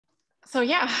So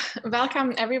yeah,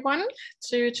 welcome everyone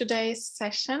to today's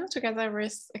session together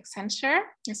with Accenture,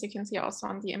 as you can see also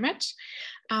on the image.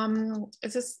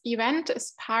 This event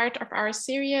is part of our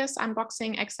series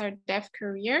Unboxing XR Dev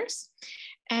Careers.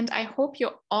 And I hope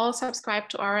you all subscribe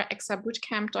to our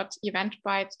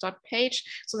xrbootcamp.eventbrite.page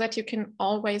so that you can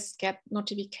always get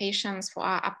notifications for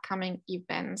our upcoming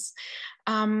events.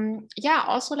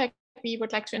 Also we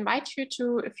would like to invite you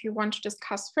to, if you want to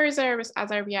discuss further with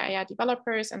other VR/AR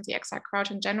developers and the XR crowd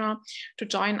in general, to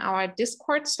join our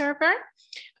Discord server.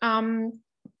 You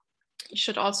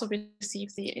should also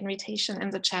receive the invitation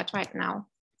in the chat right now.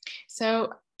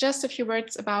 So just a few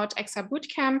words about XR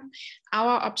Bootcamp.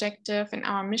 Our objective and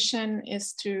our mission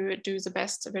is to do the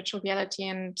best virtual reality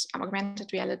and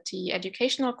augmented reality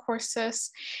educational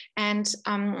courses. And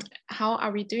how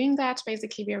are we doing that?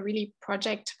 Basically, we are really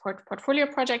portfolio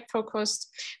project focused.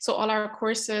 So all our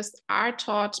courses are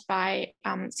taught by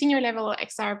senior level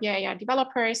XR VR/AR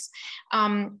developers.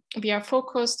 We are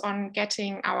focused on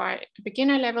getting our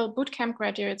beginner level bootcamp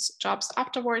graduates jobs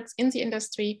afterwards in the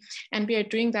industry. And we are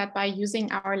doing that by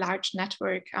using our large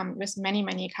network with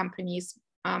many companies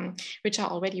which are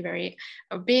already very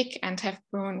big and have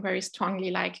grown very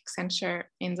strongly, like Accenture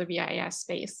in the VR/AR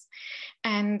space.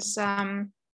 And so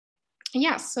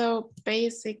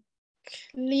basically,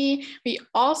 we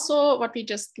also, what we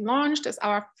just launched is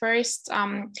our first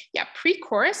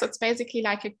pre-course. It's basically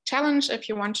like a challenge if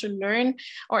you want to learn,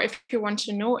 or if you want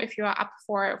to know if you are up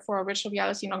for a virtual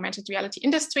reality and augmented reality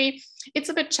industry. It's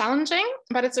a bit challenging,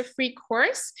 but it's a free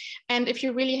course. And if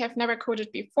you really have never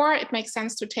coded before, it makes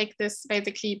sense to take this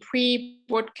basically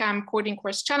pre-bootcamp coding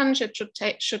course challenge. It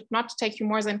should not take you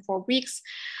more than 4 weeks.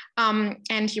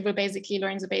 And you will basically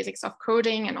learn the basics of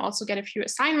coding and also get a few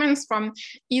assignments from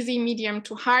easy, medium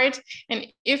to hard. And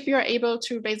if you're able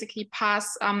to basically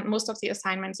pass most of the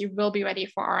assignments, you will be ready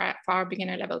for our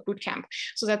beginner level bootcamp.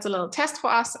 So that's a little test for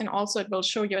us. And also it will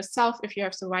show yourself if you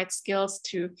have the right skills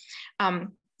to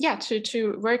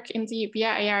work in the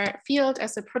VR/AR field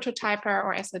as a prototyper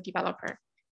or as a developer.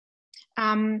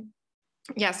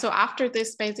 So after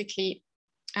this basically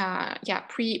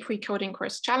pre-coding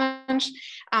course challenge,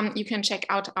 you can check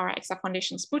out our XR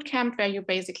Foundations Bootcamp, where you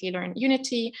basically learn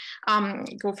Unity,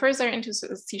 go further into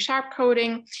C#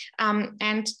 coding,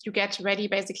 and you get ready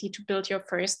basically to build your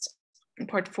first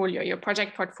portfolio, your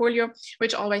project portfolio,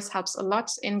 which always helps a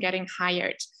lot in getting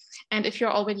hired. And if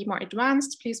you're already more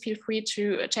advanced, please feel free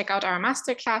to check out our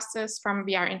master classes, from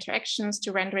VR interactions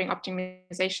to rendering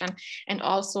optimization, and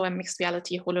also a mixed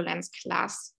reality HoloLens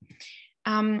class.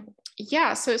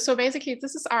 So basically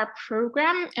this is our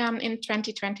program in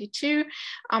 2022.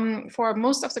 For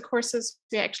most of the courses,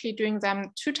 we're actually doing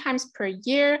them 2 times per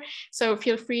year. So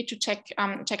feel free to check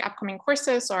upcoming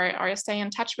courses or stay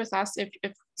in touch with us if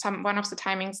one of the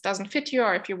timings doesn't fit you,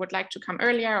 or if you would like to come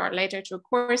earlier or later to a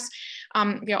course.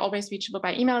 We are always reachable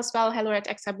by email as well,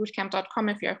 hello@xrbootcamp.com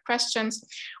if you have questions,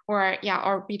 or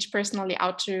reach personally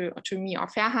out to me or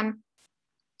Ferhan.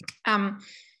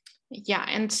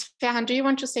 And Ferhan, do you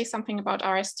want to say something about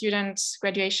our student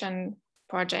graduation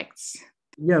projects?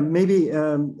 Yeah, maybe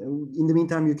in the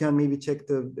meantime, you can maybe check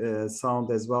the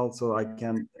sound as well, so I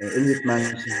can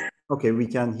mention. Okay, we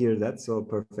can hear that, so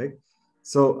perfect.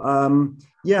 So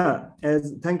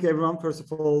thank you everyone, first of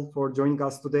all, for joining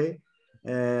us today.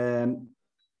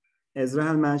 As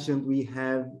Rahel mentioned, we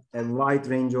have a wide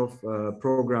range of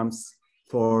programs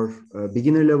for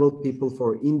beginner level people,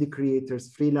 for indie creators,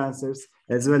 freelancers,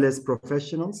 as well as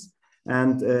professionals.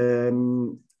 And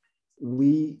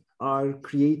we are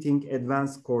creating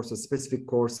advanced courses, specific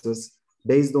courses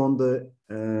based on the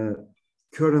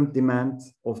current demand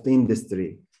of the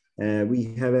industry.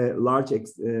 We have a large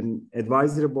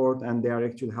advisory board, and they are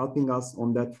actually helping us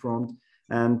on that front.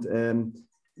 And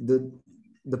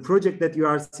the project that you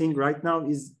are seeing right now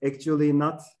is actually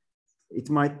not, it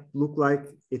might look like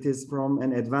it is from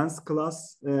an advanced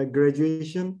class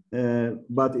graduation,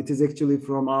 but it is actually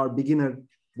from our beginner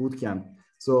bootcamp.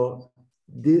 So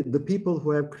the people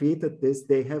who have created this,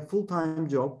 they have full-time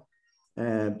job.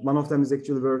 One of them is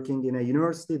actually working in a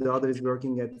university, the other is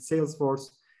working at Salesforce,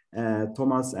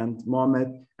 Thomas and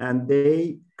Mohammed, and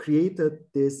they created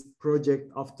this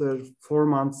project after 4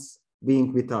 months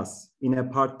being with us in a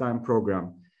part-time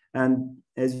program. And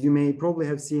as you may probably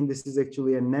have seen, this is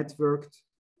actually a networked,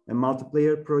 a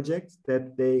multiplayer project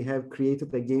that they have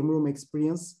created a game room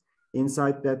experience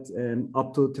inside that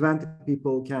up to 20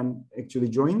 people can actually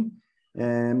join.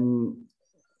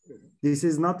 This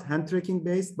is not hand tracking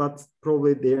based, but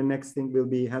probably their next thing will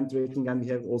be hand tracking, and we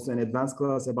have also an advanced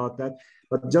class about that.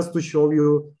 But just to show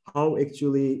you how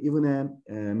actually even a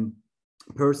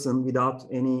person without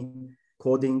any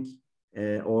coding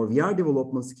or VR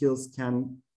development skills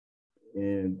can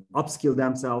upskill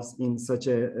themselves in such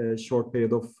a short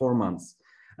period of 4 months.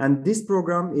 And this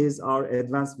program is our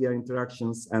advanced VR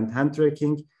interactions and hand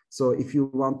tracking. So if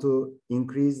you want to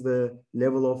increase the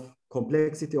level of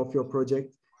complexity of your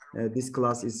project, this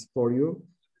class is for you.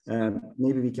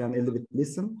 Maybe we can a little bit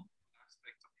listen.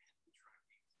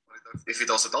 If it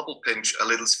does a double pinch, a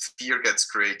little sphere gets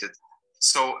created.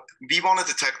 So we want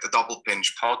to detect a double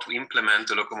pinch. How to implement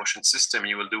the locomotion system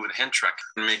you will do with hand track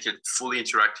and make it fully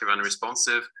interactive and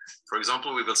responsive. For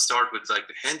example, we will start with like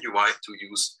the hand UI to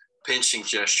use pinching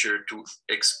gesture to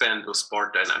expand those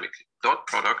part dynamically. Dot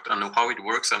product and how it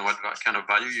works and what kind of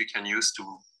value you can use to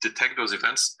detect those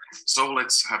events. So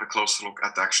let's have a closer look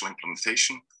at the actual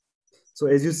implementation. So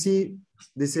as you see,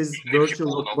 this is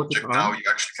virtual robotic arm. Now you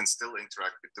actually can still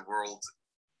interact with the world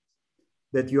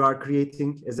that you are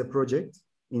creating as a project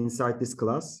inside this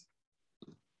class,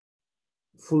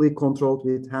 fully controlled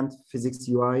with hand physics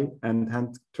UI and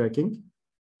hand tracking.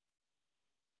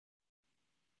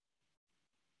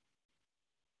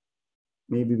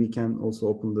 Maybe we can also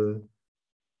open the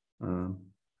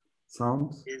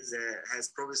sound. Has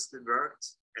previously worked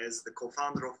as the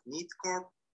co-founder of NeatCorp,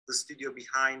 the studio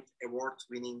behind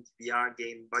award-winning VR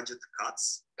game Budget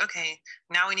Cuts. Okay,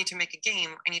 now we need to make a game.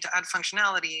 I need to add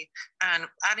functionality, and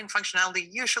adding functionality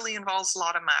usually involves a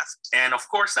lot of math. And of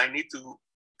course, I need to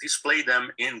display them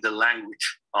in the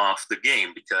language of the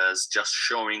game, because just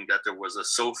showing that there was a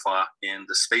sofa in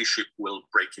the spaceship will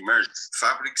break immersion.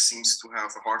 Fabric seems to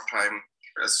have a hard time.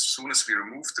 As soon as we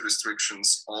remove the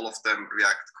restrictions, all of them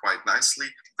react quite nicely.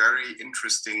 Very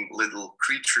interesting little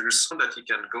creatures so that you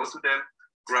can go to them,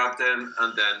 grab them,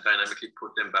 and then dynamically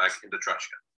put them back in the trash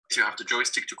can. You have the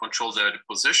joystick to control the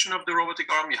position of the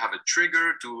robotic arm. You have a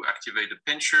trigger to activate the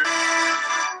pincher.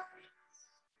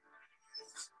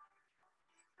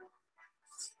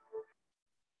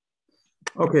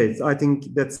 Okay, so I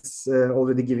think that's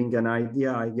already giving an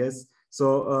idea, I guess.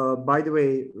 So by the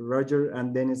way, Roger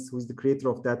and Dennis, who's the creator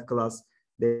of that class,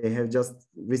 they have just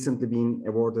recently been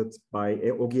awarded by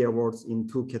OGI Awards in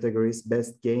 2 categories,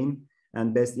 Best Game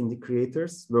and Best Indie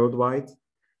Creators worldwide.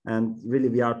 And really,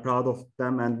 we are proud of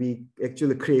them. And we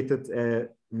actually created a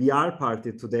VR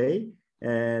party today.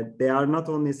 They are not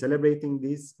only celebrating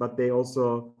this, but they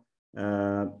also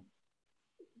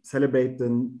celebrate the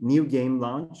new game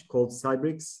launch called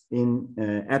Cybrix in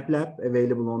App Lab,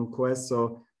 available on Quest.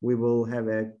 So we will have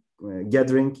a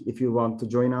gathering if you want to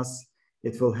join us.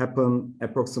 It will happen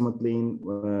approximately in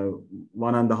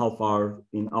 1.5 hours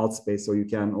in Outspace, so you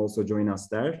can also join us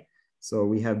there. So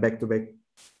we have back-to-back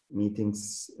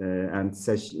meetings and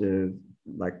sessions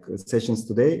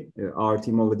today. Our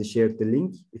team already shared the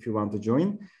link if you want to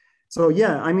join. So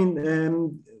yeah, I mean,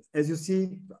 as you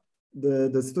see,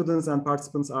 the students and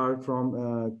participants are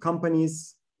from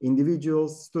companies,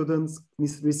 individuals, students,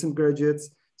 recent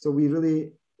graduates. So we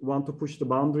really want to push the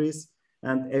boundaries,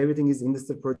 and everything is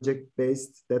industry project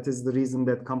based. That is the reason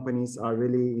that companies are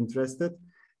really interested.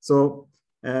 So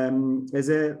as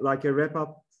a wrap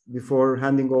up before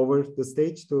handing over the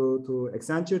stage to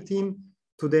Accenture team,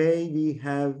 today we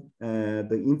have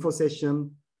the info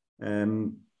session,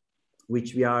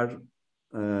 which we are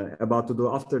about to do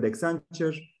after the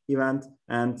Accenture event.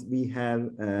 And we have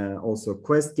also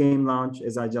Quest game launch,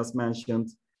 as I just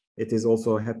mentioned. It is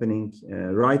also happening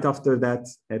right after that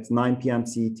at 9 p.m.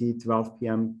 CET, 12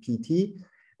 p.m. PT.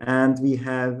 And we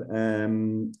have,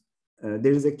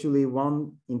 there is actually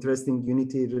one interesting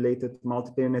Unity-related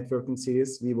multiplayer networking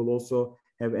series. We will also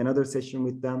have another session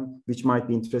with them, which might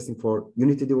be interesting for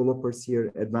Unity developers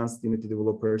here, advanced Unity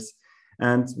developers.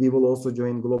 And we will also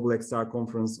join Global XR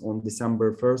Conference on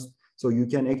December 1st. So you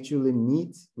can actually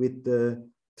meet with the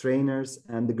trainers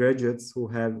and the graduates who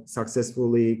have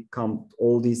successfully come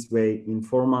all this way in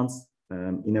 4 months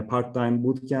in a part-time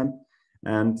bootcamp.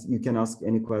 And you can ask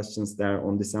any questions there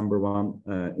on December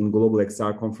 1 in Global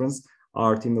XR Conference.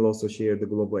 Our team will also share the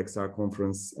Global XR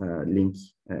Conference link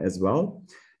as well.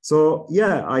 So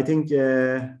yeah, I think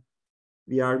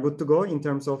we are good to go in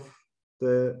terms of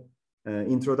the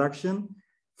introduction.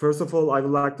 First of all, I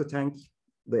would like to thank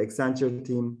the Accenture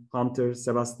team, Hunter,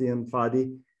 Sebastian,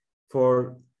 Fadi,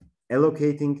 for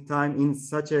allocating time in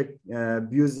such a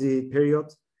busy period.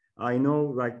 I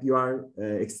know you are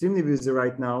extremely busy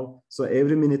right now, so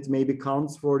every minute maybe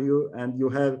counts for you, and you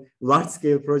have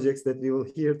large-scale projects that we will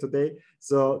hear today.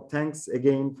 So thanks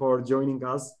again for joining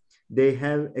us. They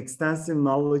have extensive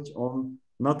knowledge on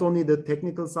not only the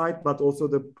technical side, but also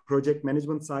the project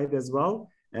management side as well.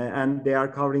 And they are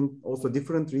covering also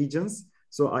different regions.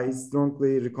 So I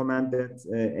strongly recommend that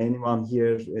anyone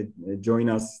here join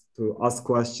us to ask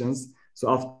questions. So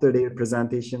after their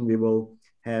presentation, we will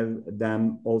have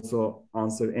them also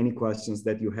answer any questions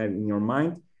that you have in your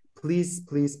mind. Please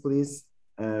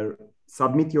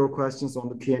submit your questions on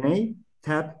the Q&A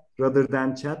tab rather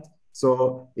than chat.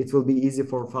 So it will be easy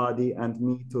for Fadi and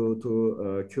me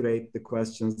to curate the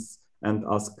questions and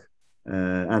ask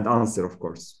and answer, of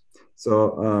course.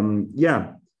 So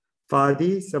yeah,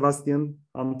 Fadi, Sebastian,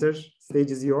 Hunter,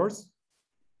 stage is yours.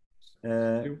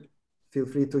 Feel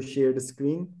free to share the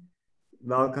screen.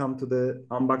 Welcome to the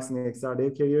Unboxing XR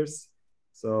Dev Careers.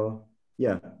 So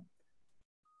yeah,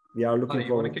 we are looking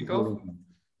forward to kick off.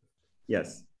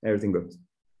 Yes, everything good.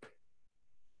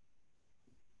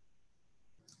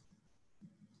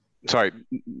 Sorry,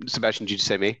 Sebastian, did you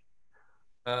say me?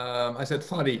 I said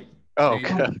Fadi. Oh,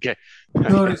 okay.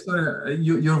 Sorry.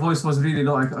 Your voice was really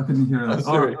low. I couldn't hear that. Oh,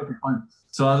 sorry. Okay, fine.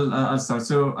 So I'll start.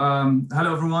 So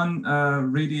hello everyone.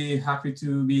 Really happy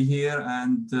to be here,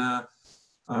 and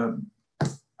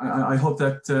I hope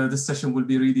that this session will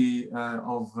be really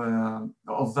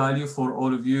of value for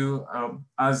all of you.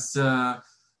 As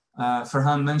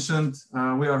Farhan mentioned,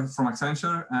 we are from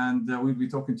Accenture, and we'll be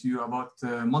talking to you about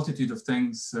a multitude of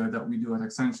things that we do at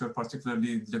Accenture,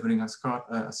 particularly delivering at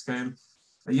scale.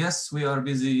 Yes, we are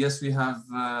busy. Yes, we have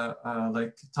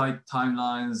like tight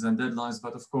timelines and deadlines,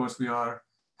 but of course we are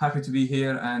happy to be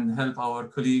here and help our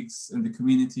colleagues in the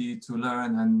community to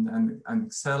learn and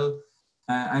excel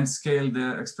and scale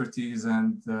their expertise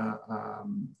and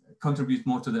contribute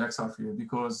more to the XR field,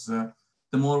 because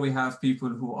the more we have people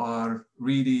who are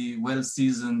really well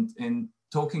seasoned in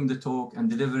talking the talk and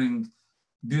delivering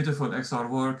beautiful XR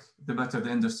work, the better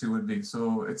the industry will be.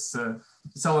 So it's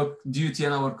our duty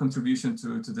and our contribution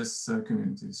to this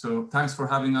community. So thanks for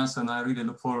having us, and I really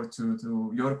look forward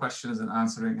to your questions and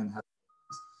answering and helping.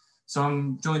 So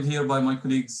I'm joined here by my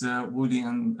colleagues Woody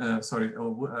and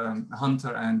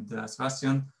Hunter and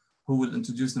Sebastian, who will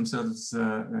introduce themselves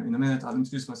in a minute. I'll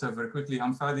introduce myself very quickly.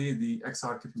 I'm Fadi, the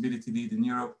XR capability lead in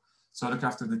Europe. So I look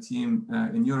after the team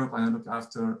in Europe, and I look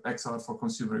after XR for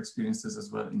consumer experiences as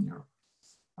well in Europe.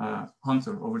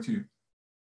 Hunter, over to you.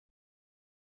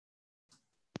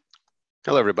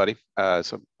 Hello, everybody.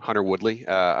 So Hunter Woodley.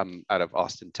 I'm out of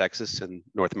Austin, Texas in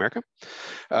North America.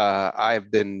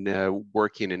 I've been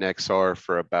working in XR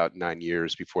for about 9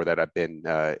 years. Before that, I've been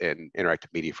in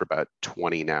interactive media for about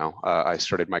 20 now. I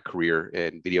started my career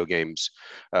in video games.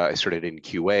 I started in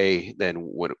QA, then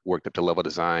worked up to level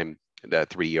design,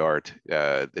 3D art,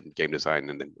 then game design,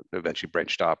 and then eventually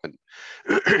branched off and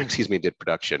excuse me, did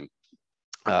production.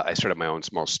 I started my own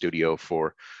small studio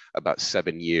for about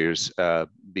 7 years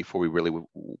before we really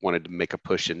wanted to make a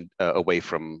push away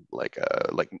from like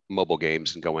mobile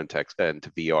games and go into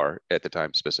VR at the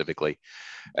time specifically,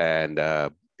 and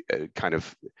kind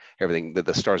of everything.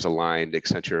 The stars aligned.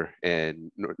 Accenture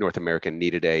and North America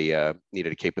needed a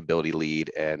capability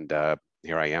lead, and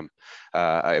here I am.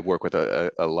 I work with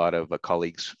a lot of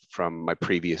colleagues from my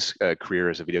previous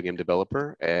career as a video game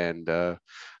developer, and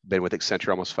been with Accenture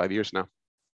almost 5 years now.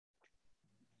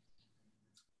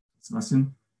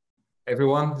 Sebastian. Hey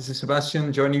everyone, this is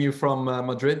Sebastian joining you from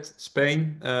Madrid,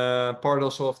 Spain, part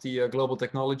also of the global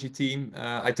technology team.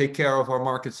 I take care of our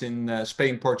markets in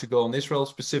Spain, Portugal, and Israel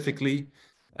specifically,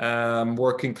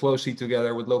 working closely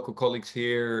together with local colleagues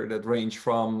here that range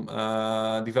from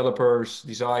developers,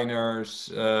 designers,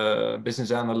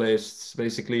 business analysts,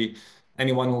 basically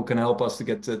anyone who can help us to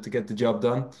get the job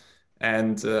done.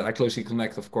 And I closely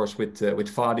connect, of course, with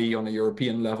Fadi on a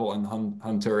European level, and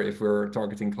Hunter if we're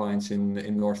targeting clients in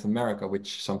North America,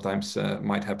 which sometimes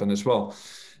might happen as well.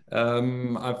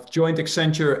 I've joined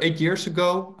Accenture 8 years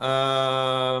ago.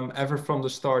 Ever from the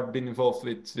start, been involved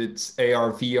with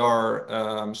AR,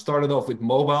 VR. Started off with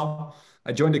mobile.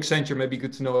 I joined Accenture, maybe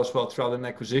good to know as well, throughout an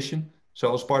acquisition. So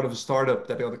I was part of a startup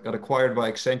that got acquired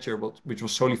by Accenture, which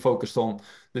was solely focused on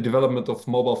the development of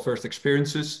mobile-first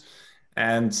experiences.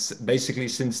 And basically,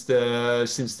 since the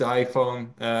iPhone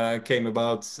came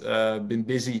about, been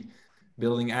busy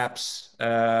building apps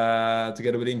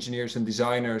together with engineers and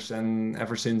designers. And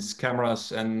ever since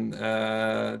cameras and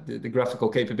the graphical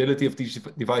capability of these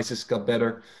devices got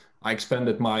better, I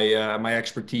expanded my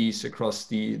expertise across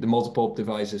the multiple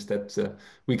devices that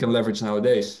we can leverage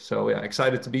nowadays. So yeah,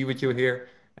 excited to be with you here.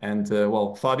 And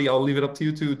well, Fadi, I'll leave it up to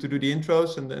you to do the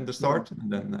intros and the start,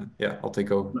 and then yeah, I'll take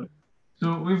over.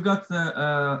 So we've got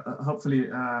hopefully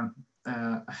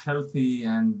a healthy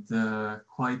and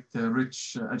quite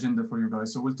rich agenda for you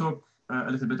guys. So we'll talk a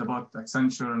little bit about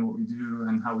Accenture and what we do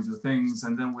and how we do things,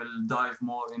 and then we'll dive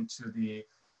more into the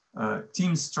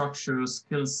team structure,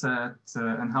 skill set,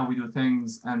 and how we do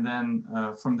things. And then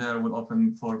from there, we'll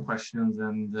open for questions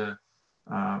and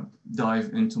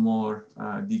dive into more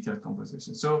detailed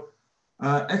conversation. So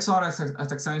XR at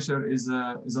Accenture is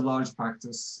a large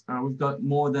practice. We've got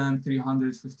more than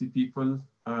 350 people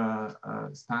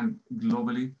stand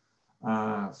globally,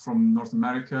 from North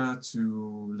America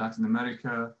to Latin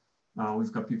America.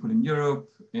 We've got people in Europe,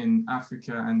 in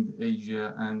Africa, and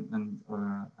Asia,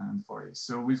 and Far East.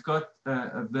 So we've got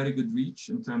a very good reach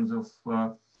in terms of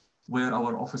where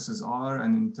our offices are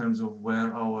and in terms of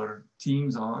where our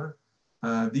teams are.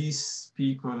 These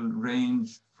people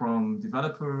range from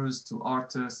developers to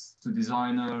artists to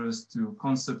designers to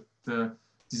concept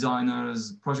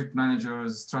designers, project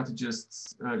managers,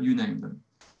 strategists, you name them.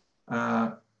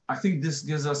 I think this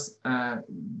gives us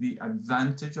the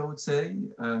advantage, I would say,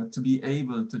 to be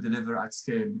able to deliver at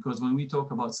scale, because when we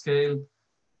talk about scale,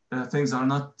 things are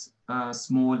not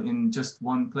small in just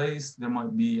one place. There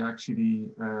might be actually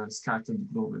scattered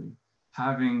globally.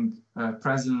 Having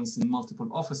presence in multiple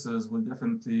offices will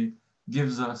definitely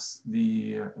gives us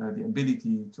the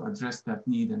ability to address that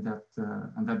need and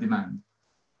that demand.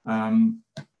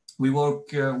 We work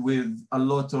with a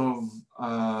lot of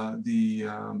the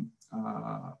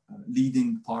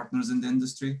leading partners in the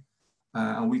industry,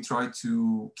 and we try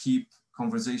to keep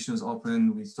conversations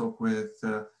open. We talk with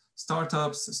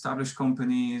startups, established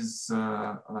companies,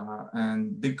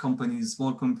 and big companies,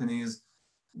 small companies.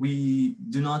 We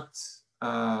do not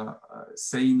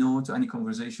say no to any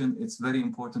conversation. It's very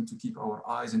important to keep our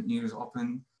eyes and ears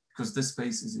open, because this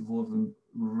space is evolving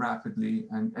rapidly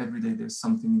and every day there's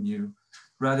something new.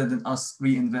 Rather than us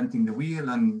reinventing the wheel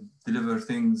and deliver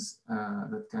things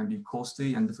that can be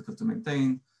costly and difficult to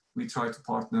maintain, we try to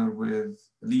partner with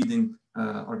leading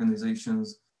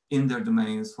organizations in their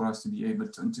domains for us to be able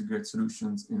to integrate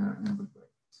solutions in a good way.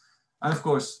 And of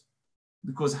course,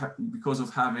 because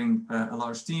of having a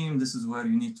large team, this is where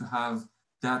you need to have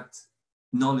that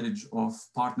knowledge of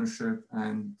partnership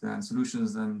and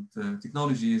solutions and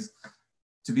technologies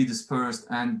to be dispersed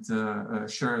and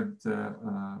shared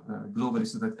globally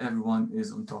so that everyone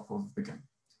is on top of the game.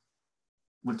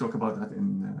 We'll talk about that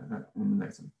in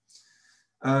later.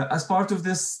 As part of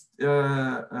this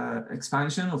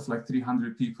expansion of like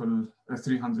 300 people,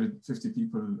 350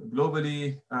 people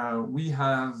globally, we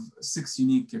have 6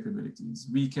 unique capabilities.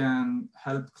 We can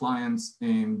help clients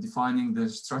in defining their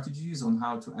strategies on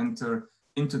how to enter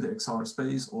into the XR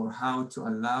space, or how to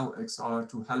allow XR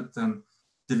to help them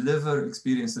deliver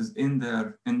experiences in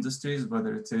their industries,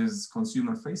 whether it is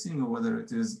consumer facing or whether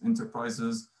it is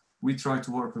enterprises. We try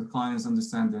to work with clients,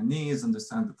 understand their needs,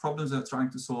 understand the problems they're trying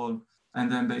to solve, and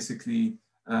then basically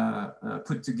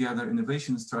put together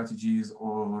innovation strategies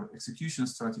or execution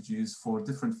strategies for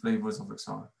different flavors of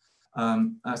XR.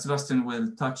 Sebastian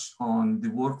will touch on the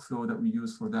workflow that we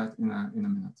use for that in a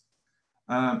minute.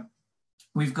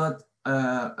 We've got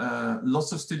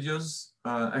lots of studios,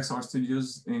 XR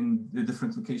studios in the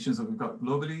different locations that we've got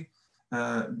globally.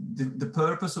 The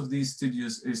purpose of these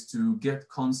studios is to get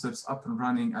concepts up and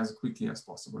running as quickly as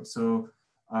possible. So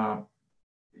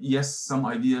yes, some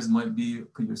ideas might be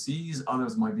POCs,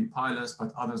 others might be pilots,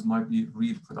 but others might be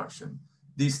real production.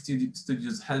 These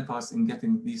studios help us in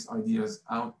getting these ideas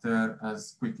out there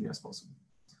as quickly as possible.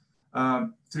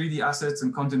 3D assets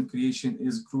and content creation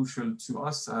is crucial to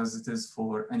us, as it is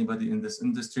for anybody in this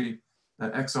industry.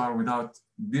 XR without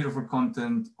beautiful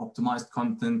content, optimized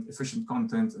content, efficient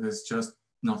content is just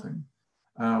nothing.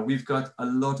 We've got a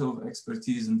lot of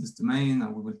expertise in this domain,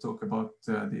 and we will talk about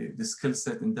the skill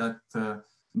set in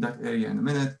that area in a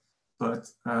minute. But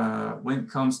when it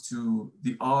comes to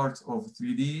the art of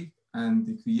 3D and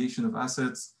the creation of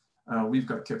assets, we've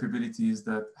got capabilities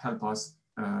that help us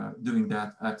doing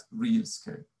that at real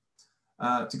scale.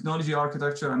 Technology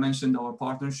architecture, I mentioned our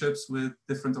partnerships with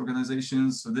different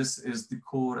organizations. So this is the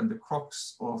core and the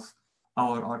crux of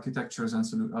our architectures and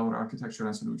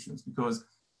solutions, because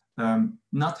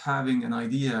not having an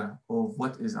idea of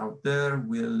what is out there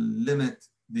will limit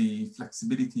the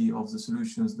flexibility of the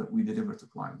solutions that we deliver to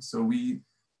clients. So we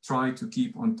try to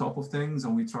keep on top of things,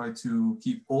 and we try to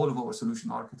keep all of our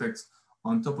solution architects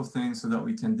on top of things so that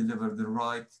we can deliver the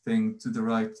right thing to the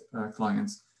right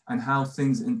clients, and how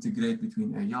things integrate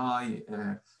between AI,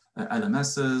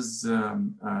 LMSs,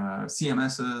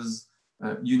 CMSs,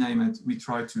 you name it, we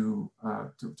try to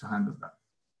handle that.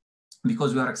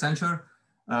 Because we are Accenture,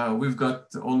 we've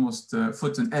got almost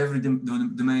foot in every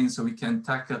domain, so we can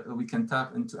tap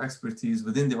into expertise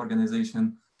within the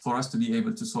organization for us to be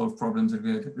able to solve problems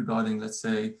regarding, let's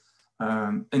say,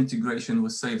 integration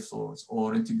with Salesforce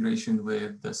or integration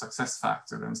with the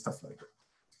SuccessFactors and stuff like that.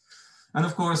 And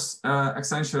of course,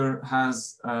 Accenture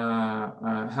has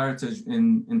heritage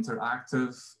in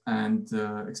interactive and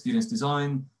experience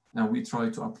design. and we try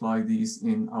to apply these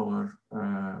in our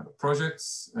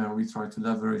projects. We try to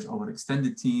leverage our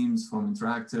extended teams from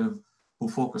interactive who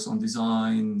focus on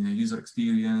design, user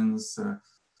experience,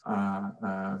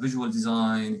 visual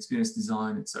design, experience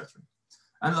design, etc.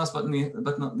 And last but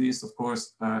not least, of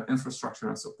course, infrastructure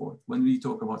and support. When we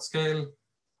talk about scale,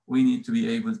 we need to be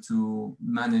able to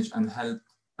manage and help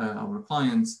our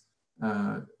clients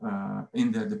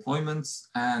in their deployments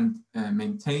and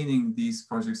maintaining these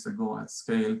projects that go at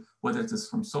scale, whether it is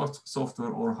from software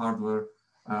or hardware.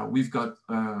 We've got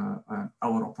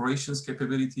our operations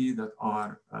capability that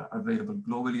are available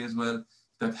globally as well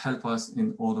that help us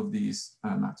in all of these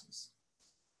matters.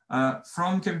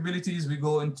 From capabilities, we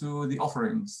go into the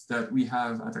offerings that we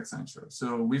have at Accenture.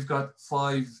 So we've got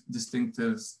 5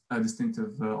 distinctive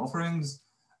offerings: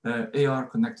 AR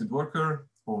connected worker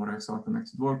or XR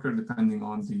connected worker, depending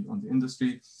on the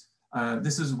industry.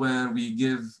 This is where we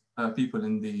give people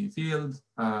in the field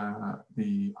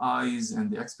the eyes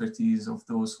and the expertise of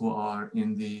those who are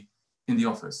in the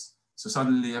office. So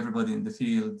suddenly everybody in the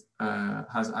field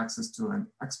has access to an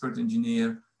expert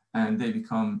engineer, and they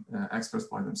become experts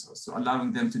by themselves. So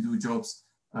allowing them to do jobs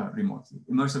remotely.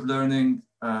 Immersive learning,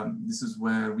 this is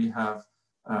where we have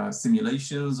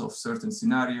simulations of certain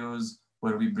scenarios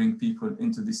where we bring people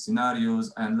into these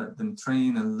scenarios and let them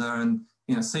train and learn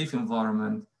in a safe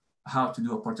environment how to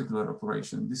do a particular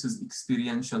operation. This is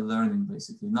experiential learning,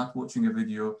 basically, not watching a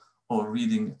video or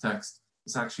reading a text.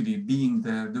 It's actually being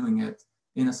there, doing it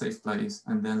in a safe place,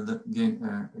 and then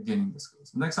gaining the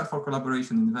skills. Next up, for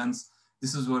collaboration and events,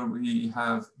 this is where we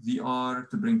have VR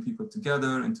to bring people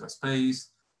together into a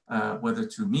space, whether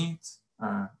to meet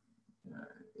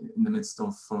in the midst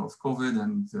of COVID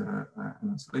and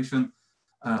isolation,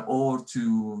 or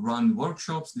to run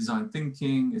workshops, design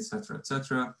thinking, etc.,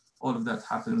 etc. All of that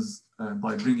happens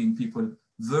by bringing people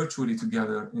virtually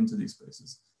together into these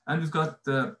spaces. And we've got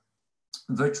the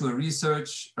virtual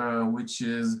research, which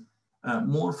is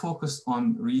more focused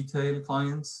on retail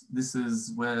clients. This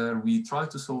is where we try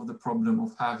to solve the problem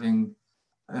of having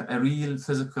a real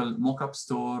physical mock-up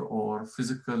store or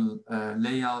physical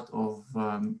layout of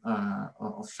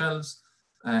shelves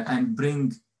and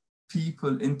bring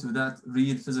people into that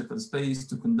real physical space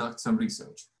to conduct some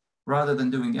research. Rather than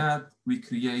doing that, we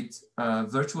create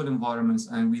virtual environments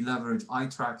and we leverage eye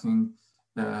tracking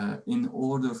in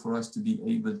order for us to be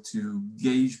able to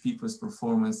gauge people's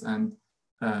performance and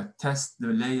test the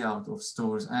layout of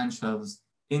stores and shelves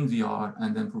in VR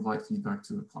and then provide feedback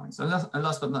to the clients. And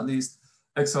last but not least,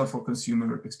 XR for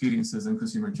consumer experiences and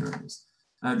consumer journeys.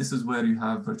 This is where you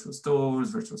have virtual stores,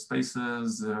 virtual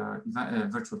spaces,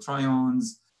 virtual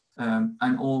try-ons,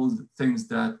 and all the things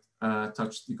that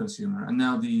touch the consumer. And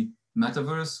now the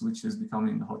metaverse, which is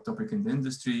becoming a hot topic in the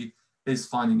industry, is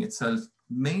finding itself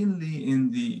mainly in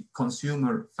the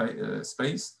consumer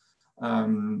space,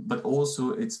 but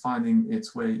also it's finding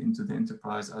its way into the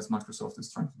enterprise as Microsoft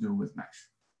is trying to do with Mesh.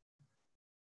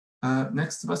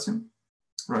 Next, Sebastian.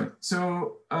 Right,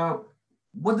 so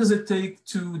what does it take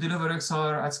to deliver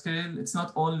XR at scale? It's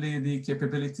not only the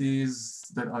capabilities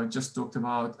that I just talked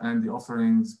about and the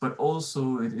offerings, but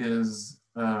also it is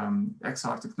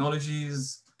XR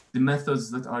technologies, the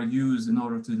methods that are used in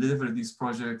order to deliver these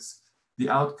projects, the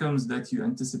outcomes that you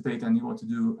anticipate and you want to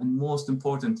do, and most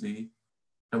importantly,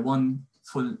 one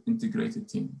full integrated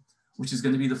team, which is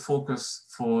going to be the focus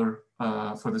for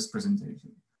this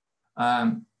presentation.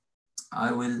 I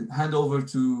will hand over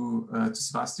to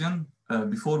Sebastian.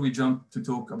 Before we jump to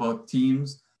talk about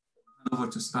teams, over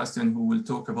to Sebastian, who will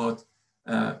talk about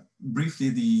briefly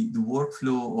the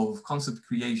workflow of concept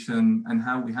creation and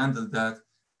how we handle that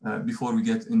before we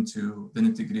get into the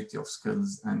nitty-gritty of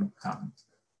skills and talent.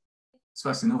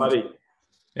 Sebastian, over to you.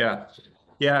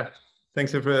 Yeah.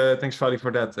 Thanks, Fadi,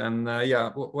 for that. And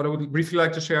what I would briefly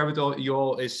like to share with you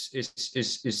all is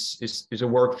a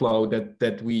workflow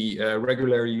that we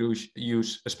regularly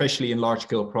use, especially in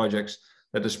large-scale projects,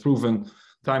 that has proven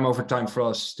time over time for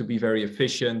us to be very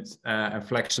efficient and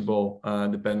flexible,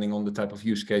 depending on the type of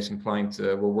use case and client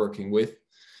we're working with.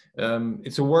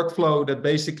 It's a workflow that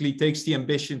basically takes the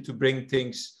ambition to bring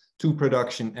things to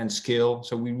production and scale.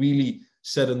 So we really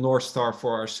set a North Star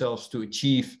for ourselves to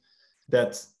achieve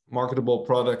that marketable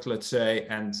product, let's say,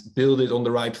 and build it on the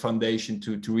right foundation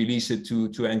to release it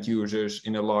to end users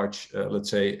in a large, let's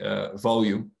say,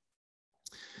 volume.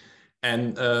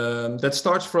 And that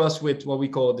starts for us with what we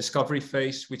call a discovery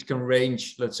phase, which can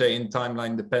range, let's say, in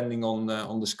timeline depending on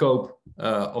the scope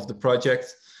of the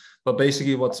project. But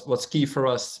basically what's key for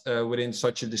us within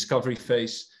such a discovery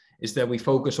phase is that we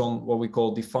focus on what we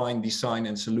call define, design,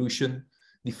 and solution.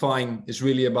 Define is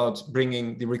really about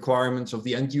bringing the requirements of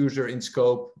the end user in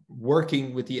scope.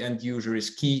 Working with the end user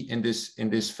is key in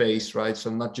this phase, right? So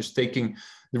not just taking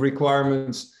the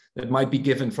requirements that might be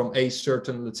given from a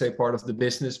certain, let's say, part of the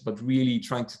business, but really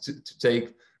trying to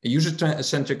take a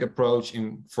user-centric approach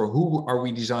in for who are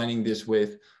we designing this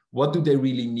with, what do they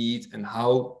really need, and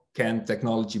how can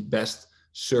technology best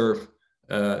serve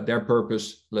their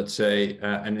purpose, let's say,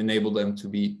 and enable them to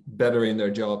be better in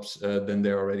their jobs than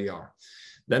they already are.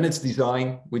 Then it's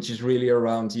design, which is really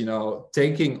around, you know,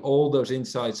 taking all those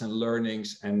insights and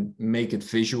learnings and make it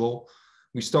visual.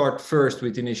 We start first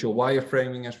with initial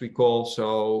wireframing, as we call,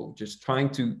 so just trying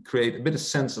to create a bit of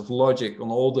sense of logic on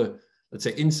all the, let's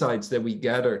say, insights that we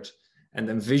gathered, and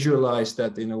then visualize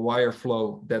that in a wire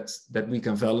flow that we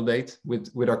can validate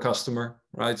with our customer,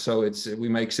 right? So we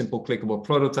make simple clickable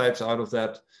prototypes out of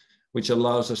that, which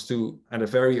allows us to, at a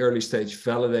very early stage,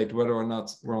 validate whether or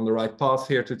not we're on the right path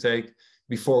here to take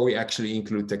before we actually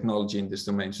include technology in this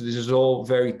domain. So this is all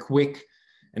very quick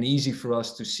and easy for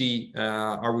us to see,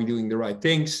 are we doing the right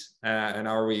things, and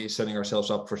are we setting ourselves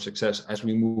up for success as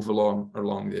we move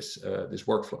along this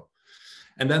workflow.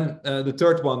 And then the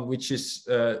third one, which is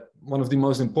one of the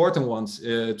most important ones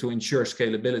to ensure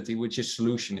scalability, which is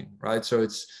solutioning, right? So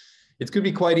it could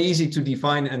be quite easy to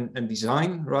define and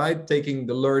design, right? Taking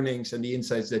the learnings and the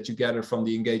insights that you gather from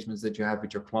the engagements that you have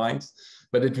with your clients,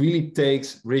 but it really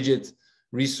takes rigid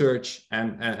research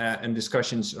and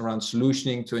discussions around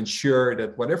solutioning to ensure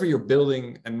that whatever you're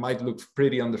building and might look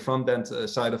pretty on the front end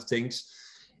side of things,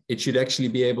 it should actually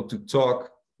be able to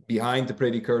talk behind the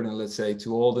pretty curtain, let's say,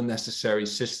 to all the necessary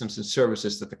systems and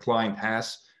services that the client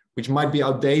has, which might be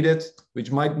outdated, which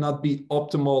might not be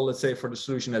optimal, let's say, for the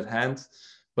solution at hand.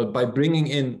 But by bringing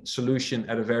in solution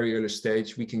at a very early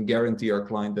stage, we can guarantee our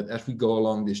client that as we go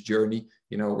along this journey,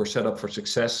 you know, we're set up for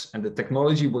success, and the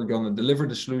technology we're going to deliver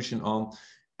the solution on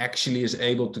actually is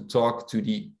able to talk to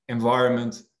the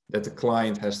environment that the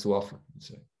client has to offer.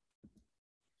 So,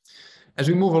 as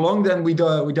we move along, then we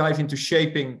dive into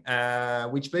shaping,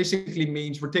 which basically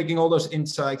means we're taking all those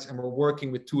insights and we're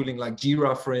working with tooling like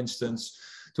Jira, for instance,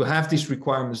 to have these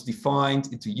requirements defined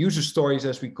into user stories,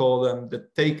 as we call them,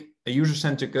 that take a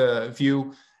user-centric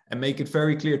view and make it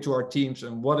very clear to our teams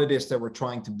and what it is that we're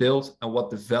trying to build and what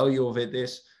the value of it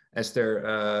is as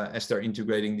they're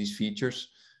integrating these features.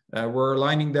 We're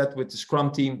aligning that with the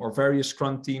Scrum team or various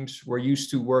Scrum teams. We're used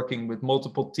to working with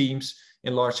multiple teams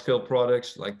in large-scale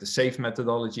products, like the SAFe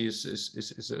methodology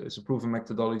is a proven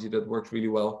methodology that works really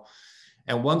well.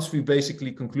 And once we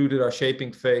basically concluded our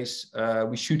shaping phase,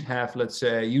 we should have, let's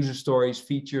say, user stories,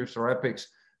 features, or epics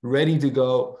ready to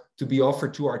go to be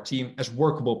offered to our team as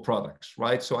workable products,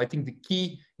 right? So I think the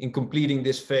key in completing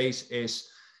this phase is,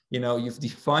 you know, you've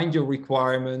defined your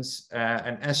requirements,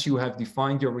 and as you have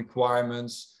defined your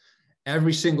requirements,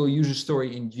 every single user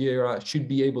story in Jira should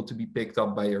be able to be picked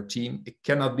up by your team. It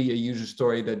cannot be a user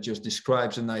story that just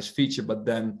describes a nice feature, but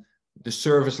then the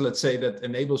service, let's say, that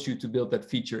enables you to build that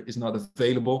feature is not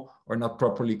available or not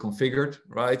properly configured,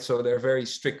 right? So there are very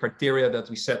strict criteria that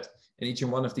we set in each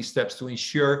and one of these steps to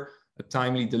ensure a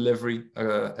timely delivery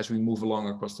as we move along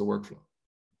across the workflow.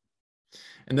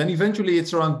 And then eventually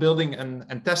it's around building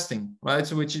and testing, right?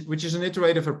 So which is an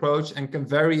iterative approach and can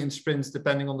vary in sprints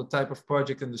depending on the type of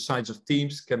project and the size of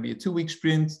teams. It can be a 2-week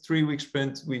sprint, 3-week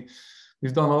sprint.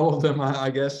 We've done all of them,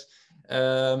 I guess.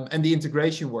 And the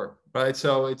integration work, right?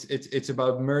 So it's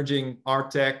about merging our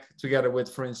tech together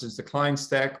with, for instance, the client's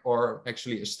tech, or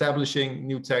actually establishing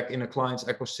new tech in a client's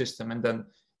ecosystem and then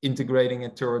integrating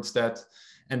it towards that,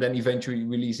 and then eventually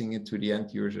releasing it to the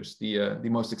end users. The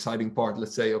most exciting part,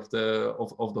 let's say, of the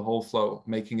whole flow,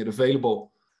 making it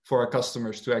available for our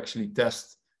customers to actually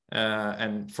test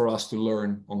and for us to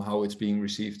learn on how it's being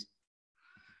received.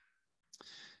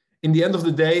 In the end of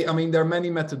the day, I mean, there are many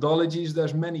methodologies,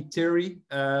 there's many theory.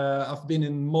 I've been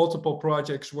in multiple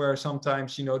projects where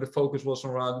sometimes, you know, the focus was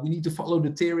around, we need to follow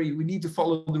the theory, we need to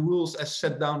follow the rules as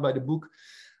set down by the book.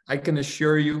 I can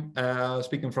assure you,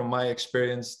 speaking from my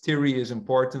experience, theory is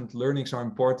important, learnings are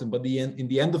important, but in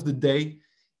the end of the day,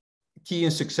 key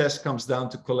in success comes down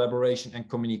to collaboration and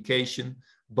communication,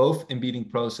 both in beating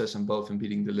process and both in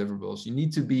beating deliverables. You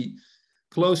need to be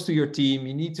close to your team.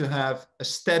 You need to have a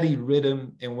steady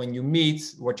rhythm, and when you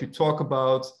meet, what you talk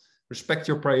about, respect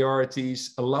your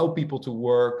priorities, allow people to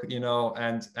work, you know,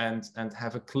 and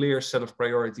have a clear set of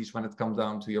priorities when it comes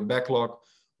down to your backlog,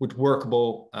 with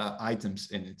workable items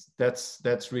in it.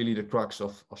 That's really the crux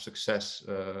of success,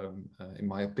 in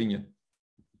my opinion.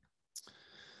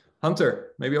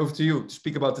 Hunter, maybe over to you to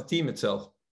speak about the team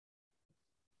itself.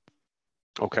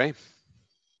 Okay.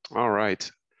 All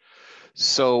right.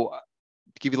 So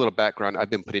give you a little background, I've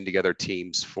been putting together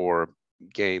teams for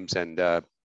games and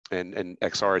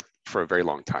XR for a very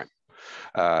long time.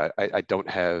 I don't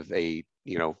have a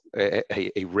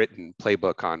written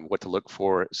playbook on what to look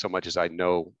for so much as I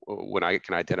know when I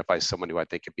can identify someone who I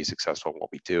think could be successful in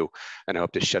what we do, and I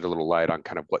hope to shed a little light on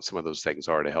kind of what some of those things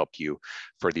are to help you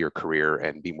further your career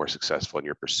and be more successful in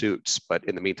your pursuits. But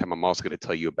in the meantime, I'm also going to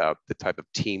tell you about the type of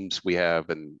teams we have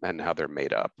and how they're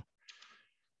made up.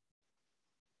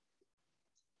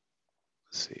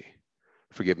 Let's see.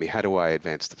 Forgive me, how do I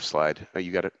advance the slide? Oh,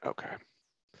 you got it? Okay.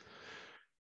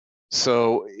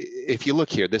 So if you look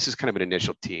here, this is kind of an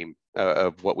initial team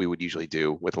of what we would usually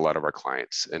do with a lot of our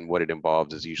clients. And what it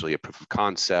involves is usually a proof of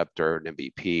concept or an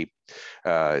MVP,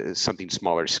 something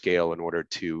smaller scale in order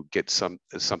to get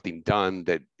something done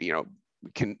that, that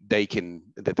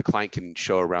the client can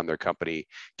show around their company,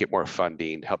 get more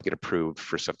funding, help get approved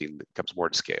for something that comes more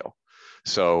to scale.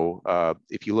 So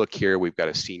if you look here, we've got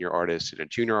a senior artist and a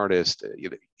junior artist.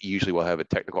 Usually we'll have a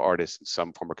technical artist in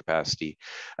some form or capacity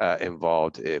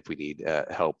involved if we need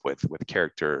help with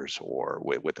characters or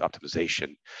with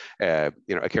optimization. A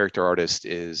character artist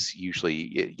is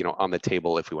usually on the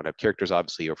table if we want to have characters,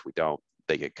 obviously, or if we don't,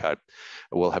 they get cut.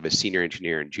 We'll have a senior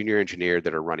engineer and junior engineer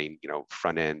that are running,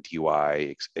 front end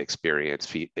UI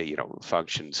experience,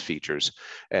 functions, features,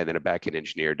 and then a back-end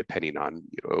engineer depending on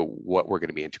what we're going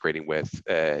to be integrating with,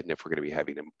 and if we're going to be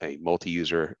having a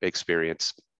multi-user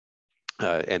experience.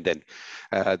 And then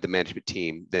the management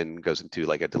team then goes into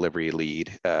like a delivery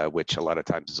lead, which a lot of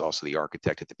times is also the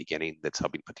architect at the beginning that's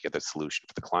helping put together a solution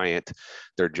for the client.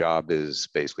 Their job is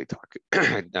basically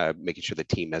making sure the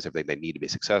team has everything they need to be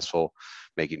successful,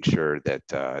 making sure that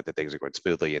that things are going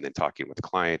smoothly, and then talking with the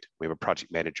client. We have a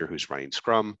project manager who's running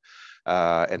Scrum,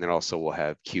 and then also we'll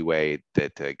have QA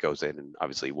that goes in and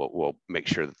obviously we'll make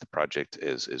sure that the project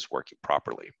is working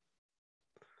properly.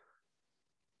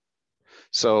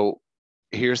 So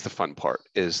here's the fun part,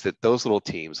 is that those little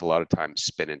teams a lot of times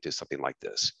spin into something like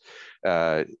this.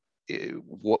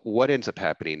 What ends up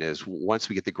happening is once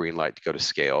we get the green light to go to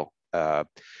scale,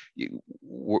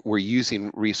 we're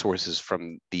using resources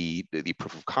from the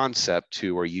proof of concept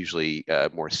who are usually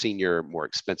more senior, more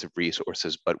expensive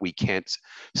resources, but we can't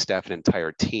staff an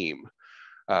entire team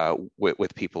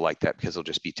with people like that because it'll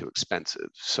just be too expensive.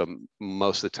 So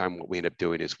most of the time what we end up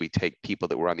doing is we take people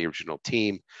that were on the original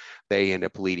team, they end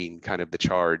up leading kind of the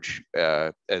charge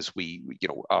as we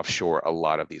offshore a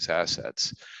lot of these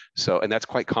assets. So, and that's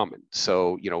quite common.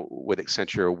 So, with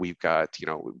Accenture, we've got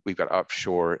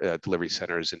offshore delivery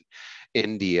centers in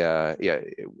India,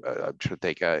 I'm trying to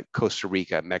think, Costa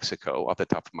Rica, Mexico, off the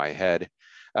top of my head,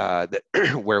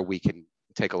 where we can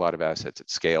take a lot of assets at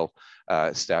scale,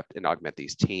 staff and augment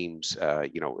these teams, at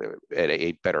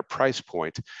a better price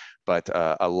point. But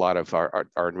a lot of our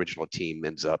original team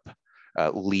ends up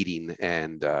leading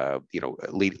and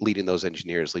leading those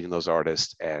engineers, leading those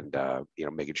artists, and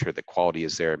making sure that quality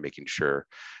is there, making sure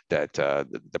that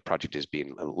the project is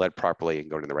being led properly and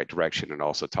going in the right direction, and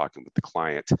also talking with the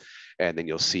client. And then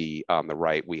you'll see on the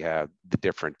right we have the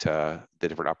different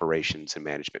operations and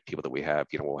management people that we have.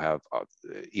 We'll have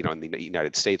in the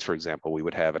United States, for example, we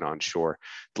would have an onshore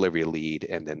delivery lead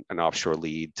and then an offshore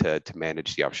lead to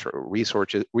manage the offshore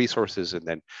resources, and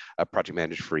then a project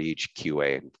manager for each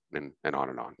QA and on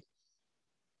and on.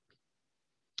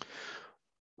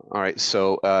 All right,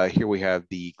 so here we have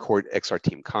the core XR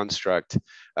team construct.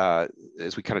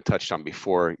 As we kind of touched on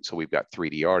before, so we've got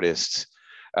 3D artists,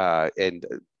 and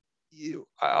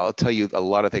I'll tell you a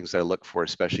lot of things that I look for,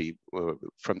 especially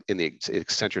from in the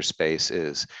Accenture space,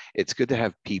 is it's good to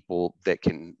have people that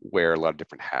can wear a lot of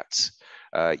different hats.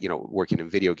 Working in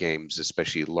video games,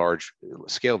 especially large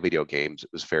scale video games, it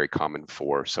was very common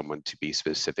for someone to be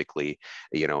specifically,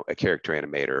 a character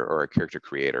animator or a character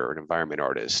creator or an environment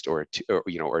artist or a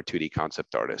 2D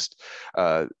concept artist.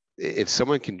 If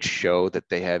someone can show that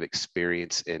they have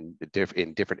experience in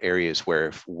different areas where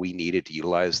if we needed to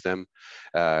utilize them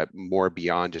more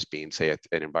beyond just being, say,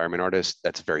 an environment artist,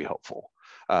 that's very helpful.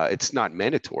 It's not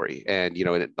mandatory, and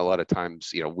a lot of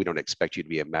times we don't expect you to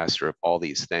be a master of all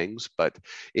these things, but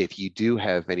if you do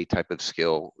have any type of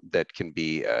skill that can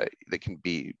be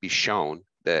shown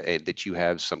that you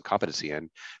have some competency in,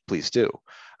 please do.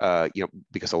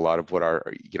 because a lot of what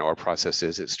our process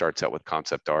is, it starts out with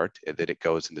concept art, and then it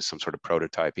goes into some sort of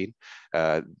prototyping,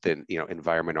 then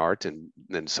environment art, and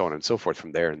then so on and so forth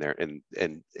from there.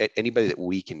 And anybody that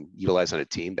we can utilize on a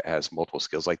team that has multiple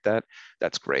skills like that,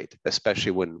 that's great,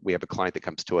 especially when we have a client that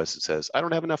comes to us and says, I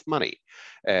don't have enough money,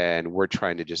 and we're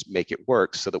trying to just make it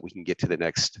work so that we can get to the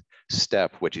next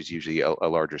step, which is usually a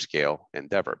larger scale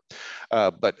endeavor.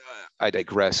 But I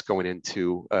digress, going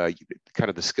into kind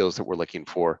of the skills that we're looking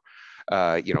for.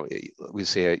 We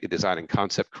say a design and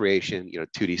concept creation,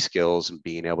 2D skills and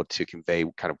being able to convey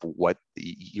kind of what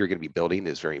you're going to be building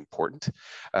is very important.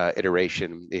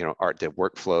 Iteration, art dev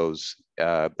workflows,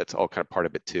 that's all kind of part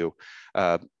of it too.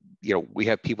 We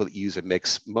have people that use a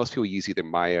mix. Most people use either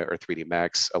Maya or 3D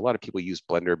Max. A lot of people use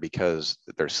Blender because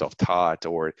they're self-taught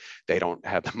or they don't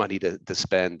have the money to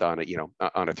spend on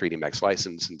on a 3D Max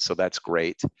license, and so that's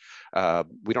great.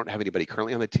 We don't have anybody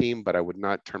currently on the team, but I would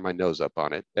not turn my nose up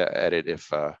on it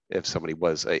if somebody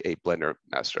was a Blender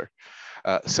master.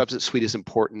 Substance Suite is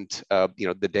important.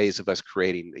 The days of us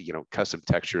creating, custom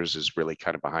textures is really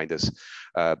kind of behind us.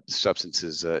 Substance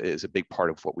is a big part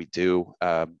of what we do.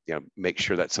 Make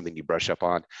sure that's something you brush up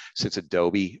on. Since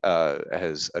Adobe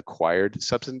has acquired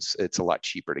Substance, it's a lot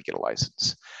cheaper to get a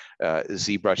license.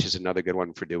 ZBrush is another good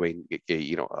one for doing,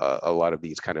 a lot of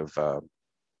these kind of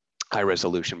high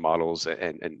resolution models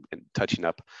and touching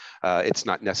up. It's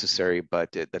not necessary,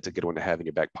 but that's a good one to have in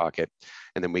your back pocket.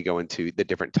 And then we go into the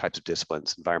different types of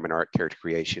disciplines: environment art, character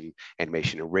creation,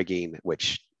 animation and rigging,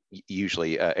 which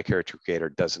usually a character creator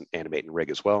doesn't animate and rig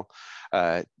as well.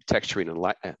 Texturing and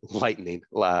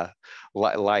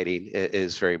lighting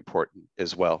is very important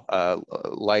as well.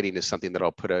 Lighting is something that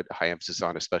I'll put a high emphasis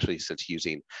on, especially since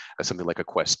using something like a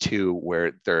Quest 2,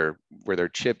 where their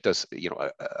chip does,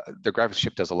 their graphics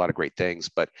chip does a lot of great things,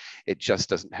 but it just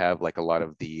doesn't have like a lot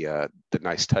of the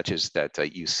nice touches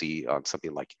that you see on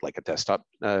something like a desktop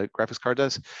graphics card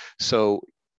does. So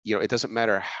it doesn't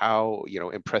matter how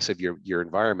impressive your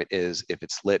environment is. If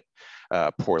it's lit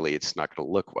poorly, it's not going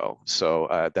to look well.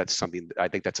 So that's something I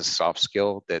think that's a soft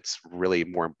skill that's really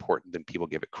more important than people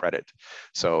give it credit.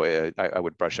 So I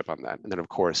would brush up on that. And then of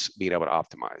course, being able to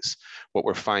optimize. What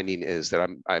we're finding is that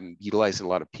I'm utilizing a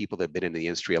lot of people that have been in the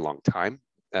industry a long time.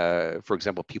 For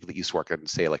example, people that used to work on,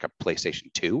 say, like a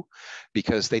PlayStation 2,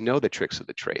 because they know the tricks of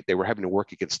the trade. They were having to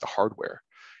work against the hardware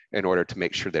in order to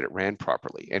make sure that it ran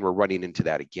properly. And we're running into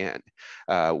that again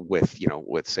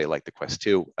with say like the Quest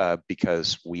 2,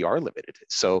 because we are limited.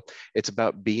 So it's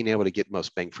about being able to get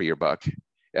most bang for your buck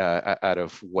out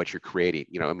of what you're creating.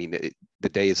 The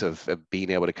days of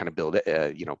being able to kind of build it,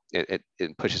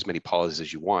 and push as many polys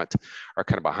as you want are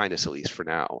kind of behind us, at least for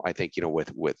now. I think,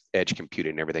 with edge computing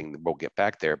and everything, we'll get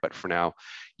back there. But for now,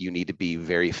 you need to be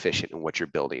very efficient in what you're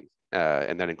building.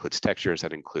 And that includes textures,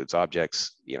 that includes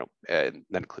objects, and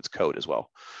that includes code as well.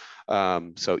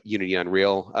 So Unity,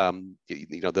 Unreal,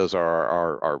 those are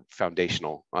our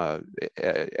foundational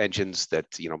engines that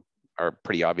are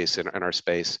pretty obvious in our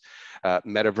space.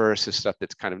 Metaverse is stuff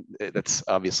that's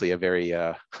obviously a very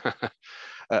a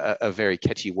very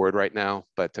catchy word right now,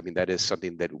 but I mean that is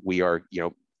something that we are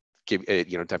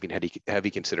dumping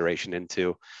heavy consideration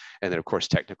into. And then of course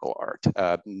technical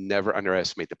art. Never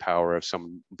underestimate the power of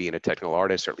someone being a technical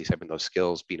artist, or at least having those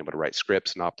skills. Being able to write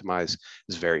scripts and optimize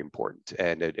is very important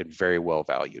and very well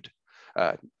valued.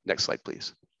 Next slide,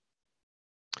 please.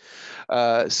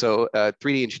 So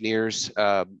 3D engineers,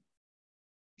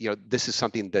 this is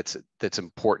something that's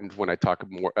important when I talk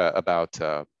more about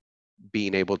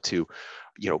being able to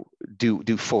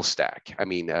do full stack. I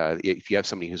mean, if you have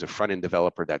somebody who's a front-end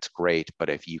developer, that's great. But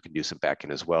if you can do some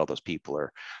back-end as well, those people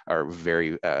are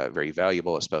very very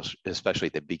valuable, especially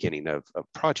at the beginning of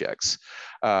projects.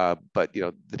 But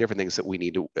the different things that we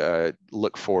need to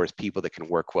look for is people that can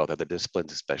work well with other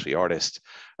disciplines, especially artists.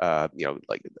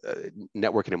 Like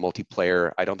networking and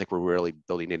multiplayer. I don't think we're really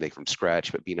building anything from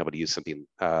scratch, but being able to use something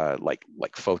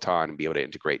like Photon and be able to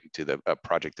integrate into the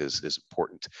project is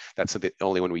important. That's the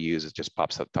only one we use. It just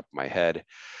pops up the top of my head.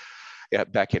 Yeah,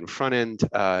 back end, front end,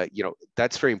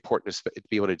 that's very important to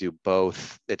be able to do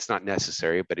both. It's not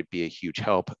necessary, but it'd be a huge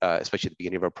help, especially at the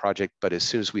beginning of a project. But as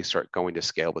soon as we start going to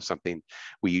scale with something,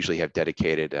 we usually have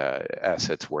dedicated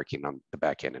assets working on the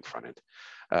back end and front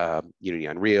end. Unity,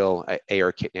 Unreal,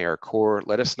 ARKit and AR Core.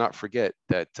 Let us not forget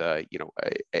that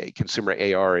a consumer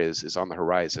AR is on the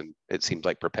horizon. It seems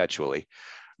like perpetually.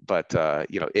 But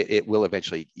it will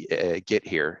eventually get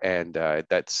here, and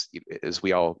that's, as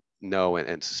we all know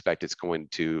and suspect, it's going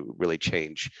to really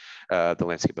change the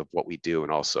landscape of what we do,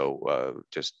 and also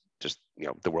just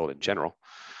the world in general.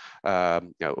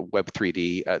 Web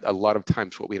 3D. A lot of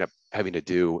times what we end up having to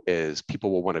do is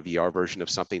people will want a VR version of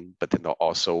something, but then they'll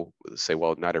also say,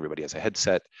 well, not everybody has a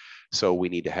headset. So we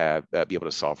need to have be able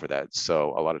to solve for that.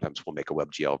 So a lot of times we'll make a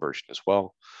WebGL version as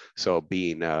well. So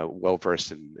being well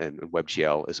versed in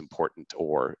WebGL is important,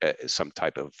 or some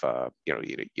type of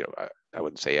I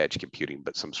wouldn't say edge computing,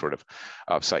 but some sort of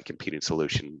offsite computing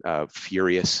solution.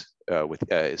 Furious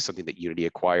is something that Unity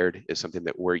acquired, is something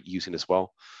that we're using as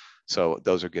well. So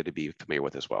those are good to be familiar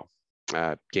with as well.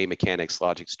 Game mechanics,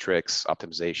 logics, tricks,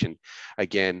 optimization.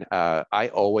 Again, I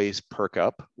always perk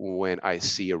up when I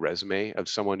see a resume of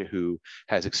someone who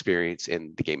has experience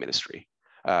in the game industry.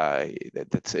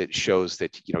 It shows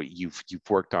that you've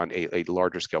worked on a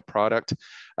larger scale product,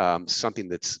 something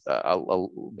that's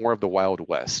more of the Wild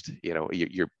West.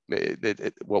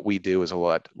 What we do is a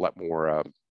lot more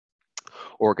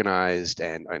organized,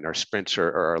 and our sprints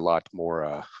are a lot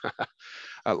more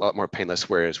painless.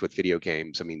 Whereas with video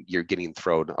games, I mean, you're getting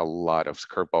thrown a lot of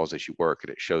curveballs as you work,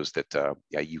 and it shows that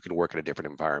you can work in a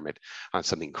different environment on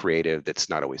something creative that's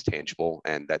not always tangible,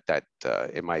 and that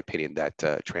in my opinion, that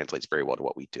translates very well to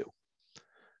what we do.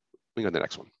 We go to the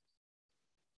next one.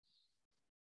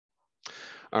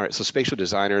 All right, so spatial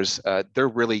designers, they're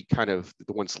really kind of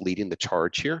the ones leading the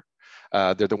charge here.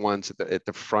 They're the ones at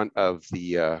the front of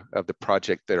the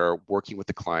project that are working with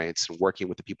the clients and working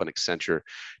with the people in Accenture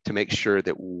to make sure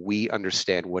that we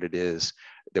understand what it is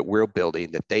that we're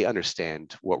building, that they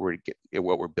understand what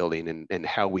we're building, and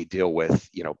how we deal with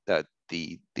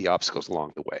the obstacles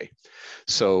along the way.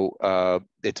 So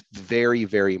it's very,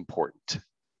 very important.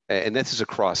 And this is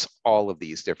across all of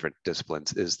these different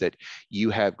disciplines, is that you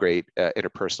have great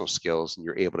interpersonal skills and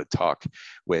you're able to talk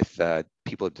with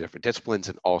people in different disciplines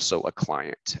and also a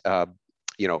client. A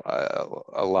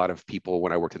lot of people,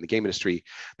 when I worked in the game industry,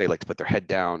 they like to put their head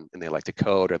down and they like to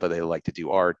code, or they like to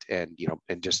do art, and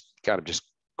just kind of just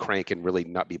crank and really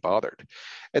not be bothered.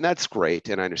 And that's great,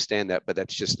 and I understand that, but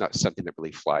that's just not something that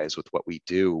really flies with what we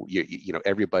do.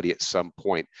 Everybody at some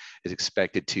point is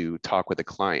expected to talk with a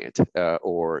client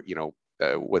or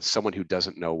with someone who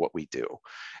doesn't know what we do.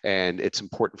 And it's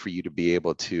important for you to be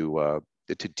able to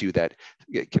do that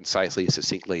concisely,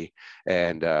 succinctly,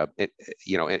 and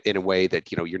in a way that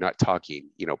you're not talking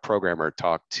programmer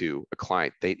talk to a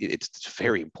client. It's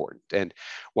very important. And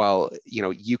while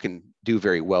you can do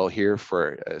very well here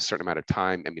for a certain amount of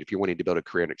time, I mean, if you're wanting to build a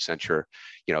career in Accenture,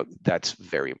 that's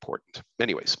very important.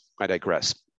 Anyways, I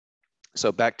digress. So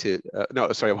back to,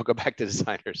 we'll go back to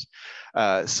designers.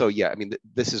 So yeah, I mean,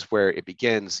 this is where it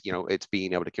begins. It's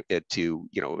being able to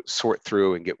sort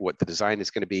through and get what the design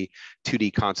is going to be.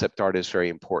 2D concept art is very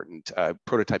important.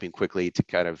 Prototyping quickly to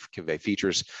kind of convey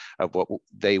features of what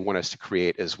they want us to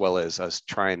create, as well as us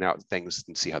trying out things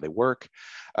and see how they work.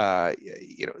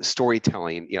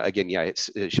 Storytelling, again,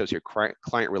 it shows your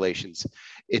client relations.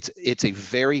 It's a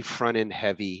very front-end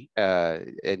heavy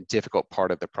and difficult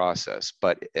part of the process,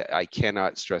 but I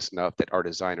cannot stress enough that our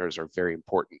designers are very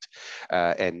important,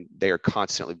 and they are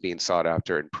constantly being sought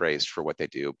after and praised for what they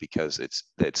do, because it's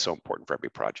so important for every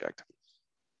project.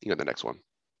 You go to the next one.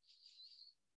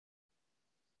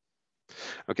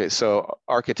 Okay, so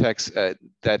architects,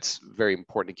 that's very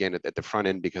important again at the front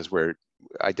end, because we're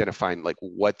identifying like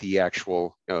what the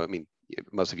actual, I mean,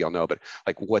 most of y'all know, but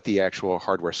like what the actual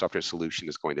hardware software solution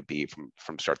is going to be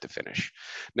from start to finish.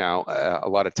 Now, a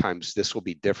lot of times this will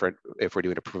be different if we're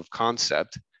doing a proof of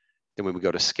concept than when we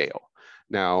go to scale.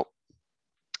 Now,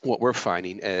 what we're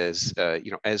finding is,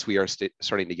 as we are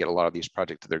starting to get a lot of these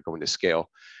projects that are going to scale,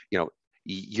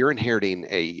 you're inheriting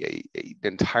an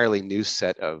entirely new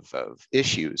set of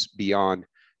issues beyond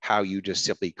how you just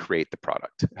simply create the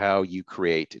product, how you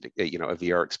create a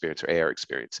VR experience or AR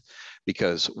experience.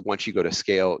 Because once you go to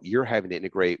scale, you're having to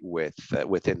integrate with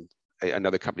within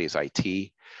another company's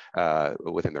IT,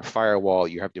 within their firewall.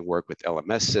 You have to work with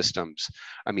LMS systems.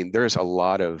 I mean, there's a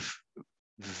lot of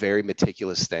very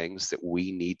meticulous things that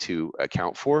we need to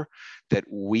account for that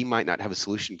we might not have a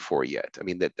solution for yet. I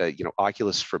mean, that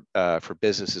Oculus for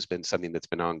business has been something that's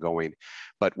been ongoing,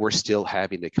 but we're still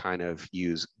having to kind of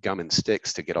use gum and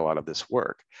sticks to get a lot of this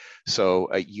work.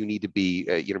 So you need to be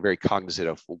very cognizant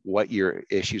of what your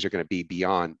issues are going to be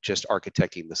beyond just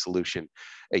architecting the solution,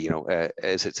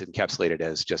 as it's encapsulated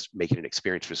as just making an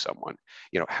experience for someone.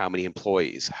 How many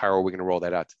employees? How are we going to roll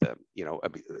that out to them?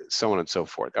 So on and so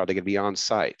forth. Are they going to be on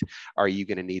site? Are you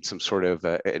going to need some sort of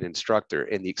an instructor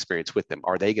in the experience with them?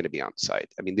 Are they going to be on site?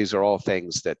 I mean, these are all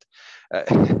things that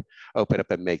open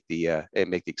up and make the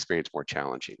experience more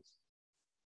challenging.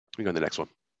 We go to the next one.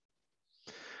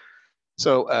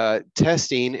 So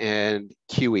testing and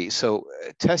QE. So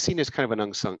testing is kind of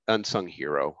an unsung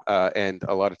hero. And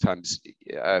a lot of times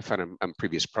I found on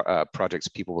previous projects,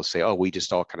 people will say, oh, we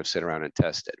just all kind of sit around and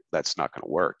test it. That's not going to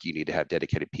work. You need to have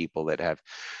dedicated people that have,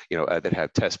 that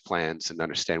have test plans and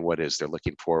understand what it is they're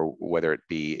looking for, whether it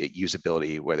be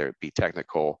usability, whether it be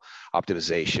technical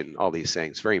optimization, all these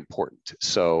things, very important.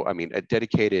 So, I mean, a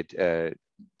dedicated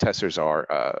testers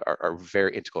are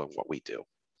very integral in what we do.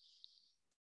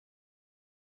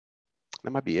 That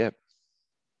might be it.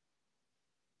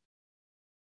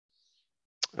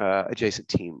 Adjacent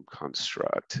team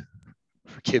construct.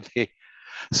 Forgive me.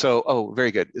 So, oh,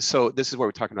 very good. So this is what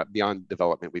we're talking about beyond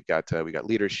development. We've got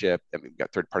leadership, and we've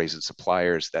got third parties and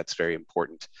suppliers. That's very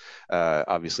important,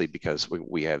 obviously, because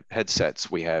we have headsets,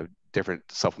 we have different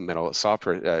supplemental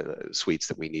software suites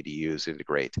that we need to use,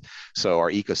 integrate. So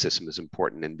our ecosystem is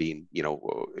important in being,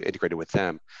 integrated with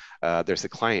them. There's the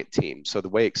client team. So the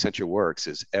way Accenture works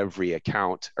is every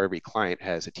account, or every client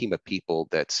has a team of people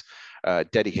that's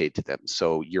dedicated to them.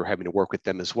 So you're having to work with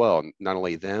them as well, not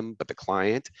only them, but the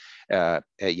client, and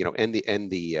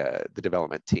the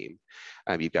development team.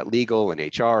 You've got legal and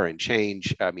HR and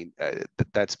change. I mean,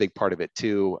 that's a big part of it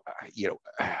too.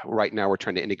 Right now we're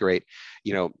trying to integrate,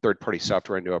 third-party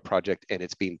software into a project, and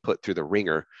it's being put through the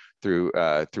ringer through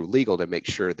legal to make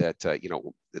sure that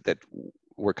that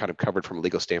we're kind of covered from a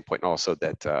legal standpoint, and also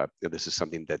that this is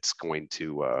something that's going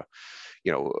to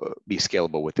be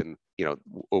scalable within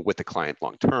with the client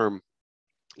long term.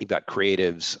 You've got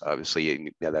creatives, obviously,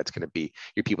 that's going to be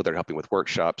your people that are helping with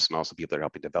workshops, and also people that are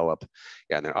helping develop,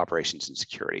 and then operations and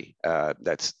security.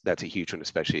 That's a huge one,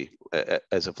 especially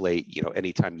as of late.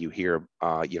 Anytime you hear,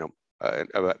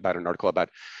 about an article about,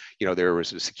 there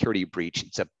was a security breach,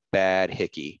 it's a bad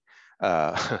hickey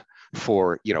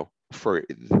for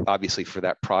obviously for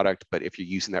that product. But if you're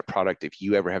using that product, if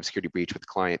you ever have a security breach with a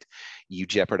client, you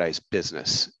jeopardize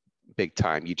business big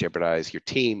time. You jeopardize your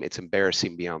team. It's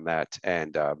embarrassing beyond that,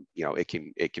 and it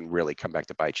can really come back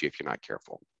to bite you if you're not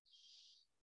careful.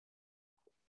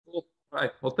 Cool.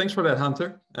 Right. Well, thanks for that,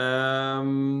 Hunter.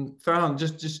 Farhan,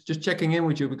 just checking in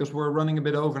with you because we're running a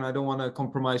bit over, and I don't want to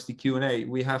compromise the Q&A.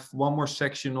 We have one more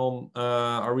section on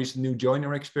our recent new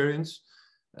joiner experience.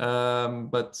 Yeah,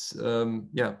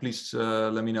 please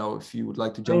let me know if you would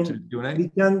like to jump to the Q&A. We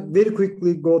can very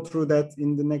quickly go through that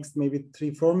in the next maybe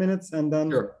 3-4 minutes, and then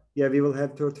sure. Yeah, we will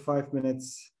have 35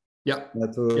 minutes. Yeah.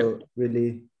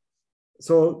 Really.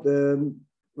 So,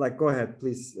 go ahead,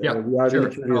 please. Yeah. We are sure.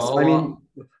 really curious. I mean,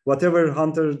 whatever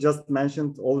Hunter just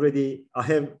mentioned already, I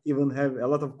have a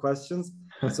lot of questions.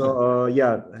 So,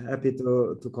 yeah, happy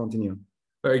to continue.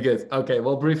 Very good. Okay,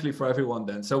 well, briefly for everyone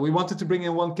then. So we wanted to bring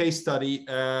in one case study,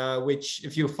 which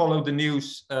if you follow the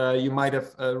news, you might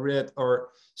have read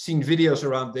or seen videos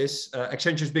around this.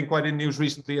 Accenture has been quite in news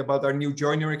recently about our new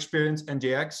joiner experience,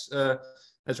 NJX,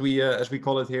 as we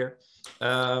call it here.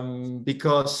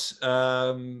 Because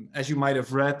as you might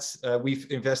have read, we've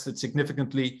invested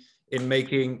significantly in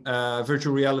making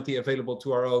virtual reality available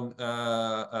to our own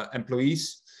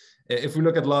employees. If we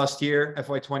look at last year,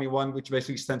 FY21, which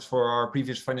basically stands for our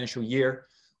previous financial year,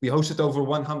 we hosted over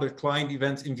 100 client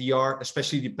events in VR.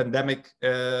 Especially the pandemic,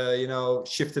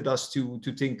 shifted us to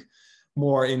think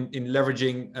more in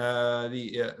leveraging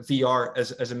the VR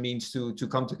as a means to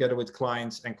come together with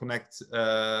clients and connect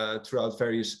throughout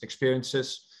various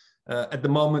experiences. At the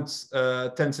moment,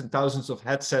 tens and thousands of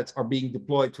headsets are being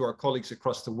deployed to our colleagues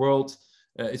across the world.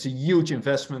 It's a huge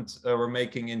investment we're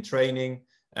making in training.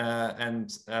 At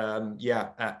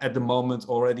the moment,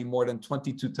 already more than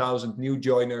 22,000 new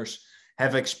joiners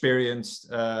have experienced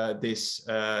this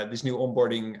new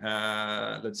onboarding,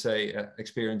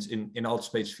 experience in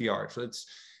Altspace VR. So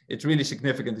it's really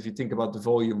significant if you think about the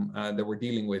volume that we're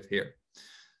dealing with here.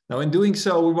 Now, in doing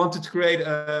so, we wanted to create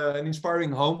an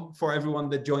inspiring home for everyone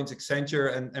that joins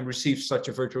Accenture and receives such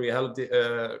a virtual reality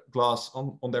glass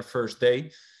on their first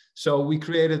day. So we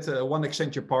created one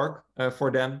Accenture Park for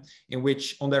them, in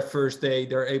which on their first day,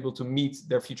 they're able to meet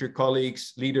their future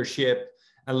colleagues, leadership,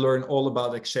 and learn all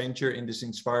about Accenture in this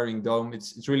inspiring dome.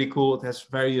 It's really cool. It has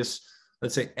various,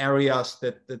 areas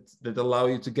that allow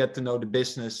you to get to know the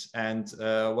business and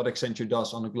what Accenture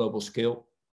does on a global scale.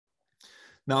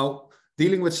 Now,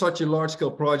 dealing with such a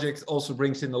large-scale project also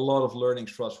brings in a lot of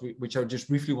learnings for us, which I just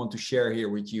briefly want to share here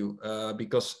with you,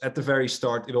 because at the very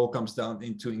start, it all comes down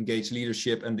into engaged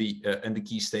leadership and the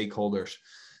key stakeholders.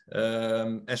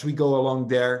 As we go along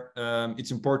there, it's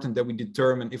important that we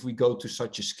determine if we go to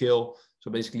such a scale. So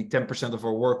basically, 10% of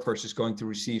our workforce is going to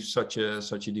receive such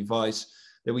a device.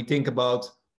 That we think about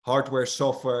hardware,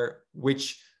 software,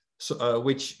 which So,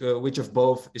 which of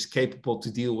both is capable to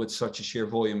deal with such a sheer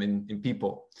volume in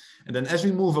people. And then as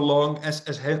we move along,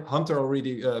 as Hunter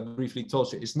already briefly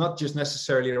told you, it's not just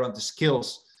necessarily around the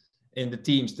skills in the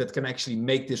teams that can actually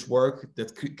make this work,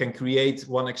 that can create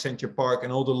one Accenture Park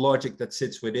and all the logic that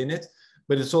sits within it,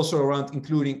 but it's also around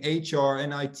including HR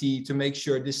and IT to make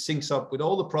sure this syncs up with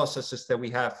all the processes that we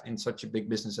have in such a big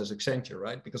business as Accenture,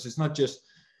 right? Because it's not just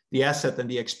the asset and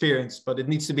the experience, but it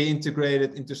needs to be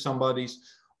integrated into somebody's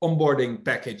onboarding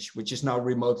package, which is now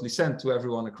remotely sent to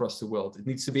everyone across the world. It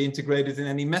needs to be integrated in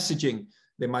any messaging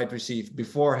they might receive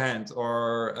beforehand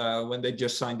or when they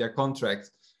just signed their contract.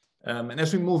 And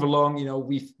as we move along, you know,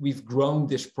 we've grown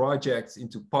this project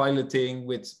into piloting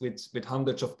with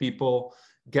hundreds of people,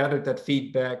 gathered that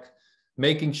feedback,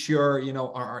 making sure, you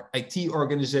know, our IT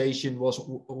organization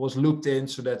was looped in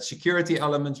so that security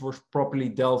elements were properly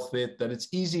dealt with, that it's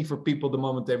easy for people the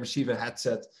moment they receive a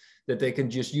headset, that they can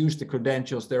just use the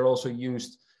credentials. They're also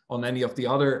used on any of the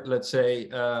other, let's say,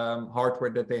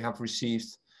 hardware that they have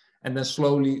received. And then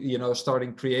slowly, you know,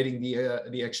 starting creating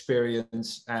the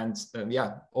experience, and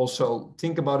yeah, also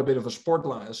think about a bit of a support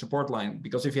line,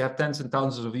 because if you have tens and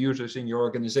thousands of users in your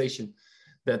organization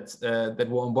that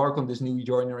will embark on this new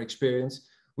joiner experience,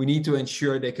 we need to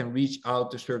ensure they can reach out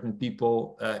to certain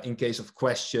people in case of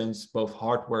questions, both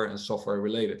hardware and software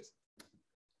related.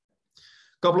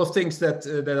 A couple of things that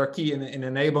are key in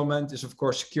enablement is, of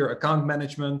course, secure account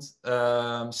management,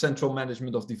 central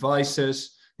management of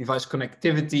devices, device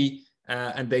connectivity,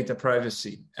 and data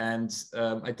privacy. And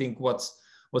I think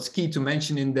what's key to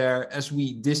mention in there, as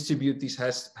we distribute these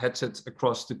headsets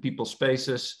across the people's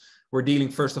spaces, we're dealing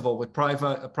first of all with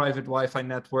private Wi-Fi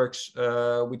networks,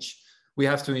 which we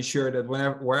have to ensure that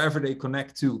wherever they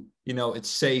connect to, you know, it's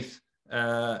safe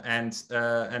and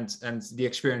the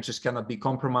experiences cannot be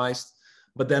compromised.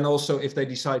 But then also, if they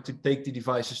decide to take the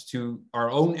devices to our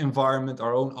own environment,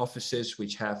 our own offices,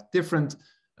 which have different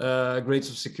grades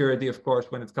of security, of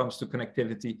course, when it comes to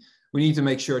connectivity, we need to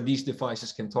make sure these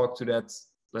devices can talk to that,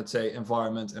 let's say,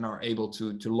 environment and are able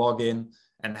to log in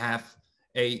and have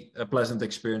a pleasant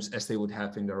experience as they would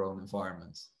have in their own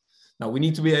environment. Now, we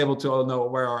need to be able to know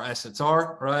where our assets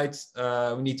are, right?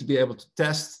 We need to be able to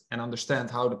test and understand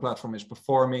how the platform is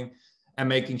performing, and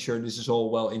making sure this is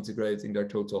all well integrated in their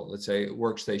total, let's say,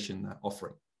 workstation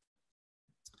offering.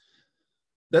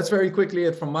 That's very quickly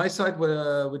it from my side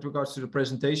with regards to the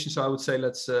presentation. So I would say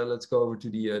let's go over to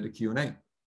the Q&A.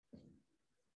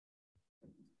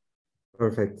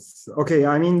 Perfect. Okay,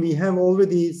 I mean, we have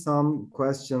already some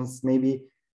questions. Maybe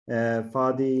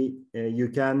Fadi, you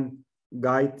can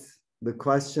guide the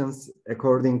questions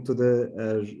according to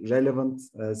the relevant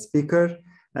speaker,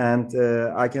 and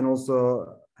I can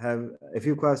also have a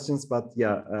few questions, but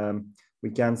yeah,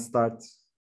 we can start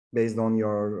based on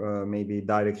your maybe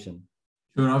direction.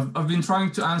 Sure, I've been trying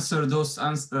to answer those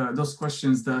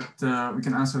questions that we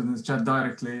can answer in the chat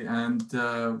directly, and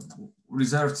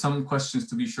reserved some questions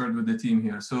to be shared with the team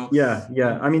here. So yeah,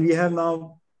 I mean, we have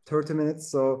now 30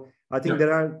 minutes, so I think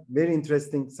there are very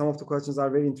interesting. Some of the questions are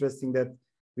very interesting that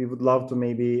we would love to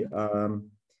maybe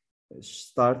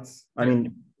start. I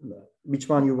mean, which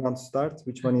one you want to start?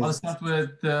 Which one is? I'll start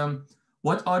with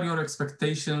what are your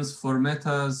expectations for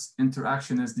Meta's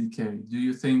interaction SDK? Do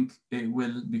you think it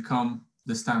will become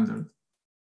the standard?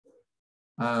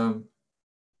 Not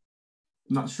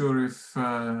sure if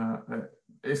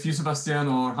you, Sebastian,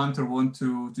 or Hunter want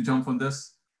to jump on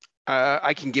this.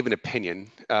 I can give an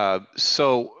opinion.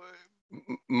 So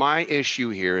my issue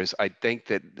here is I think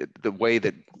that the way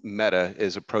that Meta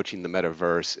is approaching the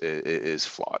metaverse is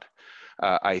flawed.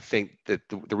 I think that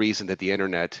the reason that the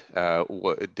internet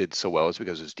did so well is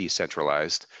because it was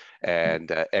decentralized,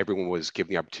 and everyone was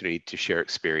given the opportunity to share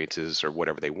experiences or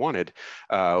whatever they wanted,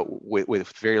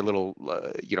 with very little,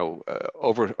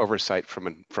 oversight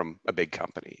from a big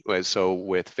company. So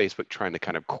with Facebook trying to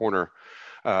kind of corner,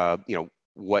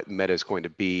 what Meta is going to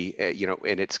be,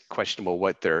 and it's questionable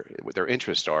what their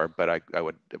interests are, but I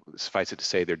would suffice it to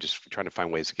say they're just trying to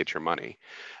find ways to get your money.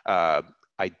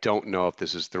 I don't know if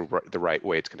this is the right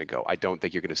way it's going to go. I don't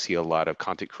think you're going to see a lot of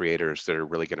content creators that are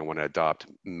really going to want to adopt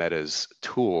Meta's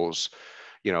tools,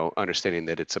 understanding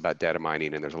that it's about data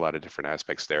mining and there's a lot of different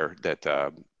aspects there that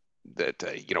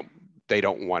they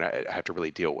don't want to have to really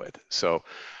deal with. So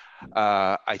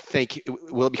I think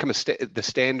will it become the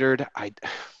standard?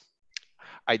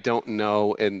 I don't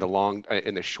know in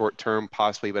the short term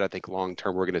possibly, but I think long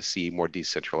term we're going to see more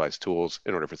decentralized tools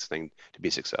in order for this thing to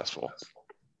be successful.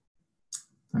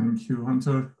 Thank you,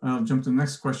 Hunter. I'll jump to the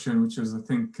next question, which is, I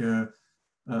think,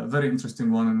 Very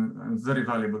interesting one and very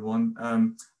valuable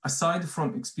one. Aside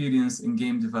from experience in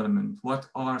game development, what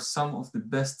are some of the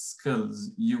best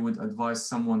skills you would advise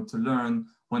someone to learn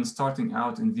when starting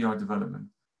out in VR development?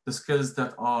 The skills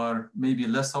that are maybe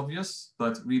less obvious,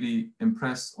 but really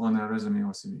impress on a resume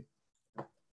or CV.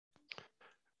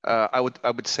 I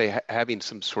would say having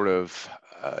some sort of,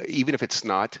 even if it's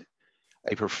not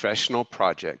a professional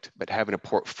project, but having a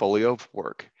portfolio of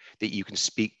work that you can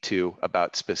speak to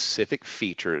about specific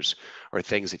features or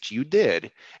things that you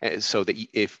did, and so that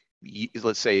if you,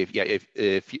 let's say if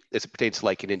it pertains to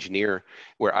like an engineer,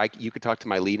 where you could talk to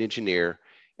my lead engineer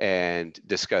and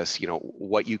discuss, you know,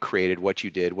 what you created, what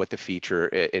you did, what the feature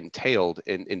entailed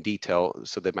in detail.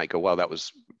 So they might go, well, that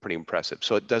was pretty impressive.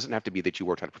 So it doesn't have to be that you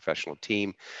worked on a professional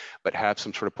team, but have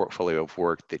some sort of portfolio of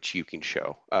work that you can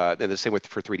show. And the same with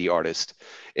for 3D artists.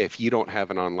 If you don't have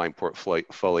an online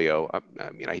portfolio, I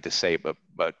mean, I hate to say it,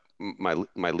 but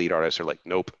my lead artists are like,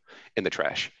 nope, in the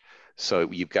trash.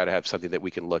 So you've got to have something that we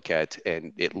can look at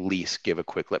and at least give a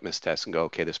quick litmus test and go,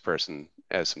 okay, this person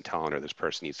has some talent, or this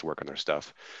person needs to work on their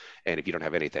stuff. And if you don't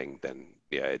have anything, then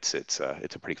yeah, it's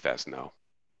a pretty fast no.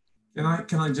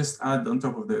 Can I just add on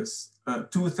top of this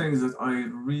two things that I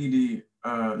really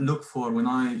look for when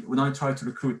I try to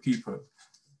recruit people: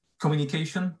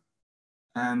 communication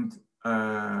and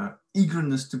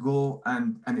eagerness to go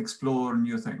and explore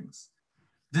new things.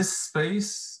 This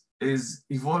space is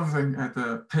evolving at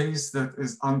a pace that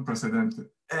is unprecedented.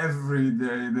 Every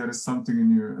day there is something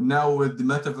new. And now with the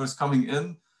metaverse coming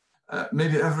in,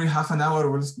 maybe every half an hour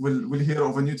we'll hear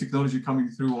of a new technology coming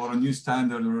through, or a new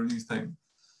standard, or a new thing.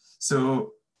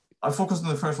 So I focused on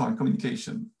the first one,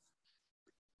 communication.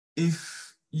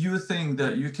 If you think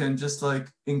that you can just like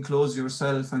enclose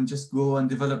yourself and just go and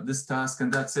develop this task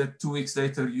and that's it, 2 weeks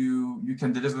later you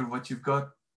can deliver what you've got,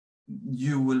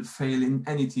 you will fail in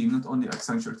any team, not only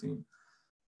Accenture team.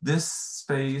 This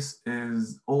space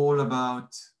is all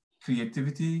about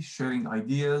creativity, sharing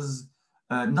ideas,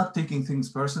 not taking things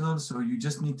personal. So you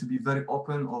just need to be very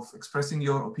open of expressing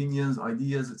your opinions,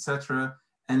 ideas, etc.,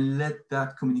 and let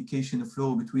that communication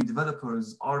flow between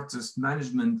developers, artists,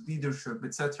 management, leadership,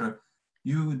 etc.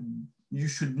 You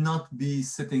should not be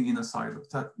sitting in a silo.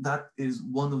 That is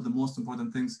one of the most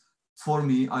important things for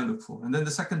me I look for. And then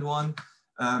the second one,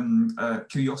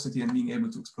 curiosity and being able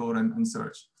to explore and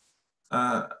search.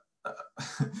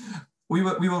 We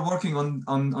were working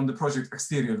on the project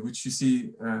Exterior, which you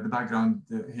see the background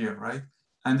here, right?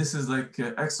 And this is like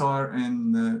XR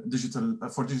in digital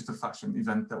for digital fashion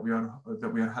event that we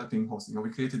are helping hosting. And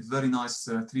we created very nice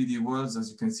 3D worlds,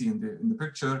 as you can see in the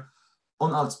picture,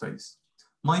 on Altspace.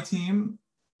 My team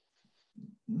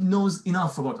knows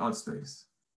enough about Altspace.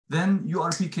 Then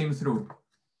URP came through,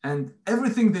 and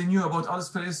everything they knew about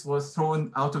Altspace was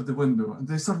thrown out of the window. And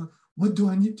they said, what do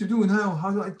I need to do now? How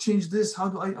do I change this? How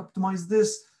do I optimize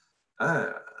this?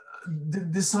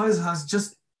 The size has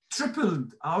just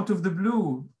tripled out of the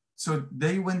blue. So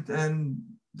they went and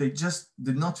they just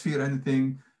did not fear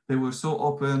anything. They were so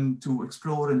open to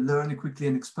explore and learn quickly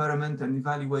and experiment and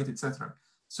evaluate, etc.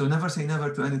 So never say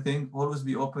never to anything. Always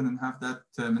be open and have that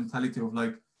mentality of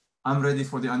like, I'm ready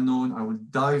for the unknown. I will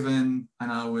dive in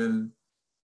and I will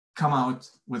come out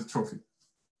with trophy.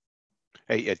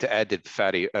 Hey, to add to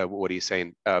Fadi, what he's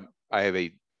saying, I have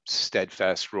a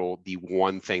steadfast rule. The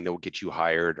one thing that will get you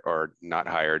hired or not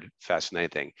hired faster than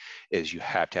anything is you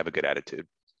have to have a good attitude.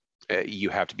 You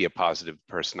have to be a positive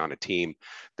person on a team.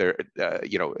 They're,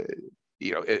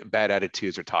 bad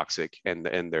attitudes are toxic and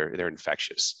they're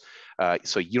infectious.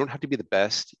 So you don't have to be the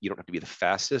best. You don't have to be the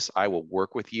fastest. I will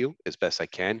work with you as best I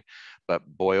can. But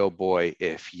boy, oh boy,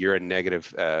 if you're a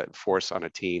negative force on a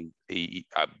team,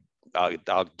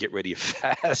 I'll get rid of you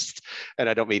fast. And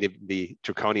I don't mean to be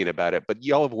draconian about it, but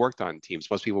y'all have worked on teams.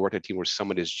 Most people work on a team where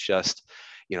someone is just,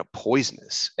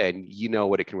 poisonous, and you know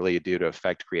what it can really do to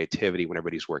affect creativity when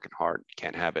everybody's working hard. You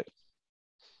can't have it.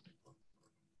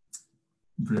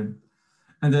 Brilliant.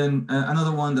 And then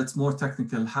another one that's more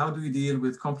technical. How do you deal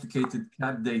with complicated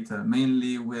CAD data,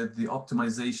 mainly with the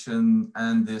optimization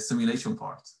and the simulation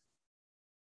part?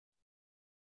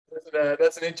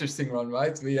 That's an interesting one,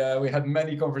 right? We had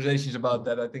many conversations about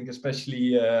that, I think,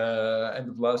 especially end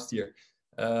of last year.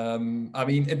 I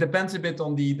mean, it depends a bit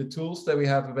on the tools that we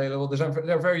have available.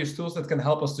 There are various tools that can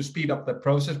help us to speed up that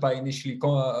process by initially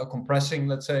compressing,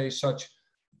 let's say, such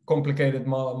complicated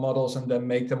models and then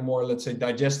make them more, let's say,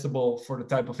 digestible for the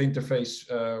type of interface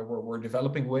we're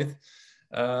developing with.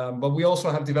 But we also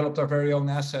have developed our very own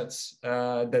assets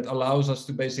that allows us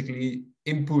to basically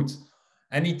input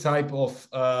any type of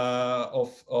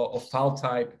file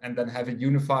type and then have it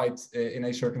unified in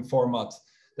a certain format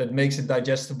that makes it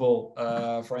digestible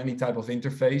for any type of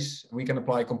interface. We can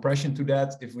apply compression to that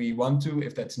if we want to,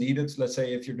 if that's needed. Let's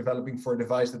say if you're developing for a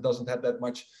device that doesn't have that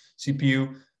much CPU,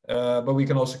 but we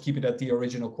can also keep it at the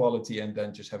original quality and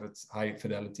then just have it high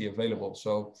fidelity available.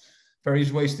 So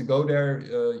various ways to go there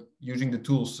using the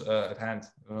tools at hand.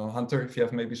 Hunter, if you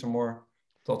have maybe some more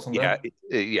thoughts on that?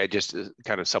 Yeah, just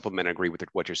kind of supplement and agree with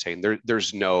what you're saying.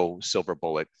 There's no silver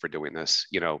bullet for doing this.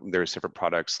 You know, there's different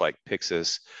products like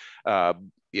Pixis,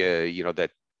 you know,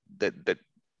 that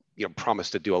you know promise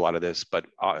to do a lot of this, but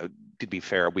to be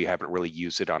fair, we haven't really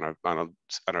used it on a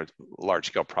large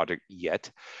scale project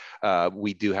yet.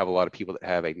 We do have a lot of people that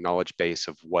have a knowledge base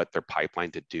of what their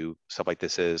pipeline to do stuff like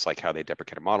this is, like how they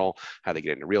deprecate a model, how they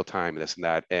get into real time, and this and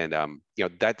that. And you know,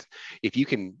 that if you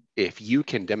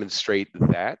can demonstrate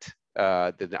that,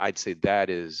 then I'd say that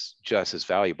is just as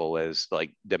valuable as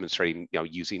like demonstrating, you know,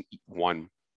 using one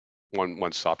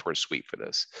software suite for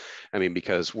this. I mean,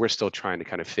 because we're still trying to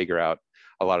kind of figure out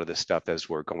a lot of this stuff as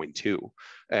we're going to,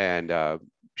 and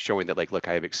showing that, like, look,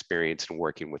 I have experience in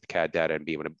working with CAD data and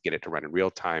being able to get it to run in real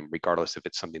time, regardless if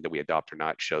it's something that we adopt or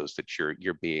not, shows that you're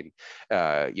being,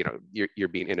 you know, you're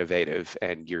being innovative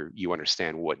and you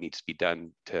understand what needs to be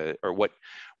done to, or what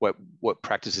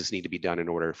practices need to be done in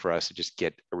order for us to just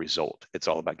get a result. It's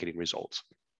all about getting results.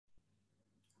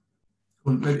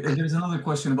 Well, there's another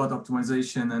question about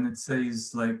optimization, and it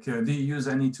says, like, do you use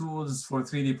any tools for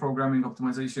 3D programming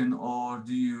optimization, or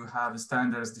do you have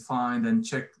standards defined and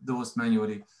check those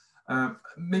manually?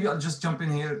 Maybe I'll just jump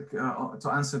in here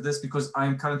to answer this, because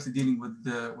I'm currently dealing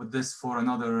with this for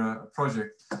another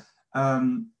project.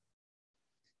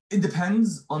 It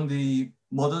depends on the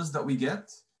models that we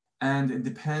get, and it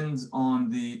depends on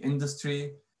the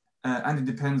industry, and it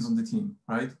depends on the team,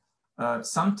 right?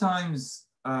 Sometimes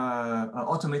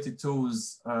automated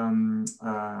tools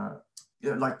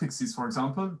like Pixis, for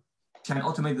example, can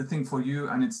automate the thing for you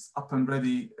and it's up and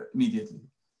ready immediately.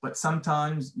 But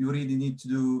sometimes you really need to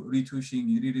do retouching,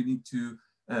 you really need to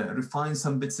refine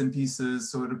some bits and pieces,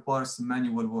 so it requires some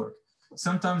manual work.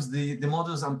 Sometimes the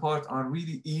models and part are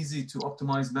really easy to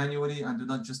optimize manually and do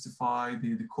not justify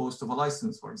the cost of a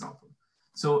license, for example.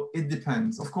 So it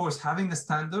depends. Of course, having a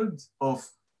standard of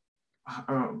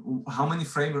how many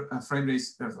frames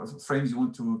you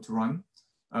want to run,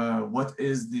 what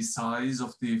is the size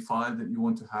of the file that you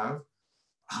want to have,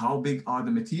 how big are the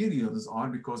materials are,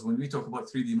 because when we talk about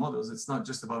 3D models, it's not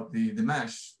just about the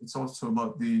mesh, it's also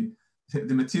about the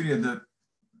material that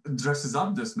dresses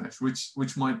up this mesh,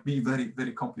 which might be very,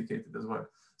 very complicated as well.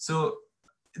 So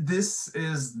this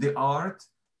is the art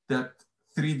that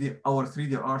our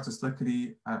 3D artists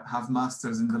luckily have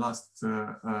mastered in the last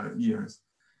years.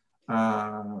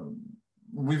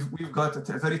 We've got a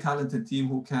very talented team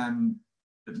who can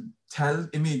tell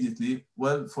immediately,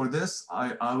 well, for this,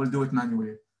 I will do it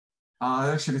manually.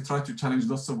 I actually try to challenge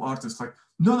lots of artists like,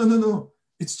 no,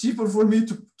 it's cheaper for me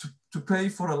to pay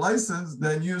for a license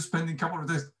than you spending a couple of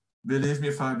days. Believe me,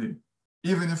 Fadi,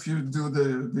 even if you do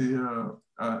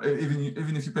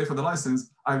even if you pay for the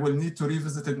license, I will need to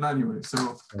revisit it manually.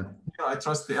 So I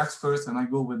trust the experts and I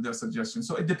go with their suggestions.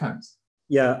 So it depends.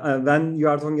 Yeah, when you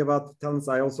are talking about talents,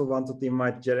 I also wanted to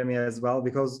invite Jeremy as well,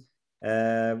 because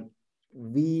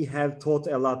we have taught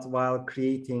a lot while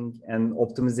creating an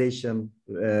optimization,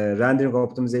 rendering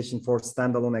optimization for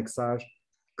standalone XR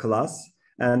class.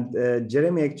 And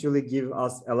Jeremy actually gave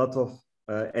us a lot of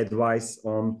advice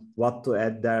on what to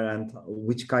add there and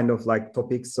which kind of like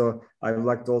topics. So I would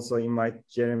like to also invite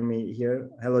Jeremy here.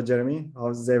 Hello, Jeremy.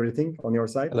 How's everything on your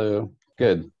side? Hello.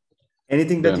 Good.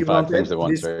 Anything that you want to add at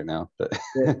once right now?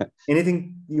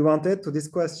 Anything you wanted to this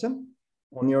question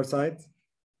on your side?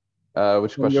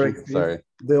 Which question? Sorry.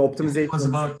 The optimization.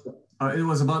 It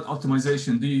was about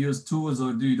optimization. Do you use tools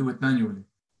or do you do it manually?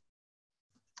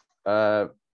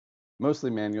 Mostly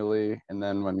manually, and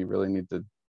then when you really need to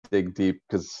dig deep,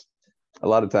 because a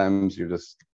lot of times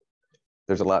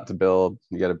there's a lot to build.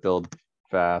 You got to build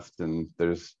fast, and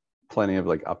there's plenty of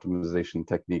like optimization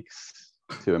techniques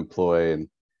to employ, and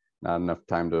not enough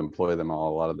time to employ them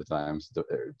all a lot of the times.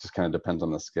 It just kind of depends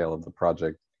on the scale of the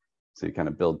project. So you kind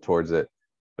of build towards it.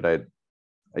 But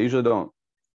I usually don't,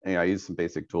 I use some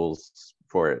basic tools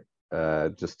for it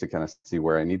just to kind of see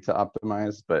where I need to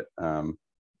optimize. But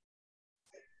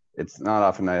it's not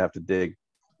often I have to dig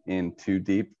in too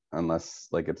deep unless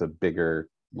like it's a bigger,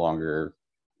 longer,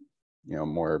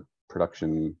 more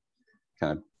production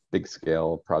kind of big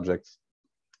scale projects.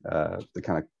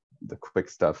 The quick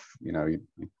stuff, you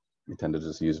tend to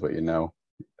just use what you know.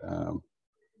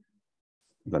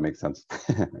 If that makes sense.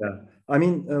 Yeah, I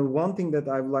mean, one thing that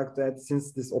I would like to add,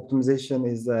 since this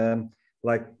optimization is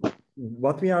like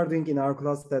what we are doing in our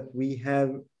class, that we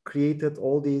have created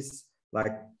all these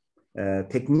like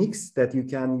techniques that you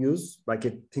can use, like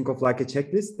think of like a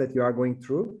checklist that you are going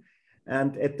through.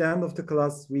 And at the end of the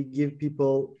class, we give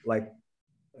people like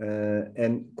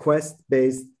an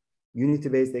quest-based,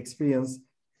 Unity-based experience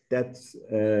that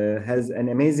has an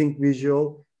amazing visual,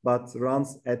 but runs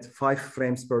at 5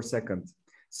 frames per second.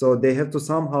 So they have to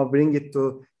somehow bring it to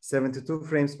 72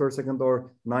 frames per second or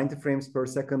 90 frames per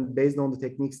second based on the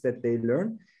techniques that they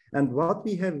learn. And what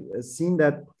we have seen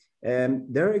that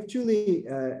there are actually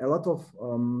a lot of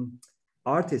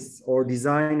artists or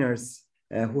designers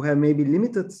who have maybe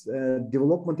limited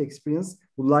development experience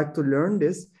would like to learn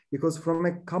this, because from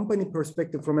a company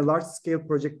perspective, from a large scale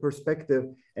project perspective,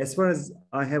 as far as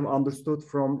I have understood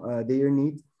from their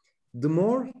need, the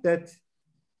more that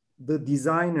the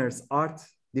designers, art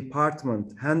department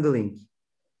handling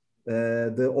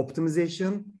the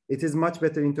optimization, it is much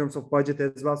better in terms of budget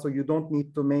as well. So you don't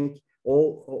need to make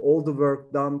all the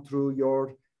work done through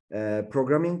your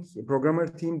programmer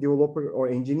team, developer or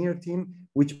engineer team,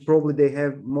 which probably they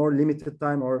have more limited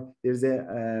time, or there's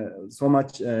so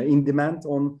much in demand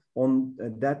on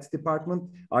that department.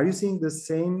 Are you seeing the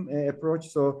same approach?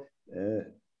 So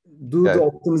do the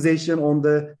optimization on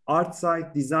the art side,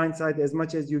 design side as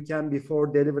much as you can before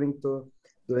delivering to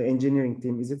the engineering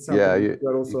team. Is it something you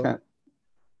are also?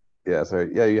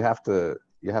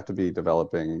 You have to be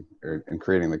developing and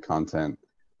creating the content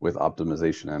with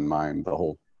optimization in mind the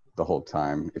whole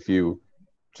time. If you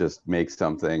just make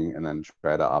something and then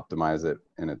try to optimize it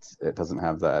and it doesn't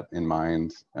have that in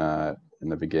mind in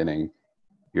the beginning,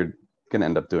 you're going to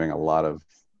end up doing a lot of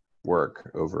work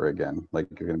over again. Like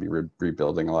you're going to be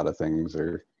rebuilding a lot of things,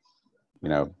 or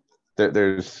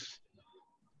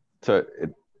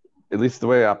at least the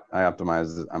way I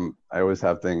optimize is I always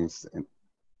have things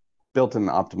built in an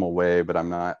optimal way, but I'm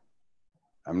not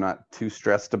too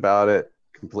stressed about it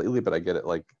completely, but I get it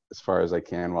like as far as I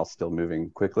can while still moving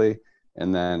quickly.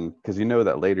 And then because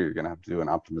that later you're going to have to do an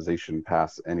optimization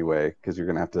pass anyway, because you're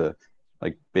going to have to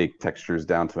like bake textures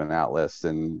down to an atlas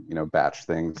and batch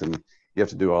things, and you have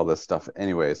to do all this stuff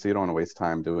anyway, so you don't want to waste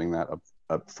time doing that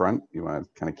up front. You want to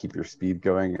kind of keep your speed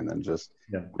going, and then just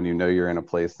when you're in a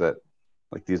place that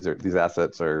like these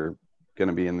assets are going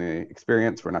to be in the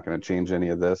experience, we're not going to change any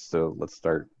of this, so let's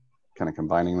start kind of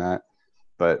combining that.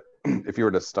 But if you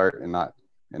were to start and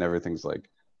everything's like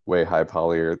way high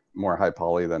poly or more high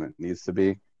poly than it needs to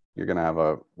be, you're going to have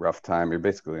a rough time. You're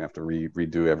basically going to have to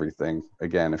redo everything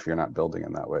again if you're not building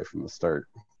in that way from the start.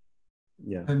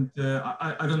 Yeah. And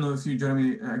I don't know if you,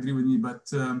 Jeremy, agree with me, but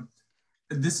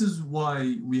this is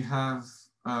why we have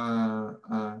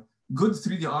good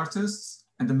 3D artists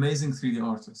and amazing 3D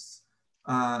artists.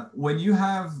 When you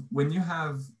as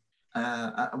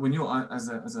a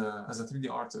 3D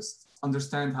artist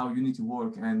understand how Unity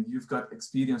work, and you've got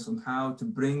experience on how to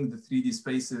bring the 3D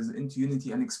spaces into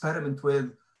Unity and experiment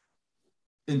with,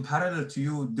 in parallel to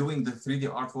you doing the 3D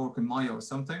artwork in Maya or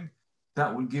something,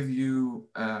 that will give you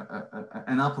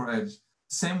an upper edge.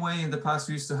 Same way in the past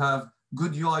we used to have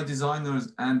good UI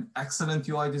designers and excellent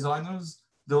UI designers.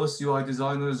 Those UI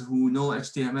designers who know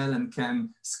HTML and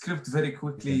can script very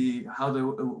quickly how the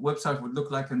website would look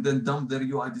like, and then dump their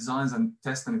UI designs and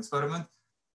test and experiment.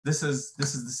 This is the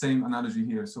same analogy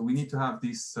here. So we need to have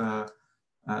these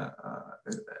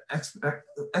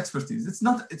expertise. It's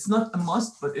not a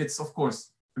must, but it's of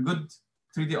course a good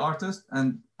 3D artist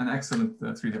and an excellent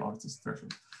 3D artist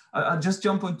threshold. I'll just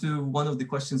jump into one of the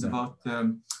questions about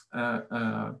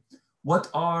what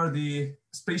are the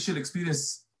spatial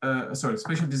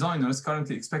designers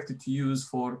currently expected to use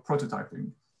for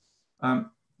prototyping.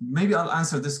 Maybe I'll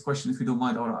answer this question if you don't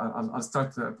mind, or I'll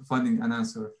start finding an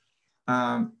answer.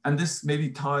 And this maybe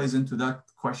ties into that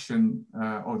question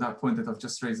or that point that I've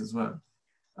just raised as well.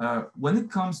 When it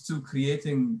comes to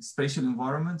creating spatial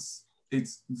environments,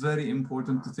 it's very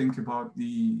important to think about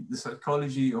the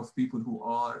psychology of people who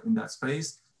are in that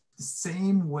space. The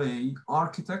same way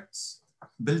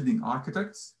building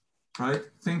architects, right?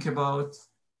 Think about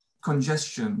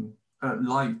congestion,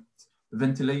 light,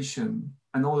 ventilation,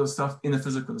 and all the stuff in a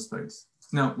physical space.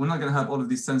 Now, we're not going to have all of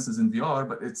these senses in VR,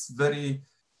 but it's very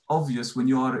obvious when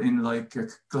you are in like a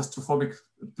claustrophobic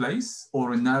place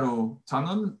or a narrow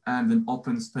tunnel and an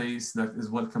open space that is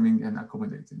welcoming and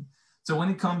accommodating. So when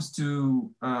it comes to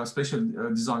spatial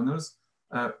designers,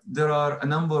 there are a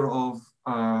number of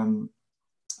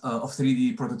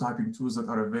 3D prototyping tools that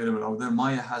are available out there.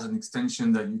 Maya has an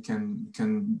extension that you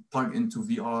can plug into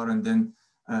VR and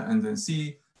then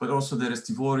see. But also there is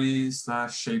Tivori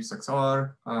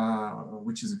 /ShapesXR,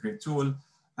 which is a great tool.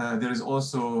 There is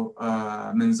also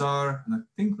Menzar, and I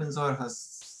think Menzar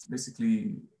has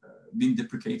basically been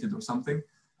deprecated or something.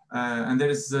 And there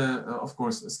is, of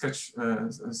course, a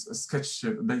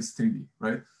sketch-based 3D,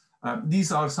 right?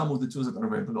 These are some of the tools that are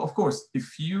available. Of course,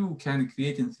 if you can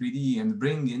create in 3D and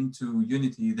bring into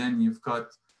Unity, then you've got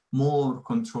more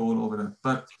control over that.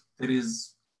 But there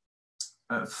is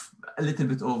a little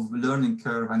bit of learning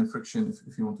curve and friction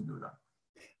if you want to do that.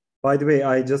 By the way,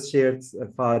 I just shared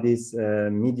Fadi's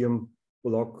Medium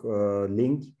blog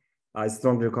link. I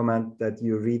strongly recommend that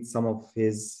you read some of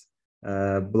his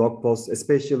blog posts,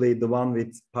 especially the one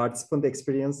with participant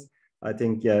experience. I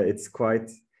think, yeah, it's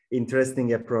quite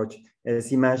interesting approach. As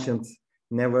he mentioned,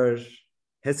 never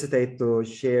hesitate to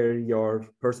share your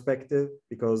perspective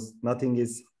because nothing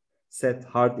is set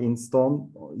hard in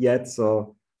stone yet.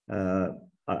 So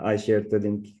I shared the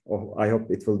link. I hope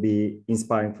it will be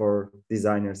inspiring for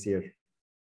designers here.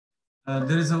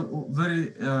 There is a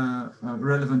very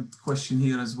relevant question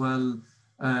here as well.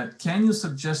 Can you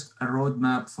suggest a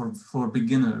roadmap for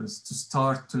beginners to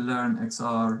start to learn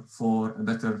XR for a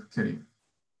better career?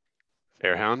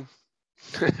 Fairhound?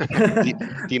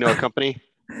 do you know a company?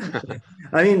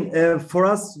 I mean, for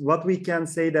us, what we can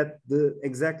say that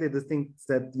exactly the things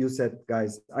that you said,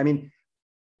 guys. I mean,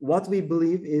 what we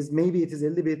believe is maybe it is a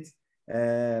little bit,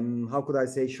 how could I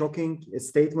say, shocking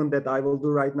statement that I will do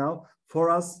right now.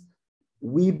 For us,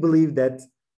 we believe that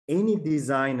any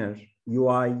designer,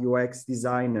 UI, UX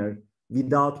designer,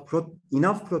 without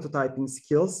enough prototyping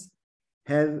skills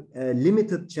have a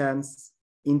limited chance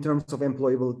in terms of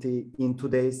employability in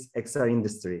today's XR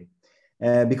industry.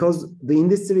 Because the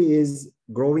industry is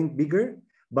growing bigger,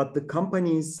 but the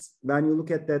companies, when you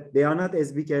look at that, they are not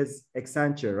as big as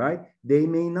Accenture, right? They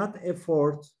may not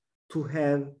afford to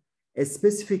have a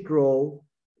specific role,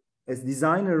 as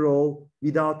designer role,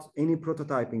 without any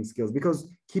prototyping skills. Because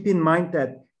keep in mind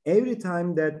that every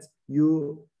time that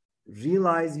you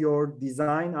realize your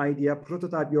design idea,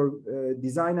 prototype your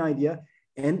design idea,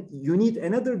 and you need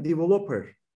another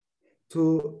developer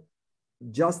to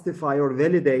justify or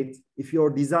validate if your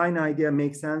design idea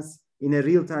makes sense in a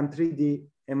real-time 3D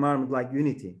environment like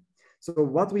Unity. So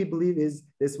what we believe is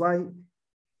that's why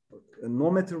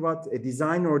no matter what, a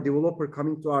designer or developer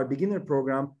coming to our beginner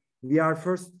program, we are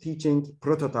first teaching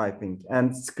prototyping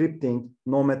and scripting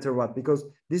no matter what, because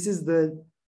this is the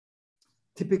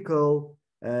typical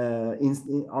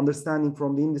understanding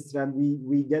from the industry, and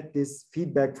we get this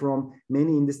feedback from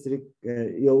many industry,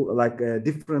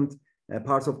 different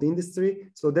parts of the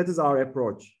industry. So that is our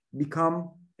approach.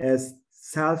 Become a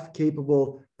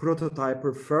self-capable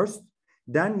prototyper first,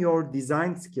 then your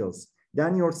design skills,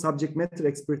 then your subject matter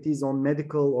expertise on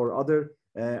medical or other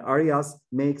areas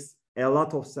makes a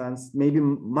lot of sense, maybe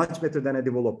much better than a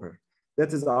developer.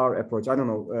 That is our approach. I don't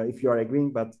know if you are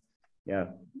agreeing, but yeah,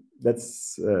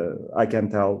 that's, I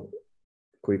can tell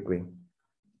quickly.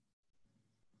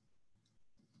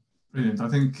 Brilliant. I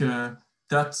think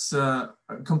that's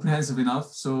comprehensive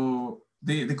enough. So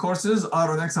the courses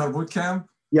are on XR Bootcamp.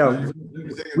 Yeah,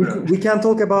 we can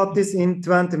talk about this in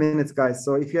 20 minutes, guys.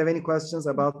 So if you have any questions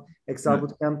about XR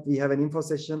Bootcamp, we have an info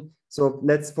session. So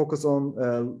let's focus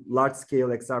on large-scale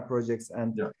XR projects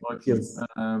and skills.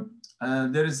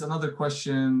 There is another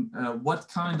question. What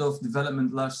kind of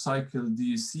development life cycle do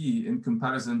you see in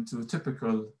comparison to a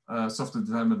typical software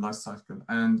development life cycle?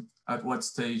 And at what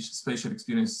stage spatial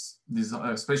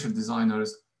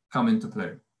designers come into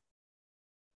play?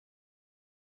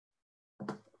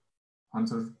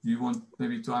 Hunter, do you want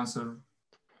maybe to answer?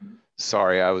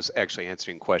 Sorry, I was actually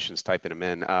answering questions, typing them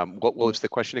in. What was the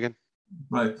question again?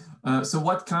 Right. So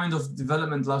what kind of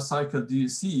development life cycle do you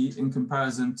see in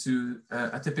comparison to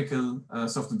a typical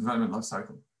software development life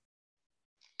cycle?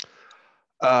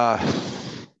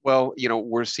 Well, you know,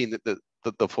 we're seeing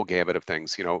the full gamut of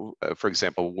things. You know, for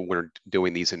example, when we're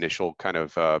doing these initial kind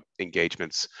of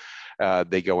engagements,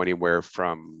 they go anywhere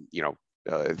from, you know,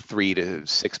 3 to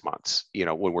 6 months, you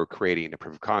know, when we're creating a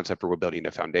proof of concept or we're building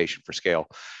a foundation for scale.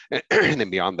 And then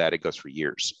beyond that, it goes for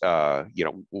years. You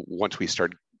know, once we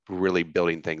start really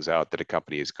building things out that a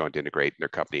company is going to integrate in their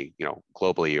company, you know,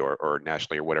 globally or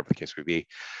nationally or whatever the case would be,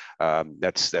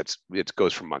 it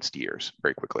goes from months to years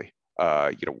very quickly.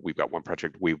 You know, we've got one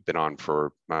project we've been on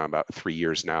for about 3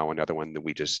 years now. Another one that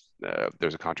we just,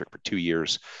 there's a contract for 2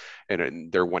 years,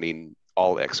 and they're wanting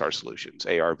all XR solutions,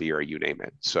 AR, VR, you name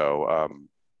it. So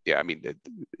yeah, I mean,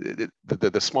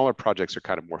 the smaller projects are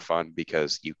kind of more fun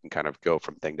because you can kind of go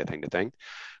from thing to thing to thing.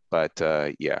 But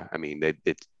yeah, I mean,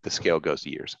 the scale goes to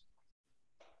years.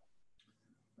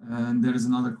 And there is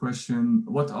another question.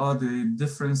 What are the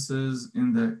differences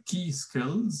in the key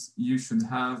skills you should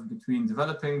have between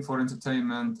developing for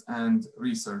entertainment and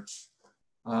research?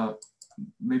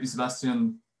 Maybe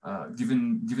Sebastian,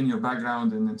 given your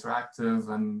background in interactive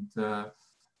and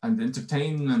and the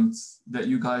entertainment that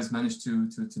you guys managed to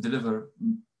deliver,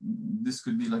 this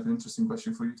could be like an interesting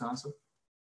question for you to answer.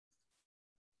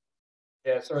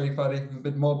 Yeah, sorry, Fadi, I'm a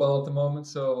bit mobile at the moment,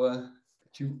 so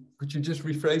could you just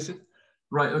rephrase it?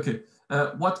 Right, okay.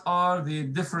 What are the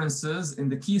differences in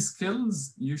the key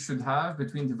skills you should have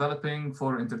between developing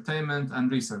for entertainment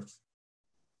and research?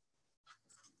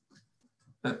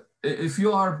 If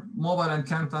you are mobile and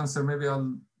can't answer, maybe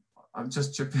I'll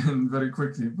just chip in very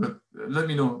quickly, but let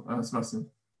me know, Sebastian.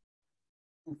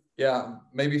 Yeah,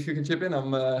 maybe if you can chip in,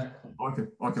 I'm... Okay,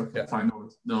 yeah. Fine,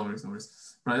 no worries.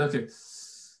 Right, okay.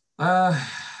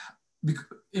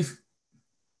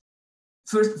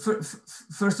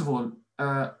 First of all,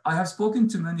 I have spoken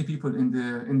to many people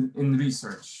in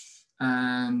research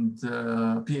and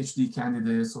PhD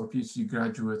candidates or PhD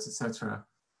graduates, etc.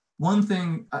 One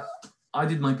thing, I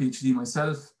did my PhD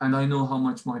myself, and I know how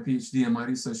much my PhD and my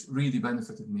research really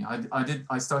benefited me.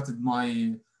 I started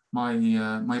my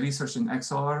research in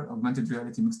XR, augmented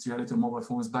reality, mixed reality, mobile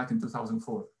phones back in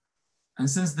 2004. And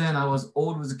since then, I was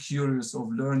always curious of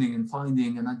learning and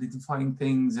finding and identifying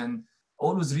things and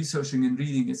always researching and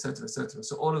reading, etc., etc.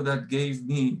 So all of that gave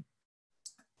me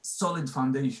solid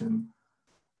foundation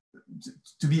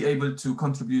to be able to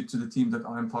contribute to the team that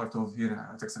I'm part of here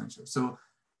at Accenture. So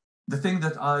the thing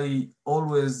that I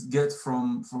always get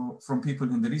from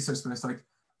people in the research space, like,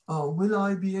 oh, will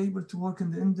I be able to work in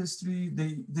the industry?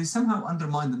 They somehow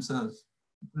undermine themselves.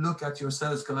 Look at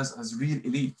yourselves, guys, as real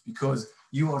elite, because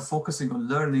you are focusing on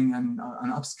learning and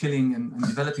upskilling and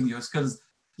developing your skills.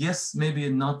 Yes, maybe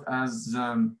not as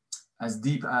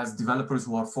deep as developers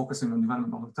who are focusing on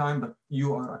development all the time, but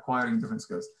you are acquiring different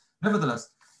skills. Nevertheless,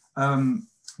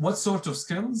 what sort of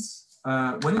skills?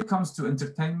 When it comes to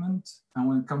entertainment and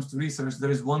when it comes to research, there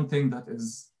is one thing that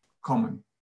is common.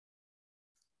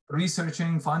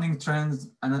 Researching, finding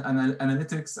trends,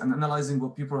 analytics, and analyzing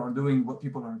what people are doing, what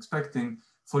people are expecting,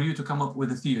 for you to come up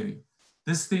with a theory.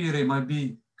 This theory might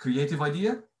be creative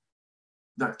idea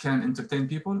that can entertain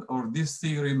people, or this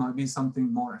theory might be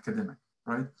something more academic,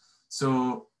 right?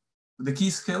 So the key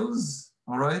skills,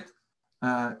 all right,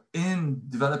 in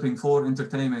developing for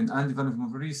entertainment and developing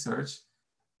for research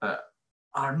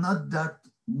are not that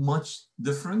much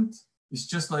different. It's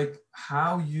just like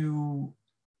how you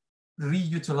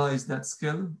reutilize that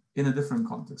skill in a different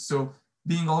context. So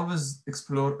being always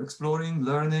exploring,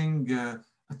 learning,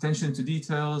 attention to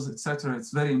details, etc.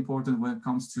 It's very important when it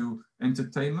comes to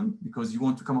entertainment, because you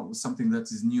want to come up with something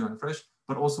that is new and fresh,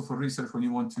 but also for research when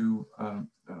you want to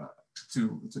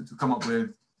come up with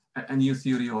a new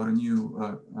theory or a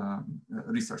new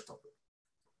research topic.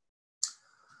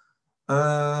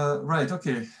 Right,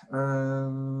 okay.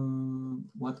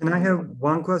 Can I have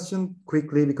one question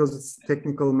quickly, because it's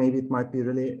technical, maybe it might be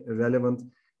really relevant.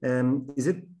 Is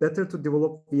it better to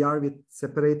develop VR with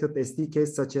separated SDKs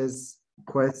such as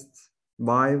Quest,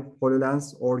 Vive,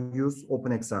 HoloLens, or use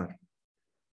OpenXR?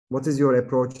 What is your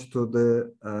approach to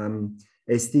the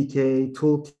SDK,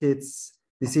 toolkits,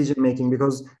 decision making?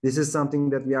 Because this is something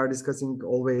that we are discussing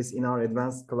always in our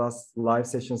advanced class live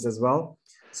sessions as well.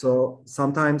 So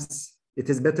sometimes it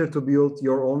is better to build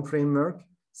your own framework.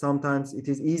 Sometimes it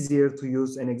is easier to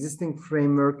use an existing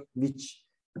framework, which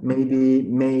maybe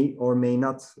may or may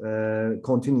not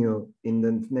continue in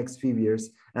the next few years.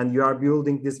 And you are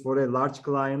building this for a large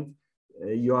client.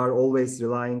 You are always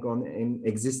relying on an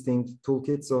existing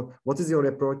toolkit. So what is your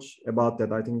approach about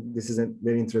that? I think this is a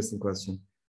very interesting question.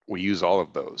 We use all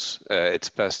of those. It's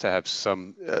best to have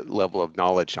some level of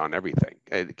knowledge on everything,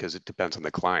 because it depends on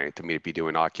the client. I mean, if you're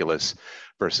doing Oculus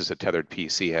versus a tethered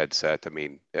PC headset, I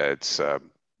mean, it's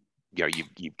you know,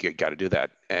 you got to do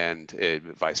that, and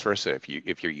vice versa.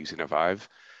 If you're using a Vive,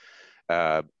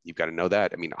 you've got to know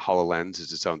that. I mean, HoloLens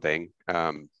is its own thing.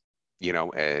 You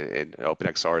know, and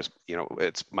OpenXR is, you know,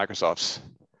 it's Microsoft's.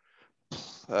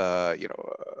 You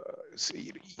know,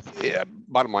 yeah,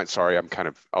 bottom line, sorry,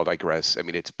 I'll digress. I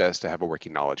mean, it's best to have a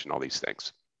working knowledge in all these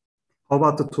things. How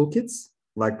about the toolkits,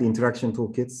 like the interaction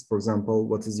toolkits, for example?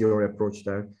 What is your approach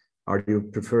there? Are you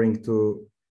preferring to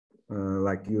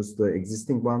like use the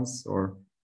existing ones, or?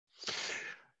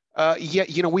 Yeah,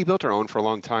 you know, we built our own for a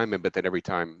long time, but then every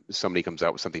time somebody comes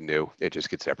out with something new, it just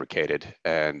gets deprecated.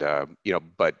 And you know,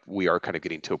 but we are kind of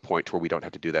getting to a point where we don't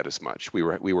have to do that as much. We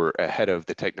were ahead of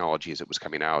the technology as it was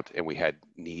coming out, and we had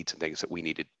needs and things that we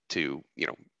needed to, you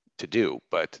know, to do.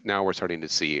 But now we're starting to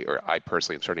see, or I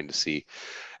personally am starting to see,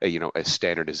 you know, a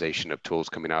standardization of tools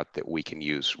coming out that we can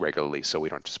use regularly, so we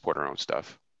don't have to support our own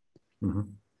stuff. Mm-hmm.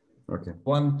 Okay.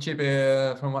 One chip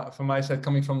from my side,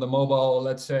 coming from the mobile,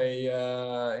 let's say,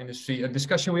 industry, a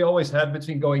discussion we always had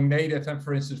between going native and,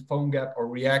 for instance, PhoneGap or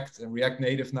React, and React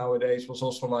Native nowadays was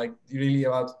also like really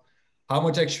about how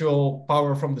much actual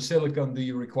power from the silicon do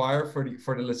you require for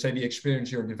the let's say the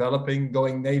experience you're developing.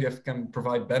 Going native can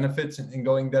provide benefits in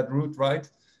going that route, right?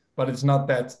 But it's not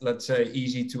that, let's say,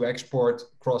 easy to export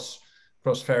across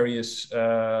various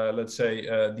let's say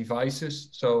devices.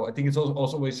 So I think it's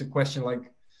also always a question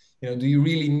like, you know, do you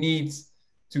really need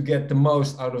to get the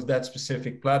most out of that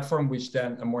specific platform, which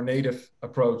then a more native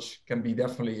approach can be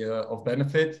definitely of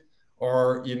benefit,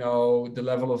 or, you know, the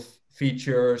level of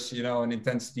features, you know, and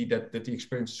intensity that the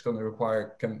experience is going to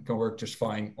require can work just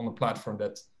fine on a platform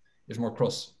that is more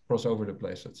cross over the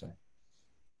place, let's say.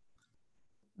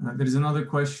 There is another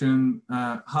question,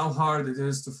 how hard it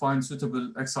is to find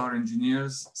suitable XR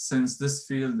engineers since this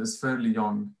field is fairly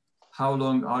young. How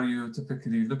long are you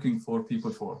typically looking for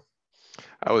people for?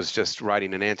 I was just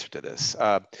writing an answer to this.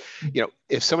 You know,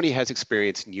 if somebody has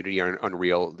experience in Unity or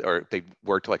Unreal, or they've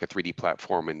worked like a 3D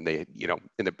platform and they, you know,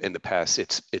 in the past,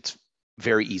 it's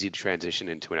very easy to transition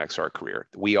into an XR career.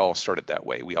 We all started that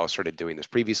way. We all started doing this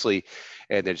previously,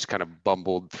 and then just kind of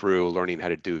bumbled through learning how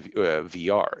to do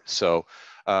VR. So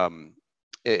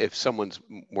if someone's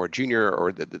more junior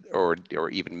or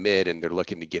even mid and they're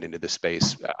looking to get into the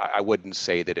space, I wouldn't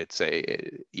say that it's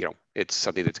it's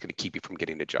something that's going to keep you from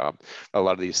getting a job. A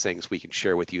lot of these things we can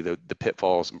share with you, the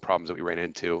pitfalls and problems that we ran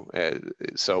into.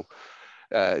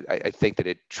 I think that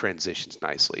it transitions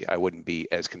nicely. I wouldn't be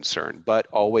as concerned, but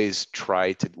always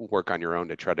try to work on your own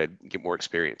to try to get more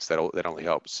experience. That only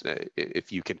helps.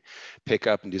 If you can pick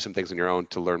up and do some things on your own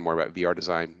to learn more about VR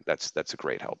design, that's a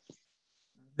great help.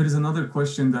 There is another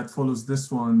question that follows this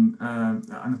one, and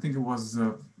I think it was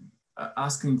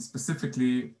asking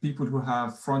specifically people who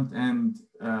have front-end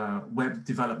web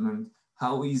development,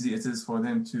 how easy it is for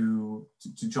them to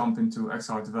jump into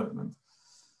XR development.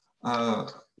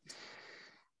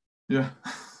 Yeah.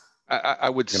 I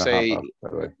would say, hop off, by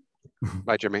the way.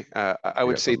 Bye, Jeremy. I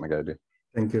would say,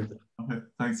 thank you. Okay,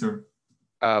 thanks, sir.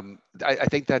 I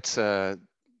think that's a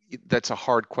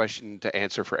hard question to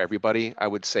answer for everybody. I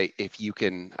would say if you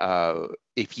can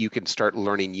start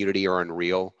learning Unity or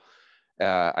Unreal,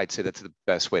 I'd say that's the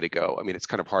best way to go. I mean, it's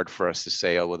kind of hard for us to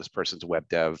say, oh, well, this person's a web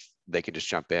dev, they can just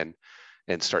jump in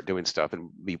and start doing stuff, and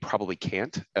we probably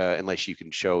can't unless you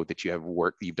can show that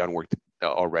you've done work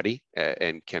already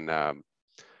and can.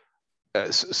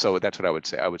 So that's what I would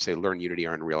say. I would say learn Unity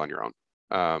or Unreal on your own.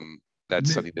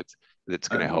 That's something that's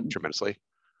going to help tremendously.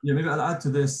 Yeah, maybe I'll add to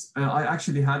this. I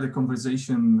actually had a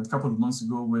conversation a couple of months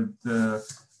ago with a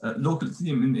local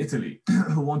team in Italy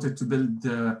who wanted to build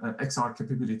XR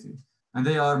capability. And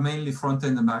they are mainly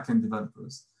front-end and back-end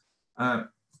developers. To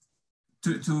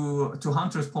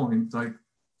Hunter's point, like,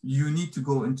 you need to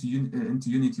go into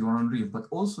Unity or Unreal, but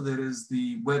also there is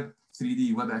the Web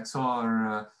 3D, Web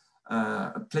XR,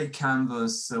 Play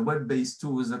Canvas, web-based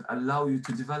tools that allow you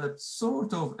to develop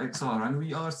sort of XR, and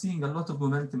we are seeing a lot of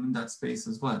momentum in that space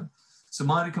as well. So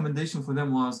my recommendation for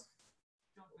them was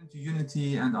jump into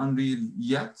Unity and Unreal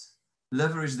yet,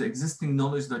 leverage the existing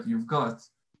knowledge that you've got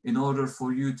in order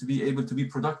for you to be able to be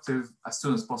productive as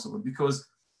soon as possible. Because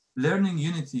learning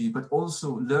Unity, but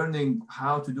also learning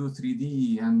how to do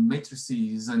 3D and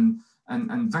matrices and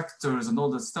vectors and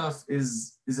all that stuff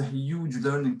is a huge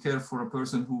learning curve for a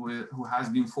person who has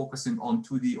been focusing on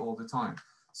 2D all the time.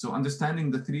 So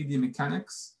understanding the 3D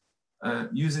mechanics,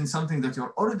 using something that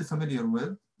you're already familiar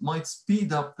with, might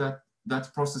speed up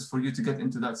that process for you to get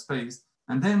into that space.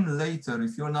 And then later,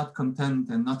 if you're not content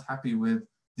and not happy with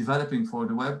developing for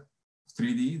the web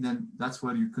 3D, then that's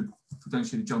where you could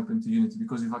potentially jump into Unity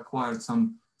because you've acquired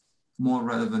some more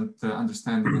relevant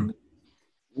understanding.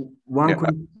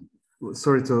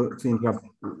 Sorry to interrupt.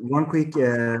 One quick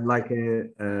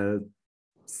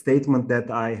statement that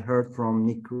I heard from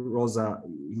Nick Rosa.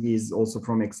 He's also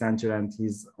from Accenture and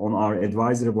he's on our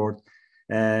advisory board.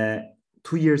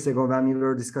 2 years ago, when we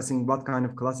were discussing what kind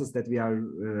of classes that we are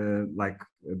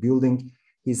building,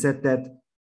 he said that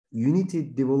Unity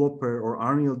developer or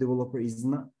Unreal developer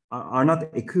are not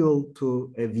equal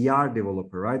to a VR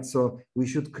developer, right? So we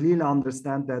should clearly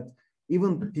understand that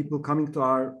even people coming to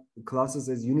our classes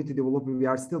as Unity developer, we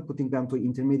are still putting them to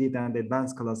intermediate and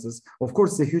advanced classes. Of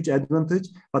course, it's a huge advantage,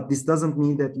 but this doesn't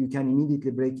mean that you can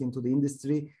immediately break into the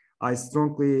industry. I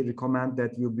strongly recommend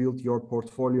that you build your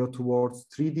portfolio towards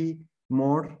 3D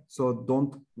more. So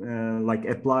don't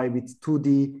apply with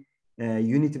 2D,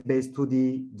 Unity-based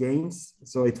 2D games.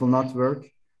 So it will not work.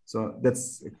 So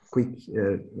that's a quick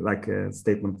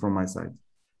statement from my side.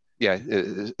 yeah,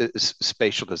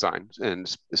 spatial design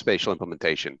and spatial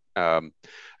implementation. And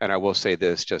I will say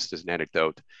this just as an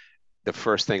anecdote. The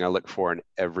first thing I look for in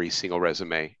every single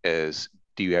resume is,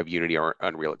 do you have Unity or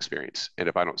Unreal experience? And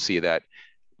if I don't see that,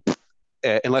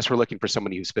 unless we're looking for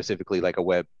somebody who's specifically like a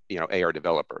web, AR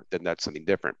developer, then that's something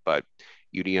different. But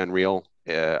Unity, Unreal,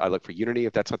 I look for Unity.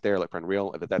 If that's not there, I look for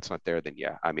Unreal. If that's not there, then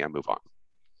yeah, I move on.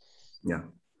 Yeah.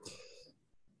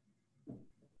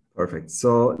 Perfect.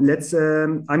 So let's,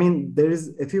 there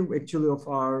is a few actually of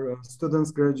our students,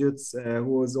 graduates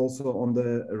who is also on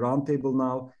the roundtable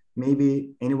now.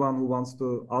 Maybe anyone who wants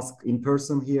to ask in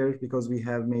person here, because we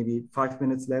have maybe 5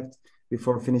 minutes left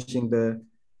before finishing the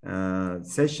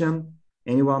session.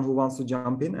 Anyone who wants to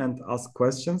jump in and ask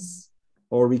questions,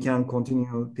 or we can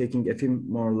continue taking a few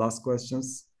more last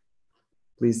questions.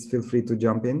 Please feel free to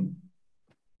jump in.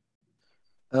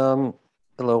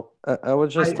 Hello. I would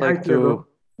just like to...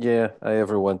 Yeah, hi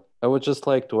everyone. I would just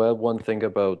like to add one thing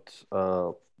about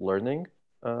learning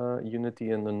Unity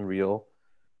and Unreal.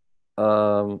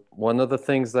 One of the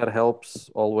things that helps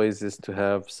always is to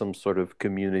have some sort of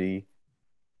community.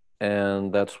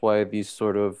 And that's why these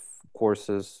sort of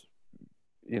courses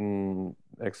in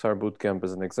XR Bootcamp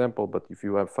is an example, but if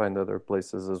you find other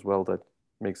places as well that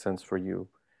make sense for you.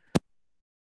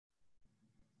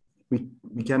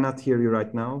 We cannot hear you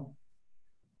right now.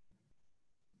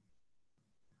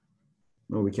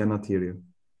 No, we cannot hear you.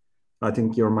 I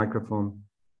think your microphone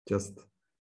just...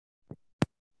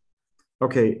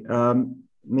 Okay,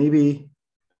 maybe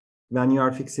when you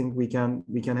are fixing, we can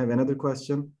have another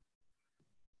question.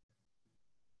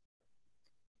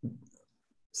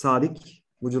 Sadiq,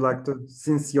 would you like to,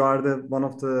 since you are one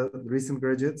of the recent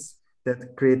graduates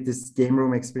that create this game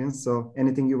room experience, so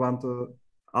anything you want to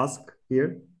ask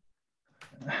here?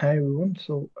 Hi everyone.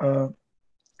 So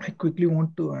I quickly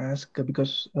want to ask,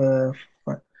 because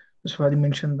Fadi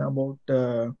mentioned about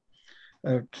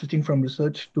switching from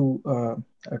research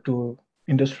to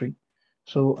industry.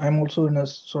 So I'm also in a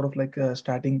sort of like a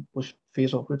starting push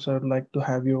phase of it. So I'd like to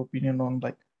have your opinion on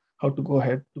like how to go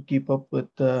ahead to keep up with,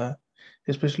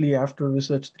 especially after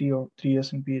research 3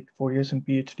 years in PhD, 4 years in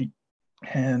PhD,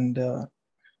 and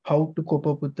how to cope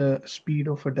up with the speed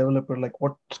of a developer, like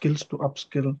what skills to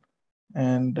upskill,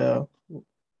 and so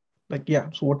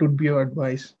what would be your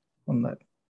advice on that?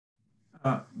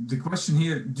 The question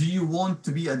here, do you want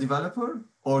to be a developer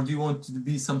or do you want to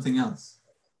be something else?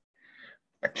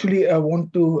 Actually, I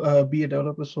want to be a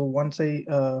developer. So once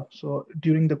so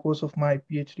during the course of my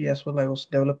PhD as well, I was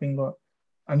developing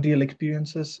Unreal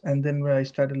experiences. And then when I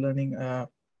started learning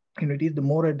Unity, the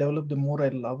more I develop, the more I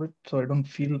love it. So I don't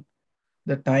feel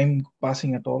the time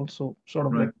passing at all. So sort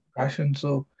of like passion.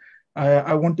 So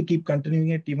I want to keep continuing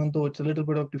it, even though it's a little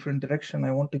bit of different direction.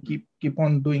 I want to keep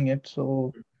on doing it.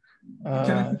 So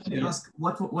can I ask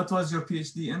what was your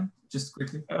PhD in, just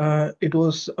quickly? It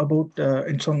was about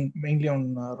it's mainly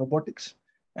on robotics,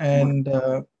 and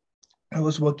I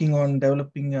was working on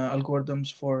developing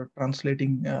algorithms for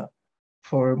translating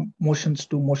for motions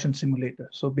to motion simulator.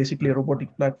 So basically a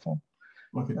robotic platform.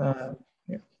 Okay.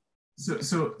 Yeah.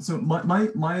 So my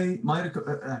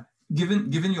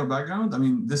given your background, I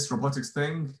mean, this robotics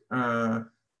thing,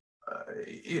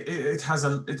 it has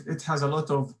a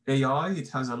lot of AI, it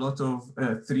has a lot of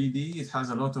 3D, it has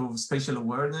a lot of spatial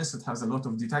awareness, it has a lot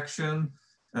of detection,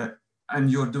 and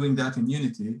you're doing that in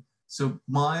Unity. So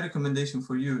my recommendation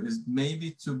for you is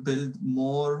maybe to build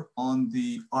more on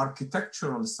the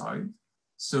architectural side.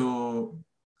 So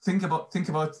think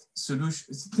about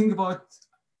solutions, think about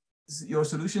your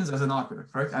solutions as an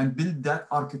architect, right? And build that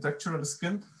architectural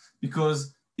skill,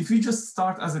 because if you just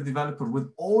start as a developer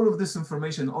with all of this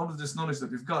information, all of this knowledge that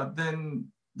you've got, then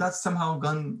that's somehow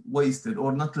gone wasted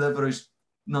or not leveraged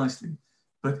nicely.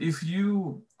 But if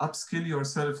you upskill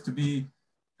yourself to be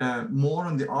more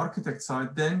on the architect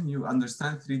side, then you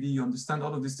understand 3D, you understand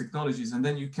all of these technologies, and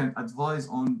then you can advise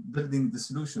on building the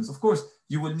solutions. Of course,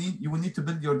 you will need to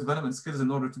build your development skills in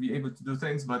order to be able to do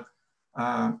things, but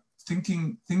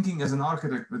thinking as an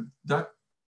architect with that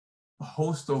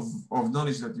host of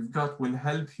knowledge that you've got will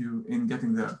help you in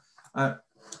getting there.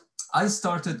 I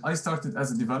started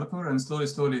as a developer, and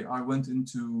slowly I went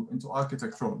into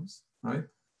architect roles, right?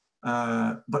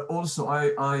 But also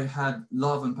I had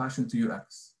love and passion to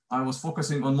UX. I was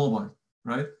focusing on mobile,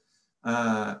 right?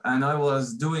 And I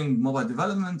was doing mobile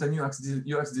development and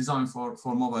UX design for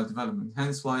mobile development.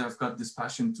 Hence why I've got this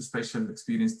passion to spatial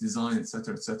experience design,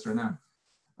 etc., now.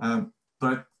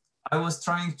 But I was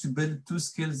trying to build two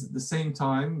skills at the same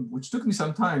time, which took me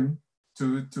some time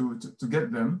to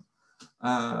get them.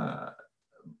 I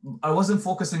wasn't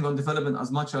focusing on development as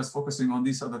much as focusing on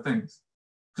these other things,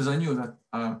 because I knew that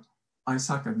I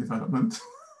suck at development.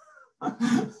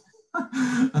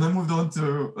 And I moved on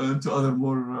to other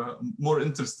more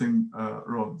interesting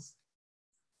roles.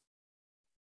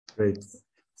 Great.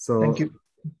 So thank you.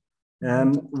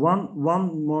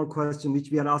 One more question, which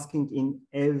we are asking in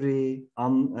every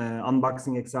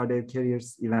Unboxing XR Dev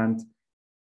Careers event.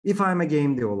 If I'm a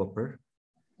game developer,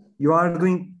 you are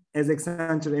doing, as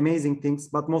Accenture, amazing things,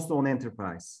 but mostly on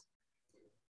enterprise.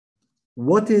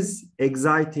 What is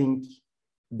exciting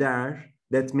there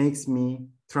that makes me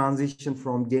transition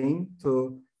from game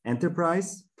to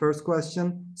enterprise? First question.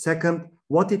 Second,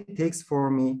 what it takes for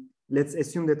me, let's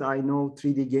assume that I know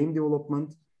 3D game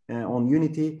development on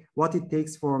Unity, what it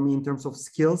takes for me in terms of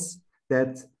skills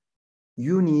that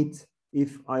you need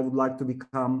if I would like to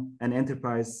become an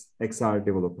enterprise XR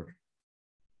developer?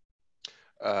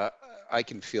 I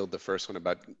can field the first one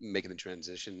about making the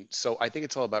transition. So I think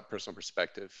it's all about personal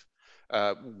perspective.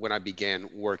 When I began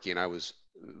working, I was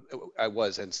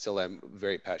and still am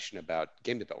very passionate about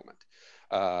game development.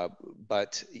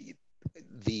 But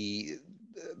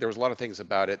there was a lot of things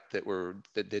about it that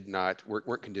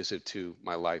weren't conducive to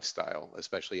my lifestyle,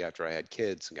 especially after I had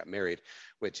kids and got married,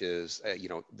 which is,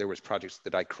 there was projects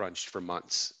that I crunched for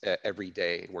months every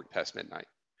day and worked past midnight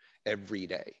every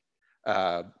day.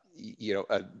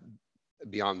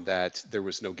 Beyond that, there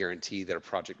was no guarantee that a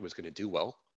project was going to do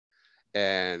well.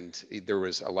 And there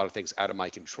was a lot of things out of my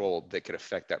control that could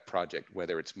affect that project,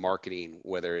 whether it's marketing,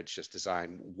 whether it's just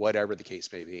design, whatever the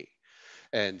case may be.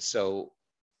 And so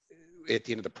at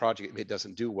the end of the project, if it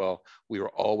doesn't do well, we were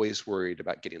always worried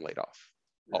about getting laid off,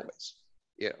 always.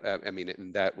 Yeah,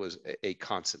 and that was a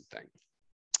constant thing.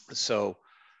 So,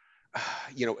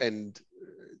 and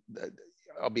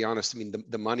I'll be honest,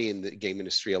 the money in the game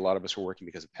industry, a lot of us were working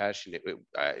because of passion.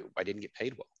 I didn't get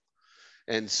paid well.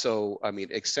 And so,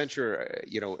 Accenture,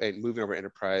 and moving over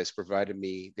enterprise provided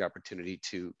me the opportunity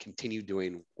to continue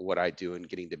doing what I do and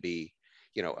getting to be,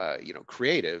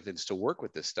 creative and still work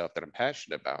with this stuff that I'm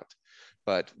passionate about,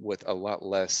 but with a lot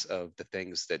less of the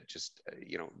things that just,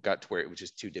 got to where it was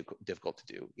just too difficult to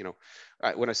do.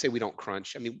 When I say we don't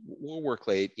crunch, we'll work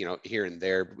late, here and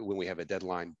there when we have a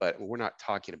deadline, but we're not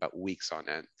talking about weeks on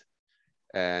end.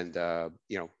 And,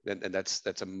 and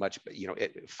that's a much,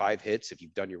 5 hits. If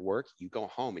you've done your work, you go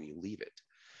home and you leave it.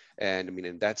 And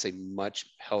and that's a much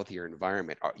healthier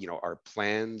environment. Our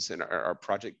plans and our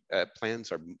project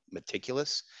plans are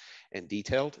meticulous and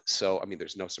detailed. So,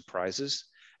 there's no surprises.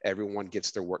 Everyone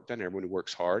gets their work done. Everyone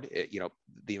works hard.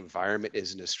 The environment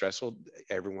isn't as stressful.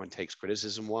 Everyone takes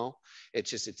criticism well.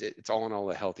 It's all in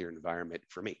all a healthier environment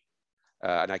for me.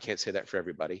 And I can't say that for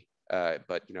everybody.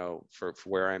 But for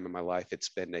where I am in my life,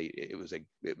 it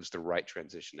was the right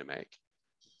transition to make.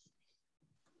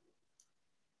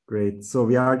 Great. So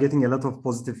we are getting a lot of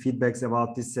positive feedbacks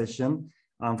about this session.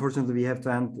 Unfortunately, we have to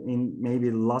end in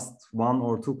maybe last 1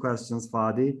 or 2 questions,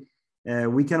 Fadi.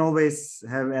 We can always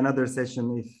have another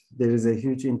session if there is a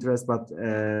huge interest, but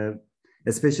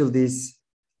especially this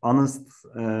honest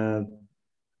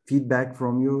feedback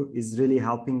from you is really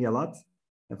helping a lot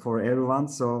for everyone.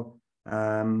 So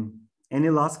any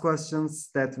last questions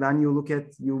that when you look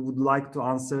at, you would like to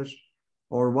answer,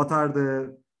 or what are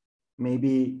the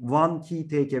maybe one key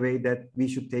takeaway that we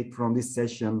should take from this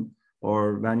session,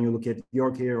 or when you look at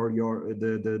your career or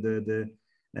the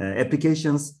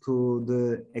applications to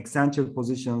the Accenture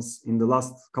positions in the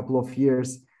last couple of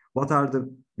years, what are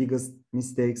the biggest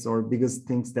mistakes or biggest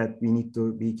things that we need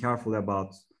to be careful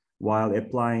about while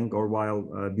applying or while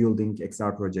building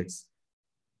XR projects?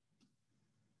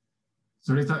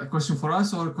 So is that a question for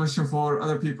us or a question for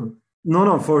other people?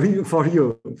 No, for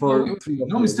you.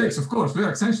 No mistakes, of course. We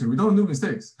are Accenture. We don't do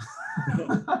mistakes.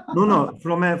 No.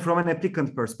 From an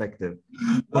applicant perspective,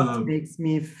 what makes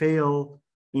me fail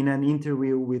in an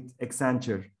interview with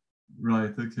Accenture?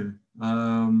 Right. Okay.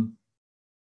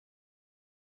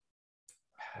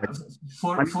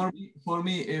 For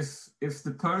me, if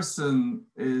the person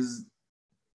is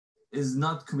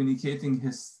not communicating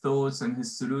his thoughts and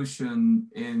his solution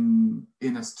in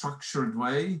a structured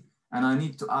way, and I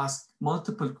need to ask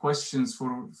multiple questions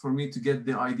for me to get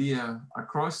the idea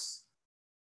across,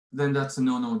 then that's a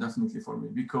no-no definitely for me,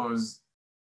 because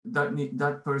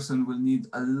that person will need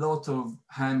a lot of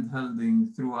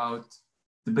hand-holding throughout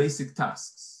the basic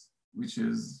tasks, which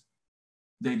is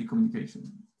daily communication.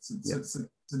 So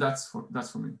that's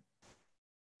for me.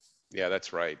 Yeah,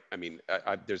 that's right.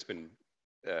 There's been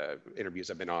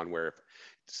interviews I've been on where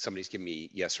somebody's giving me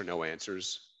yes or no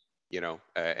answers,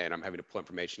 and I'm having to pull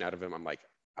information out of them. I'm like,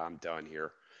 I'm done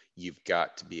here. You've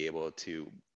got to be able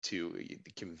to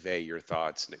convey your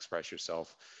thoughts and express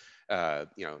yourself.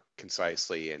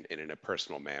 concisely and in a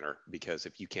personal manner, because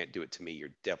if you can't do it to me,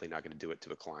 you're definitely not going to do it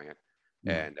to a client.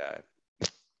 Yeah. And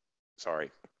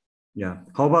sorry. Yeah.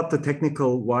 How about the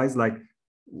technical wise? Like,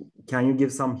 can you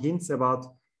give some hints about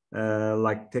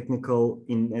like technical,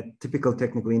 in a typical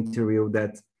technical interview,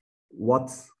 that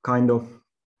what kind of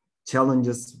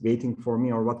challenges waiting for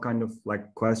me, or what kind of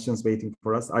like questions waiting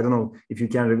for us? I don't know if you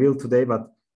can reveal today,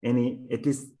 but at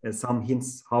least some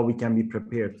hints how we can be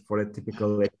prepared for a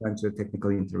typical Accenture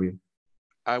technical interview.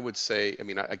 I would say, I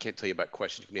mean, I can't tell you about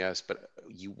questions you can be asked, but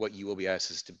what you will be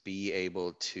asked is to be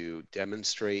able to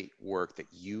demonstrate work that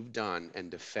you've done and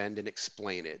defend and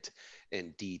explain it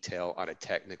in detail on a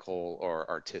technical or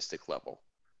artistic level,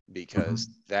 because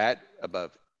that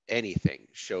above anything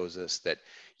shows us that,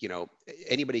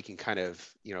 anybody can kind of,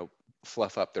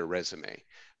 fluff up their resume.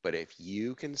 But if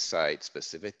you can cite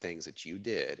specific things that you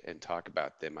did and talk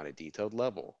about them on a detailed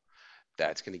level,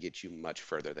 that's going to get you much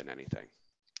further than anything.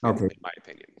 Okay. In my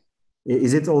opinion.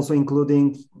 Is it also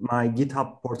including my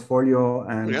GitHub portfolio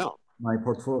and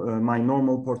my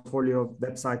normal portfolio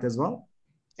website as well?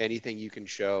 Anything you can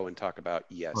show and talk about,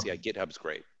 yes. Okay. Yeah, GitHub's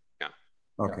great. Yeah.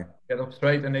 Okay. GitHub's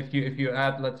great. And if you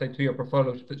add, let's say, to your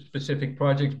portfolio specific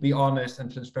projects, be honest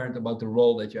and transparent about the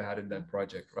role that you had in that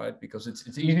project, right? Because it's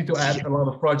easy to add a lot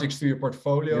of projects to your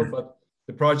portfolio, but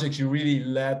the projects you really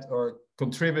led or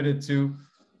contributed to,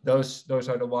 those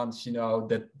are the ones,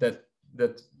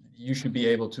 that you should be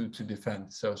able to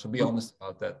defend. So be honest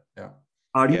about that. Yeah.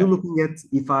 Are you looking at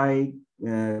if I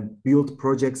build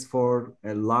projects for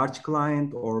a large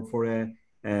client or for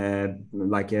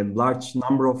like a large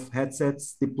number of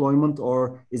headsets deployment,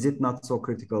 or is it not so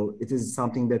critical? It is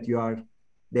something that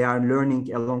they are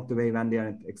learning along the way when they are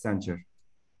at Accenture.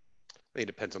 It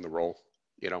depends on the role.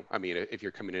 I mean, if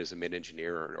you're coming in as a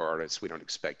mid-engineer or artist, we don't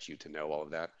expect you to know all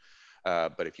of that.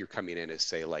 But if you're coming in as,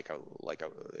 say, like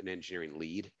an engineering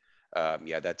lead,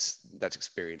 that's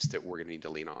experience that we're going to need to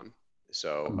lean on.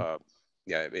 So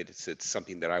it's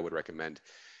something that I would recommend,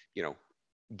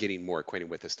 getting more acquainted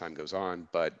with as time goes on,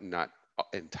 but not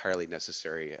entirely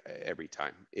necessary every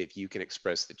time. If you can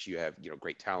express that you have,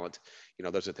 great talent,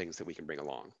 those are things that we can bring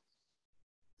along.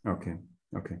 Okay.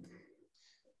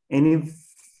 Any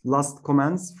last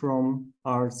comments from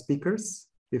our speakers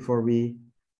before we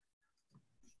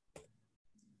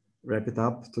wrap it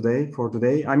up for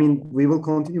today? I mean, we will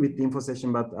continue with the info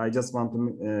session, but I just want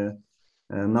to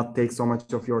not take so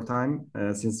much of your time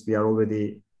since we are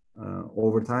already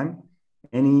over time.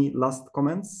 Any last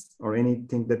comments or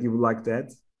anything that you would like to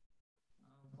add?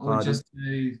 I would just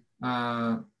say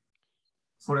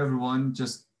for everyone,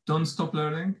 just don't stop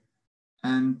learning,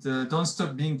 and don't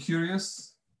stop being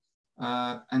curious,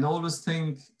 and always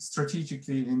think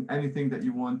strategically in anything that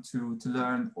you want to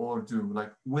learn or do.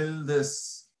 Like, will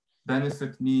this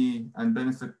benefit me and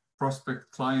benefit prospect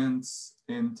clients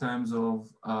in terms of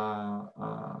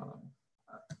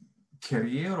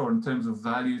career, or in terms of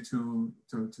value to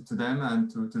them and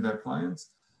to their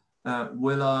clients?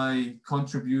 Will I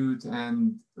contribute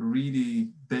and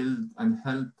really build and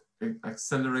help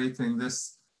accelerating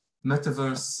this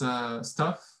metaverse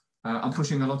stuff? I'm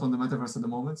pushing a lot on the metaverse at the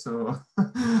moment, so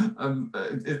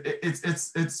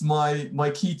it's my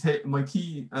key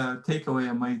takeaway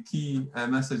and my key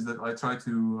message that I try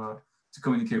to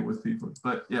communicate with people.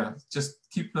 But yeah, just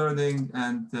keep learning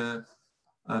and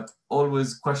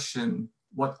always question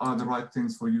what are the right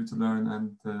things for you to learn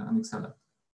and excel at.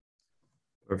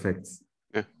 Perfect.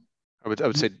 Yeah, I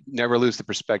would say never lose the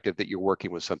perspective that you're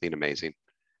working with something amazing.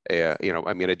 I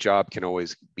mean, a job can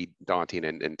always be daunting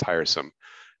and tiresome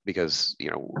because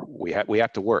we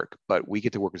have to work, but we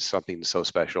get to work with something so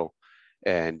special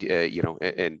and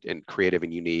and creative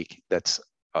and unique. That's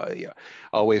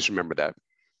always remember that.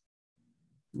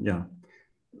 Yeah,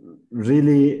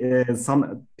 really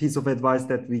some piece of advice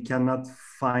that we cannot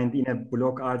find in a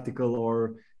blog article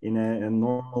or in a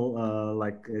normal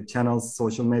like channels,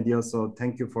 social media. So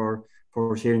thank you for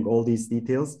sharing all these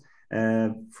details.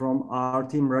 From our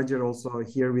team, Roger also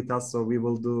here with us, so we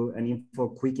will do an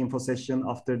quick info session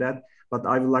after that. But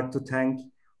I would like to thank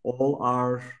all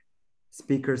our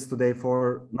speakers today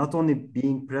for not only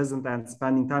being present and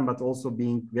spending time, but also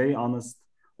being very honest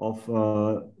of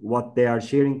what they are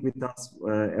sharing with us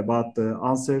about the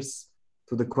answers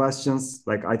to the questions.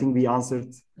 Like, I think we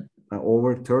answered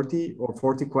over 30 or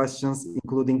 40 questions,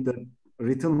 including the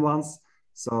written ones.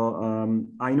 So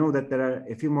I know that there are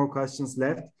a few more questions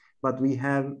left, but we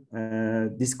have a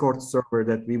Discord server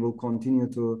that we will continue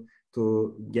to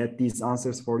get these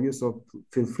answers for you. So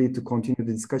feel free to continue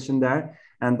the discussion there.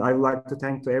 And I would like to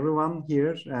thank to everyone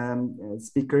here and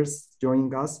speakers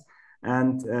joining us.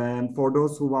 And for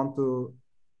those who want to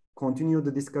continue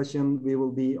the discussion, we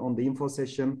will be on the info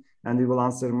session and we will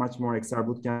answer much more XR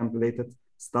Bootcamp related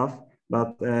stuff.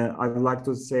 But I would like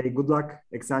to say good luck,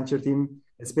 Accenture team,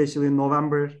 especially in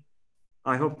November.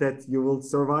 I hope that you will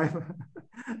survive.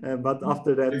 But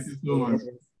after that,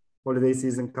 holiday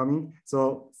season coming. So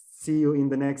see you in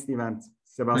the next event,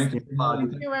 Sebastian.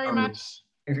 Thank you very much.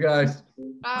 Thanks, guys.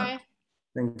 Bye.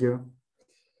 Thank you.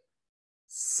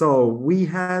 So we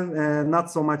have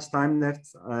not so much time left,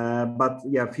 but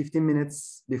yeah, 15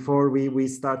 minutes before we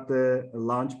start the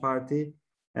launch party.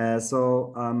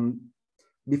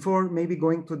 Before maybe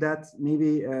going to that,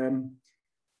 maybe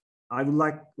I would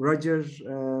like Roger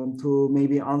to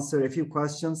maybe answer a few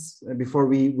questions before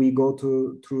we go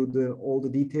through all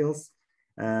the details,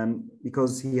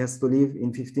 because he has to leave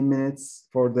in 15 minutes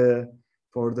for the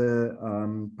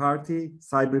party,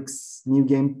 Cybrix new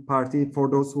game party. For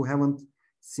those who haven't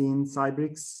seen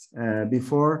Cybrix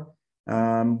before,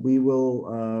 we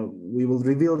will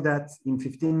reveal that in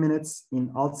 15 minutes in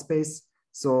Altspace.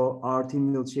 So our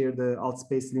team will share the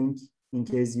Altspace link in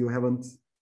case you haven't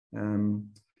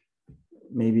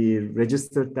maybe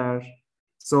registered there.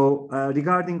 So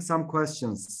regarding some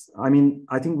questions, I mean,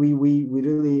 I think we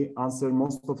really answered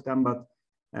most of them, but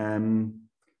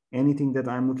anything that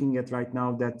I'm looking at right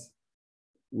now that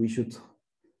we should,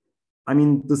 I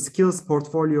mean, the skills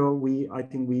portfolio, I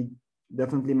think we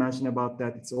definitely mentioned about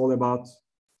that. It's all about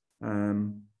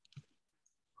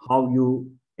how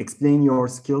you explain your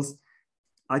skills.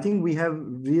 I think we have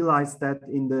realized that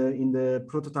in the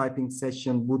prototyping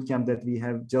session bootcamp that we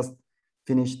have just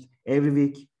finished, every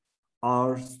week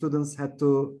our students had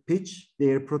to pitch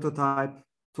their prototype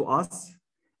to us,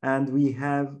 and we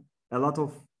have a lot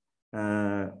of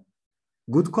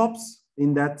good cops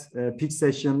in that pitch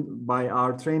session by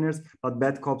our trainers, but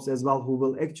bad cops as well, who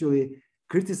will actually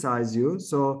criticize you.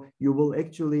 So you will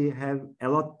actually have a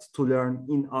lot to learn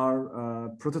in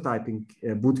our prototyping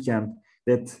bootcamp,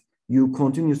 that you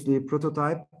continuously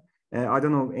prototype. I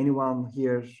don't know anyone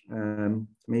here,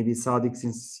 maybe Sadik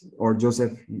or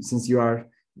Joseph, since you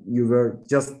were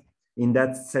just in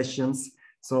that sessions.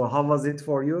 So how was it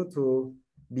for you to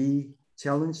be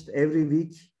challenged every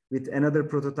week with another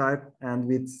prototype and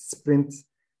with sprint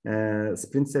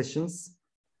sessions?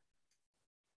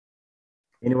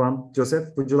 Anyone? Joseph,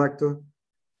 would you like to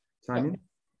chime in?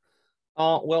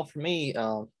 Well, for me,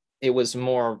 it was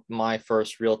more my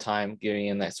first real time getting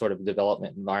in that sort of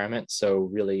development environment. So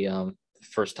really,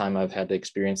 first time I've had to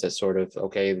experience that sort of,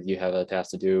 okay, you have a task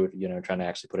to do, trying to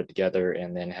actually put it together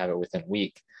and then have it within a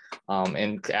week.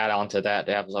 And to add on to that,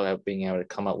 to have being able to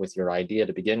come up with your idea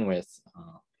to begin with,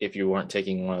 if you weren't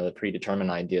taking one of the predetermined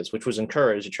ideas, which was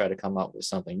encouraged to try to come up with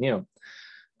something new.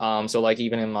 So like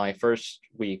even in my first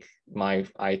week,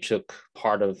 I took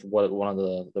part of what one of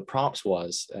the prompts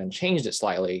was and changed it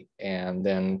slightly, and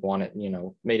then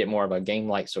made it more of a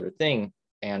game-like sort of thing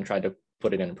and tried to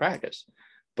put it into practice.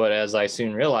 But as I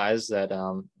soon realized that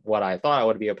what I thought I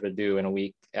would be able to do in a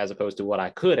week as opposed to what I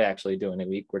could actually do in a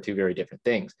week were two very different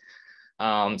things.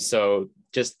 So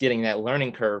just getting that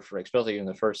learning curve for especially in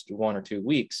the first 1 or 2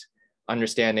 weeks,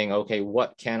 understanding, okay,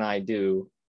 what can I do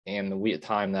in the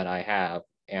time that I have,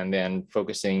 and then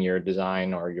focusing your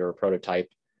design or your prototype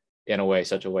in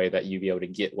such a way that you be able to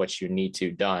get what you need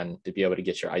to done to be able to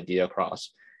get your idea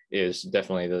across is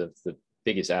definitely the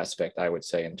biggest aspect, I would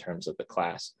say, in terms of the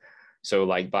class. So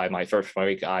like by my first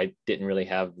week, I didn't really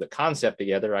have the concept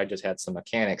together. I just had some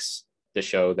mechanics to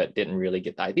show that didn't really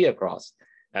get the idea across,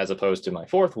 as opposed to my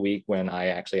 4th week when I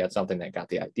actually had something that got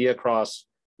the idea across,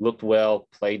 looked well,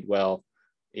 played well,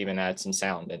 even had some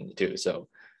sound in it too. So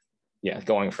yeah,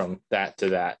 going from that to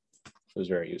that was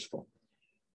very useful.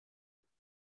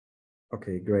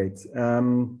 Okay, great.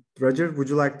 Roger, would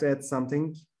you like to add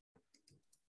something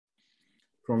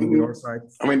from your side?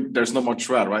 I mean, there's not much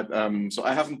to add, right? So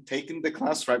I haven't taken the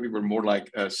class, right? We were more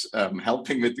like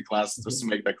helping with the class, just to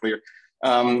make that clear.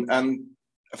 And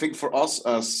I think for us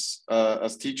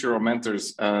as teacher or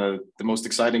mentors, the most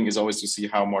exciting is always to see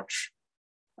how much.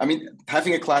 I mean,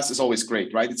 having a class is always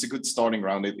great, right? It's a good starting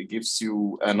ground. It gives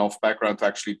you enough background to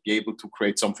actually be able to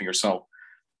create something yourself.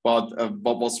 But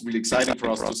what was really exciting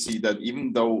for us to see that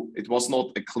even though it was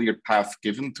not a clear path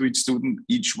given to each student,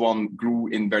 each one grew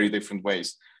in very different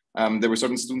ways. There were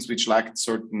certain students which lacked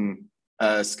certain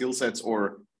skill sets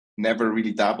or never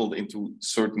really dabbled into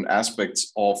certain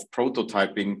aspects of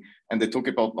prototyping, and they took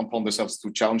it upon themselves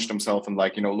to challenge themselves and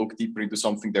look deeper into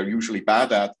something they're usually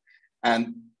bad at.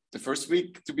 And the first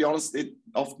week, to be honest, it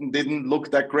often didn't look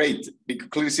that great. You could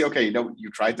clearly see, okay, you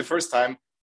tried the first time.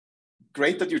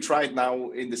 Great that you tried. Now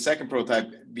in the second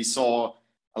prototype, we saw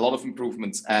a lot of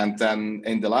improvements. And then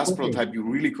in the last prototype, you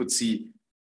really could see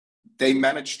they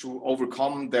manage to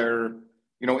overcome their,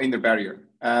 inner barrier.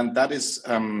 And that is,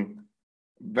 when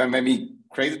we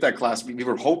created that class, we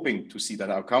were hoping to see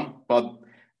that outcome. But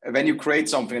when you create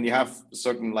something and you have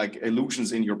certain like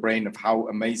illusions in your brain of how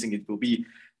amazing it will be,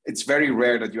 it's very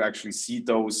rare that you actually see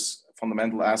those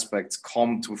fundamental aspects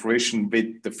come to fruition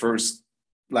with the first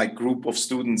like group of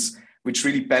students, which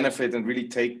really benefit and really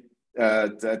take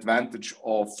the advantage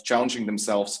of challenging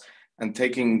themselves and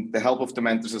taking the help of the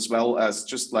mentors, as well as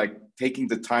just like taking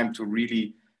the time to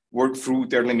really work through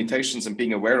their limitations and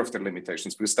being aware of their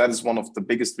limitations, because that is one of the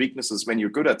biggest weaknesses. When you're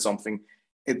good at something,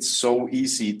 it's so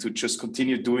easy to just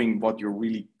continue doing what you're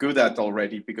really good at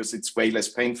already, because it's way less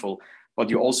painful, but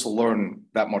you also learn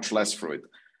that much less through it.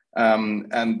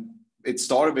 And it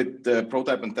started with the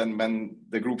prototype, and then when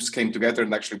the groups came together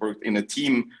and actually worked in a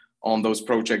team on those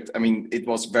projects, I mean, it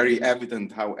was very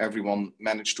evident how everyone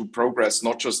managed to progress,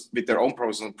 not just with their own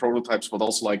prototypes, but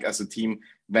also like as a team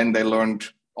when they learned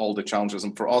all the challenges.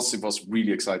 And for us, it was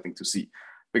really exciting to see,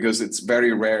 because it's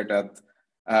very rare that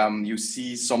you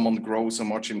see someone grow so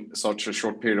much in such a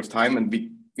short period of time. And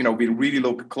we really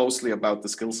look closely about the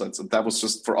skill sets. And that was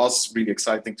just for us really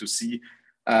exciting to see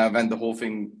when the whole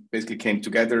thing basically came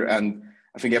together. And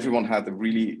I think everyone had a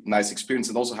really nice experience,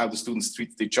 and also how the students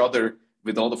treated each other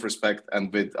with a lot of respect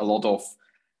and with a lot of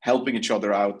helping each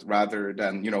other out, rather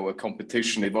than, a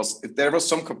competition. There was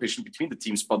some competition between the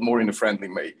teams, but more in a friendly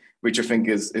way, which I think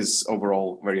is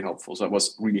overall very helpful. So I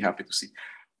was really happy to see.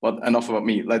 But enough about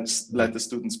me. Let's let the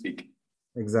students speak.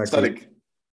 Exactly.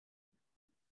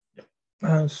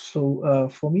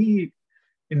 For me,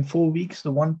 in 4 weeks,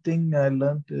 the one thing I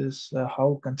learned is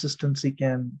how consistency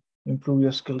can improve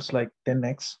your skills like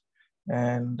 10x.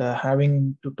 And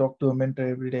having to talk to a mentor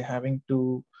every day, having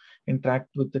to interact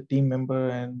with the team member,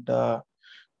 and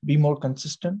be more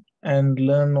consistent and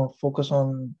learn or focus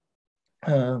on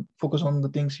the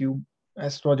things you,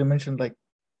 as Roger mentioned, like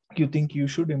you think you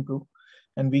should improve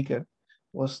and weaker,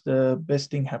 was the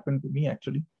best thing happened to me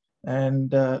actually.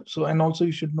 And and also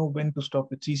you should know when to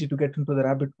stop. It's easy to get into the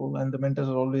rabbit hole, and the mentors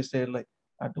are always there like,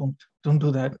 don't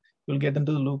do that, you'll get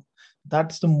into the loop.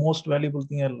 That's the most valuable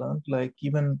thing I learned. Like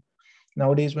even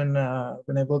nowadays when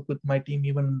I work with my team,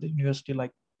 even in the university,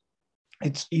 like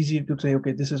it's easy to say,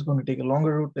 okay, this is going to take a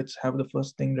longer route, let's have the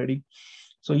first thing ready.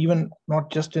 So even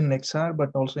not just in XR, but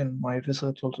also in my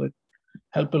research also, it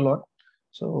helped a lot.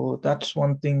 So that's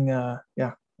one thing,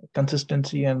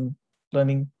 consistency and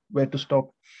learning where to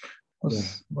stop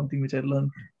was one thing which I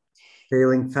learned.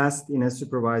 Failing fast in a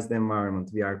supervised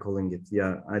environment, we are calling it.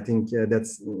 Yeah, I think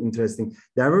that's interesting.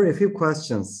 There were a few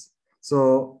questions.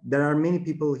 So there are many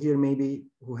people here maybe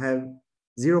who have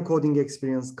zero coding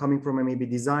experience, coming from a maybe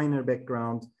designer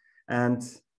background. And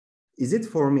is it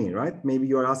for me, right? Maybe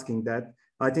you are asking that.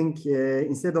 I think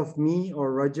instead of me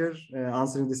or Roger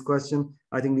answering this question,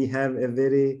 I think we have a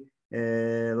very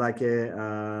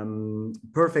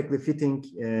perfectly fitting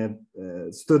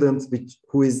student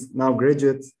who is now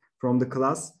graduate from the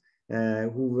class,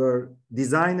 who were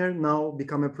designer, now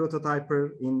become a prototyper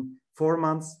in 4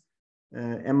 months.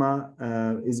 Emma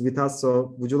is with us.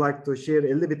 So would you like to share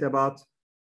a little bit about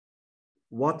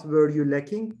what were you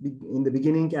lacking in the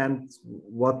beginning and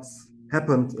what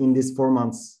happened in these 4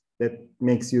 months that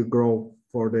makes you grow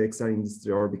for the XR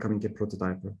industry or becoming a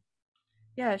prototyper?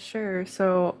 Yeah, sure.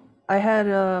 So I had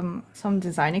some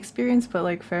design experience, but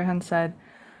like Ferhan said,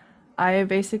 I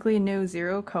basically knew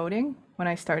zero coding when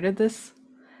I started this,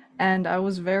 and I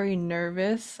was very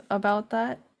nervous about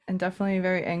that and definitely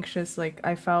very anxious. Like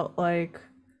I felt like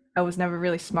I was never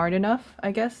really smart enough,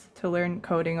 I guess, to learn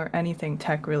coding or anything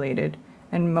tech related,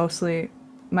 and mostly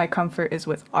my comfort is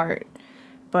with art.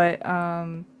 But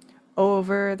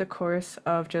over the course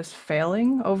of just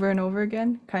failing over and over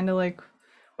again, kind of like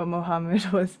what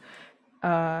Mohammed was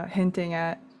hinting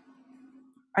at,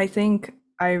 I think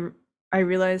I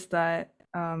realized that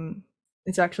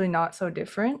it's actually not so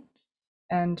different,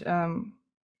 and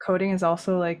coding is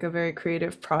also like a very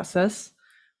creative process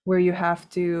where you have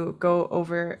to go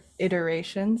over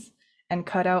iterations and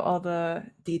cut out all the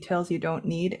details you don't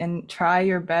need and try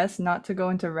your best not to go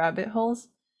into rabbit holes,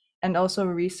 and also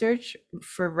research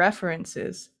for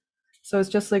references. So it's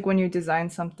just like when you design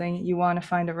something, you want to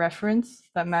find a reference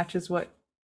that matches what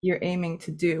you're aiming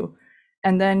to do.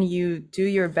 And then you do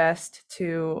your best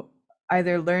to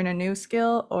either learn a new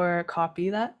skill or copy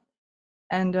that.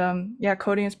 And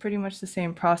coding is pretty much the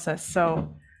same process.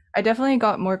 So I definitely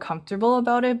got more comfortable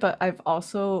about it, but I've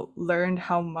also learned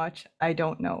how much I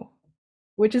don't know,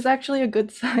 which is actually a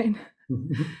good sign.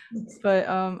 But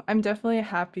I'm definitely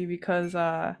happy because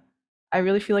I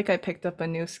really feel like I picked up a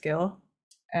new skill,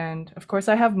 And of course,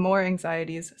 I have more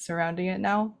anxieties surrounding it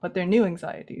now, but they're new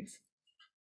anxieties.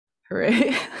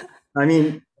 Hooray. I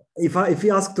mean, if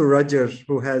you ask to Roger,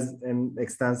 who has an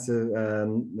extensive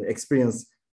experience,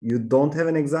 you don't have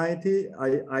an anxiety.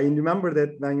 I remember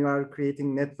that when you are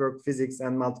creating network physics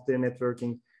and multiplayer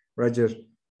networking, Roger,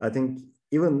 I think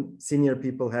even senior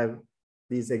people have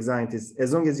these anxieties.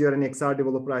 As long as you're an XR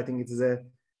developer, I think it is a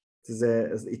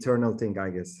eternal thing, I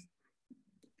guess.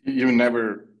 You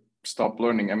never stop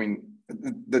learning. I mean,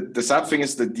 the sad thing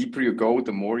is the deeper you go,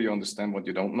 the more you understand what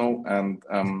you don't know. And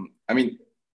I mean,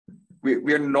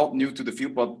 we are not new to the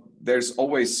field, but there's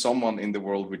always someone in the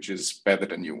world which is better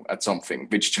than you at something,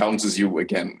 which challenges you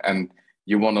again, and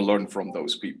you want to learn from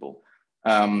those people.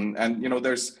 And you know,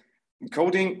 there's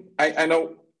coding. I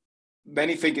know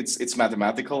many think it's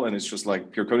mathematical and it's just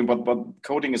like pure coding, but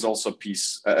coding is also a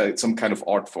piece, some kind of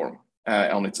art form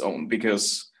on its own,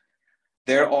 because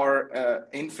there are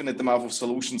infinite amount of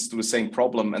solutions to the same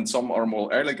problem, and some are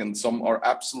more elegant, some are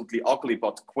absolutely ugly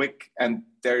but quick, and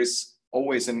there's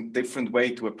always a different way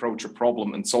to approach a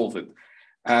problem and solve it.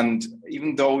 And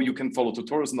even though you can follow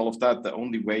tutorials and all of that, the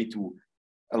only way to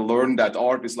learn that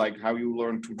art is like how you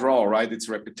learn to draw, right? It's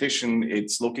repetition,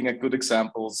 it's looking at good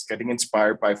examples, getting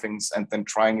inspired by things, and then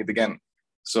trying it again.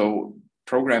 So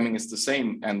programming is the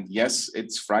same. And yes,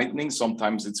 it's frightening.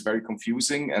 Sometimes it's very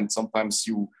confusing, and sometimes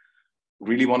you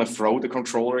really want to throw the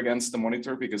controller against the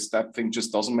monitor because that thing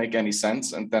just doesn't make any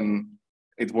sense. And then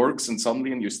it works, and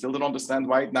suddenly, and you still don't understand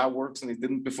why it now works and it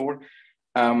didn't before.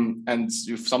 And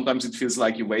sometimes it feels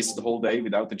like you wasted the whole day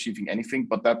without achieving anything,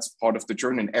 but that's part of the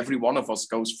journey. And every one of us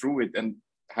goes through it, and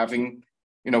having,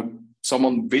 you know,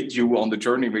 someone with you on the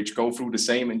journey which go through the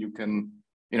same, and you can,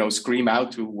 you know, scream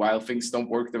out to while things don't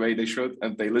work the way they should,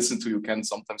 and they listen to you, can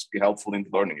sometimes be helpful in the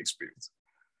learning experience.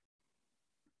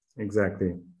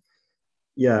 Exactly.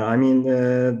 Yeah, I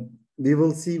mean, we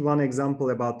will see one example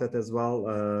about that as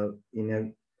well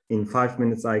in 5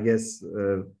 minutes, I guess,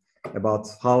 about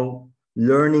how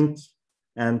learning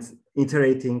and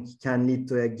iterating can lead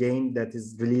to a game that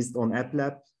is released on App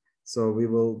Lab. So we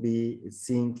will be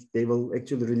seeing, they will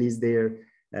actually release their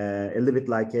a little bit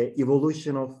like a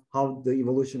evolution of how the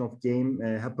evolution of game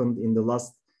happened in the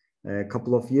last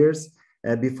couple of years.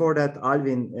 Before that,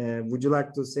 Alvin, would you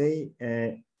like to say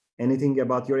anything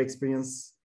about your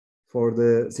experience for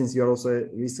since you're also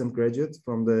a recent graduate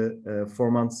from the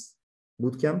 4 months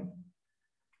bootcamp?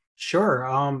 Sure.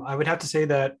 I would have to say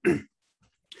that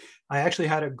I actually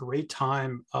had a great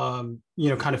time, you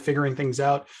know, kind of figuring things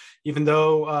out, even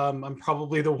though I'm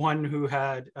probably the one who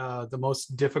had the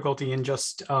most difficulty in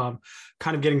just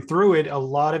kind of getting through it. A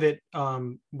lot of it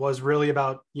was really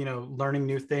about, you know, learning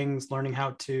new things, learning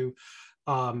how to,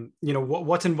 you know,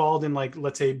 what's involved in, like,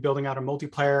 let's say, building out a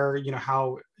multiplayer, you know,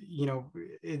 how, you know,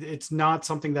 it's not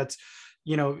something that's,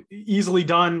 you know, easily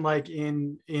done like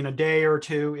in a day or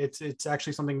two. It's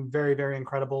actually something very, very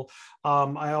incredible.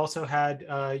 I also had,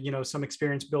 you know, some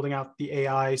experience building out the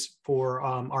AIs for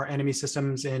our enemy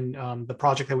systems in the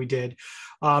project that we did.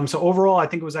 So overall, I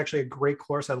think it was actually a great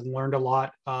course. I learned a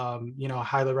lot. You know, I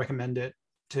highly recommend it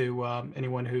to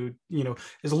anyone who, you know,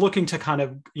 is looking to kind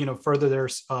of, you know, further their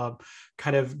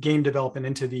kind of game development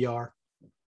into VR.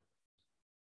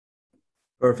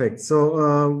 Perfect.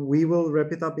 So we will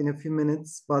wrap it up in a few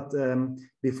minutes, but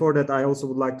before that, I also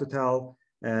would like to tell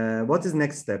what is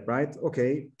next step, right?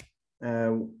 Okay.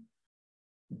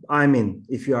 I mean,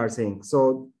 if you are saying,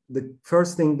 so the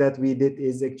first thing that we did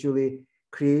is actually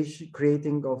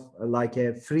creating of like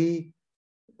a free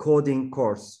coding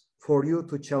course for you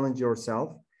to challenge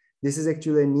yourself. This is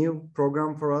actually a new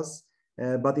program for us,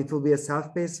 but it will be a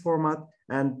self-paced format,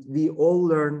 and we all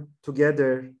learn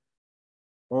together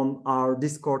on our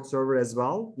Discord server as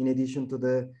well, in addition to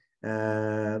the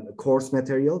course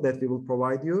material that we will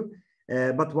provide you.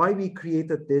 But why we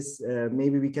created this,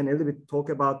 maybe we can a little bit talk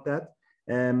about that.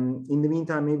 In the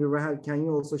meantime, maybe Rahel, can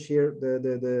you also share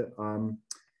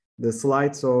the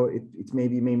slide so it may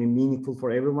be maybe meaningful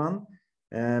for everyone?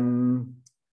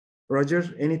 Roger,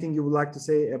 anything you would like to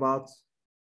say about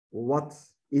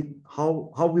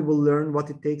how we will learn what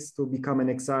it takes to become an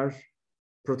XR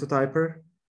prototyper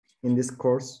in this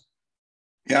course?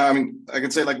 Yeah, I mean, I can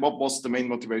say, like, what was the main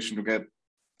motivation to get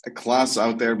a class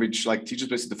out there which like teaches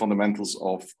basically the fundamentals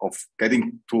of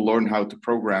getting to learn how to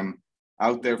program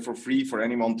out there for free for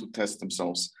anyone to test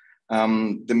themselves.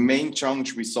 The main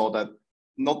challenge we saw that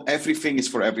not everything is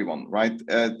for everyone, right?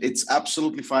 It's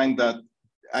absolutely fine that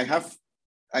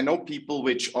I know people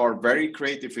which are very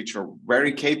creative, which are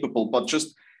very capable, but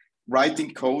just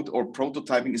writing code or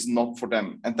prototyping is not for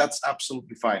them. And that's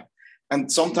absolutely fine.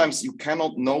 And sometimes you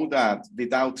cannot know that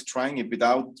without trying it,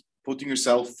 without putting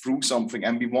yourself through something.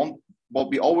 And what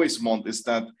we always want is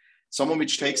that someone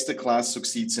which takes the class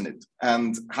succeeds in it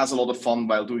and has a lot of fun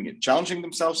while doing it, challenging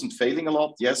themselves and failing a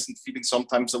lot, yes, and feeling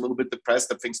sometimes a little bit depressed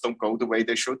that things don't go the way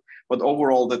they should, but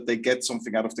overall that they get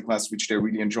something out of the class which they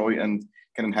really enjoy and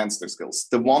can enhance their skills.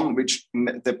 The one which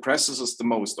depresses us the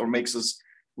most or makes us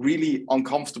really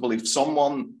uncomfortable if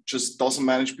someone just doesn't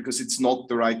manage because it's not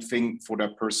the right thing for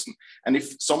that person. And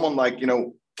if someone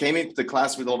came into the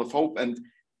class with a lot of hope, and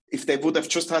if they would have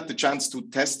just had the chance to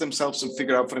test themselves and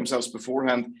figure out for themselves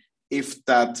beforehand if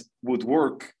that would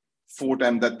work for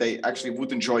them, that they actually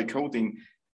would enjoy coding,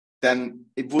 then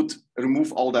it would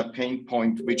remove all that pain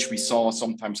point which we saw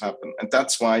sometimes happen. And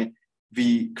that's why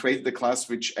we created a class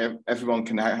which everyone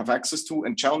can have access to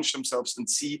and challenge themselves and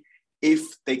see if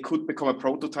they could become a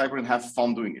prototyper and have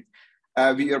fun doing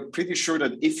it. We are pretty sure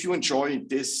that if you enjoy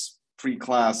this free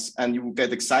class and you will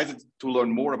get excited to learn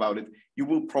more about it, you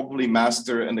will probably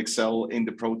master and excel in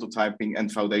the prototyping and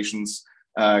foundations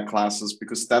classes,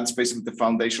 because that's basically the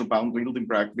foundational building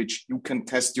block which you can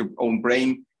test your own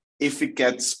brain if it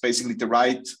gets basically the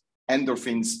right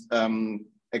endorphins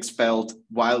expelled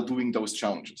while doing those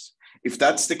challenges. If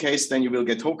that's the case, then you will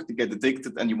get hooked, you get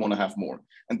addicted, and you want to have more.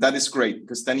 And that is great,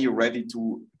 because then you're ready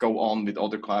to go on with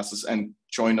other classes and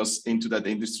join us into that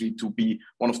industry to be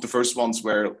one of the first ones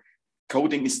where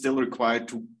coding is still required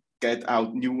to get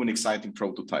out new and exciting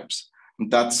prototypes. And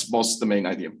that was the main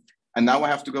idea. And now I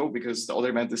have to go because the other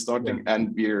event is starting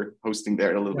and we're hosting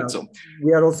there a little bit. So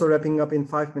we are also wrapping up in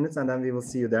 5 minutes, and then we will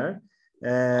see you there.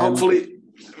 Hopefully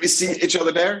we see each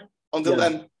other there. Until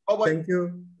then, bye-bye. Thank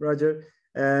you, Roger.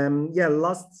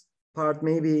 Last part,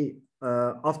 maybe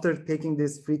after taking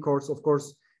this free course, of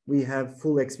course, we have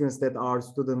full experience that our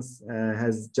students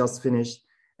has just finished.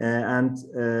 And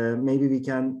maybe we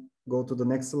can go to the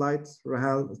next slide,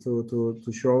 Rahel,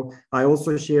 to show. I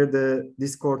also share the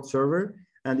Discord server.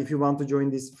 And if you want to join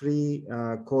this free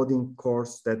coding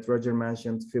course that Roger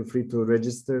mentioned, feel free to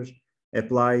register,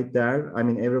 apply there. I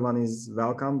mean, everyone is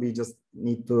welcome. We just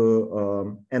need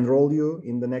to enroll you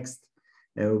in the next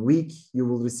week. You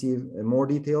will receive more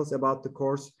details about the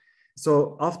course.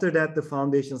 So after that, the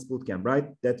Foundations Bootcamp, right?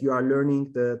 That you are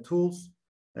learning the tools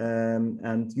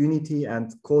and Unity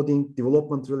and coding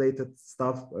development related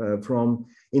stuff from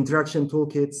interaction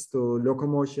toolkits to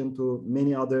locomotion to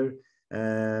many other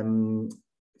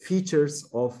features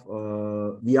of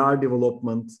VR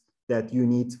development that you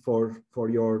need for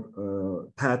your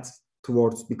path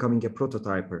towards becoming a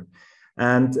prototyper.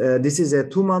 And this is a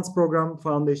 2 months program,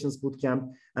 Foundations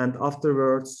Bootcamp. And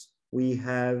afterwards, we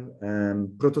have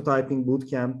prototyping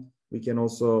bootcamp. We can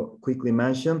also quickly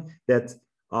mention that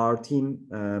our team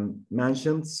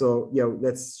mentioned. So yeah,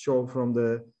 let's show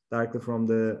directly from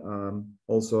the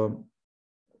also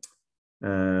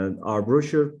our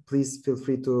brochure. Please feel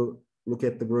free to look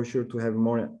at the brochure to have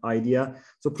more idea.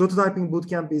 So prototyping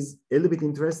bootcamp is a little bit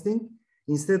interesting.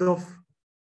 Instead of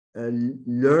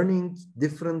learning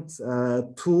different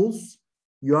tools,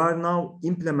 you are now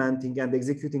implementing and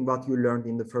executing what you learned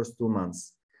in the first 2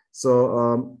 months.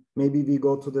 So maybe we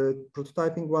go to the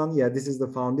prototyping one. Yeah, this is the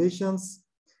foundations.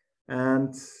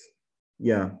 And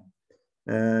yeah,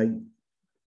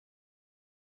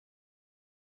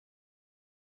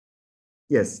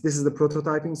 yes, this is the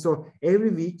prototyping. So every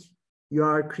week you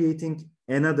are creating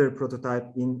another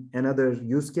prototype in another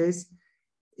use case.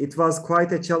 It was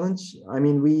quite a challenge. I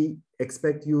mean, we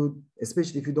expect you,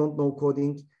 especially if you don't know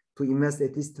coding, to invest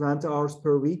at least 20 hours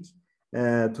per week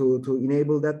to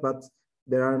enable that. But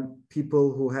there are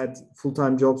people who had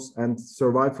full-time jobs and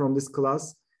survived from this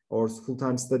class or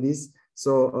full-time studies.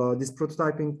 So this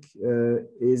prototyping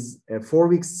is a 4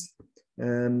 weeks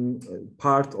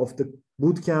part of the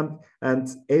bootcamp. And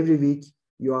every week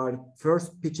you are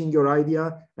first pitching your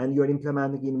idea and you are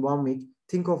implementing in 1 week.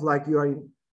 Think of like you are in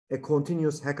a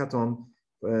continuous hackathon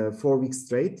 4 weeks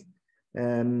straight.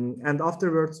 And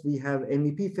afterwards, we have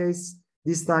MVP phase.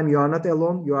 This time you are not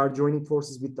alone. You are joining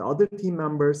forces with the other team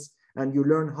members and you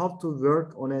learn how to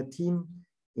work on a team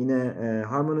in a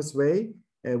harmonious way,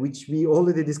 which we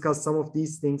already discussed some of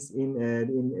these things in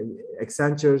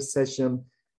Accenture session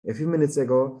a few minutes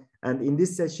ago. And in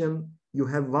this session, you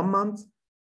have 1 month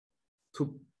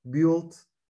to build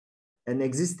an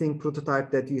existing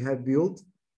prototype that you have built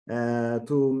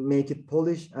to make it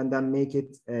polished and then make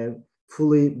it a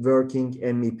fully working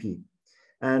MVP.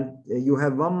 And you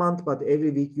have 1 month, but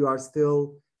every week you are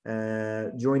still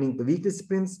joining the weekly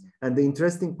sprints. And the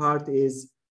interesting part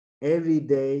is every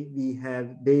day we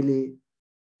have daily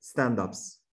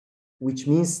stand-ups, which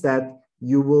means that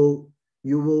you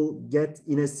will get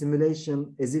in a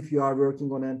simulation as if you are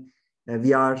working on a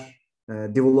VR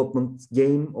development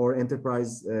game or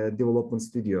enterprise development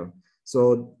studio.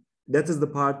 So that is the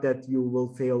part that you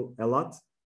will fail a lot,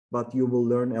 but you will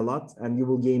learn a lot and you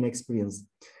will gain experience.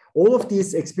 All of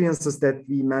these experiences that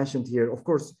we mentioned here, of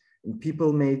course,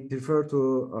 people may prefer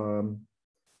to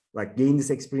like gain this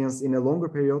experience in a longer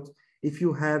period. If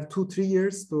you have 2-3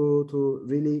 years to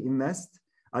really invest,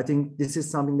 I think this is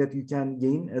something that you can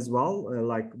gain as well,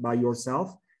 like by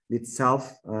yourself with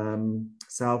self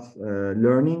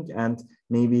learning and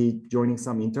maybe joining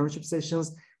some internship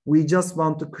sessions. We just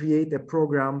want to create a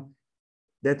program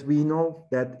that we know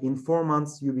that in 4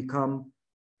 months you become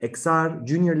XR,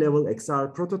 junior level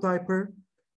XR prototyper,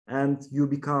 and you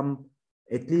become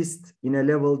at least in a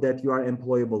level that you are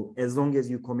employable as long as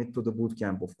you commit to the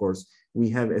bootcamp. Of course, we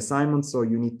have assignments, so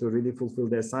you need to really fulfill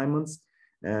the assignments.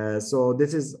 So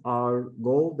this is our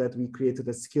goal, that we created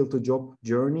a skill to job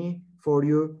journey for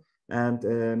you.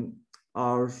 And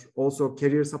our also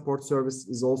career support service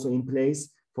is also in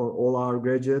place for all our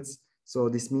graduates. So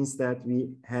this means that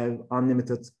we have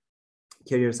unlimited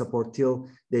career support till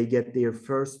they get their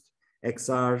first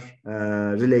XR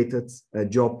related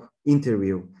job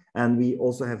interview. And we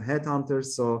also have headhunters,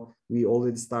 so we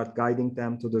already start guiding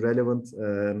them to the relevant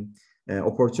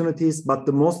opportunities. But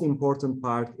the most important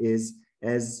part is,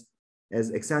 as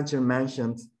Accenture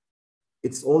mentioned,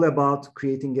 it's all about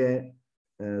creating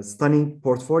a stunning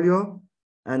portfolio.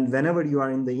 And whenever you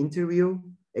are in the interview,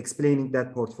 explaining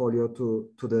that portfolio to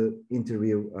the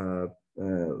interview,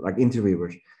 like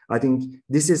interviewer. I think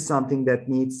this is something that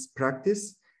needs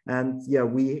practice. And yeah,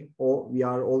 we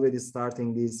are already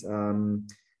starting these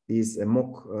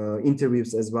mock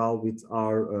interviews as well with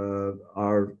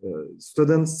our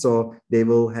students, so they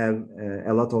will have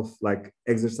a lot of like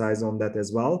exercise on that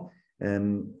as well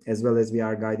as we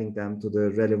are guiding them to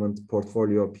the relevant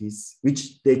portfolio piece,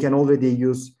 which they can already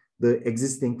use the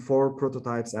existing 4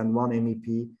 prototypes and 1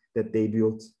 MEP that they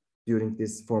built during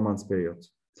this 4 months period.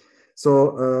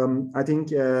 So I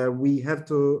think we have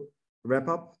to wrap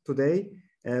up today.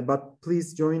 But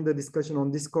please join the discussion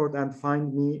on Discord and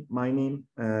find me. My name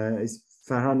is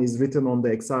Ferhan, is written on the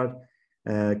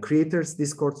XR creators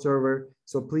Discord server.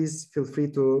 So please feel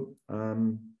free to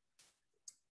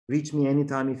reach me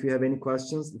anytime if you have any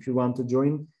questions, if you want to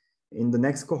join in the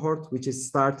next cohort, which is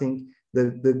starting.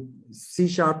 The C#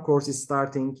 course is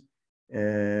starting,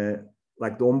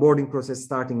 like the onboarding process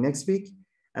starting next week,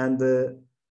 and the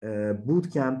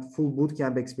bootcamp, full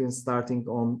bootcamp experience starting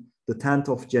on the 10th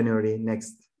of January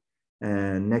next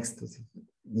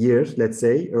year, let's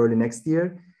say early next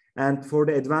year. And for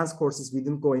the advanced courses, we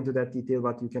didn't go into that detail,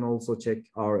 but you can also check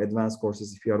our advanced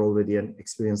courses if you are already an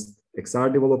experienced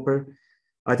XR developer.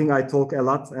 I think I talk a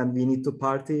lot and we need to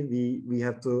party. We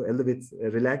have to a little bit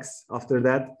relax after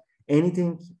that.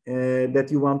 Anything that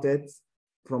you want to add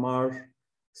from our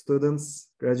students,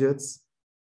 graduates?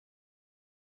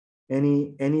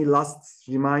 Any last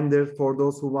reminder for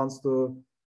those who wants to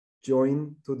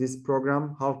join to this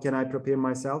program? How can I prepare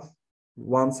myself?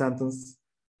 One sentence.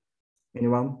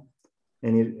 Anyone?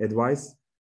 Any advice?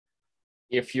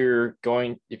 If you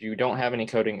don't have any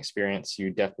coding experience,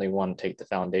 you definitely want to take the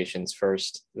foundations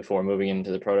first before moving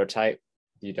into the prototype.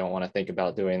 You don't want to think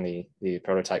about doing the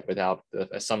prototype without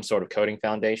some sort of coding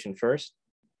foundation first.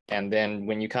 And then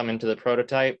when you come into the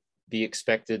prototype, be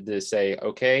expected to say,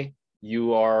 okay,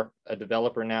 you are a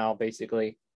developer now,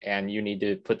 basically, and you need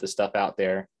to put the stuff out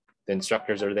there. The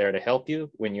instructors are there to help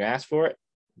you when you ask for it,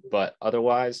 but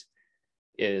otherwise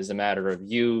it is a matter of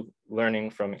you learning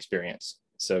from experience.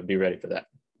 So be ready for that.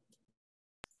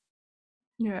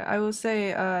 Yeah, I will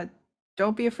say,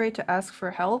 don't be afraid to ask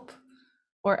for help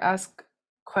or ask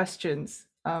questions.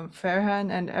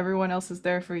 Ferhan and everyone else is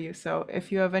there for you. So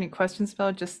if you have any questions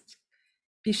about, just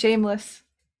be shameless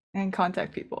and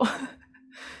contact people.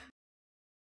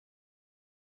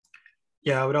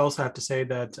 Yeah, I would also have to say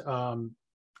that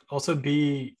also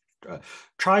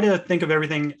try to think of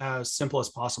everything as simple as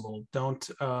possible. Don't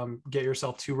get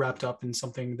yourself too wrapped up in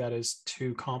something that is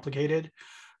too complicated.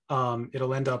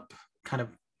 It'll end up kind of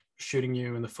shooting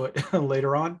you in the foot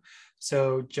later on.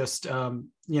 So just,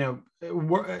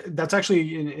 that's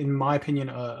actually, in my opinion,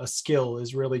 a skill,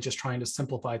 is really just trying to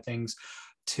simplify things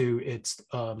to its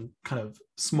kind of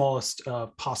smallest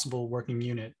possible working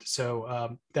unit.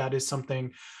 So that is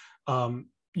something,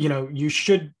 you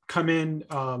should come in,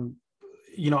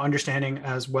 understanding,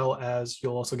 as well as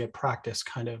you'll also get practice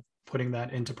kind of putting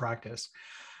that into practice.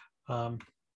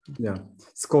 Yeah,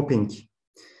 scoping.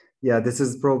 Yeah, this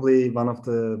is probably one of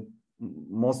the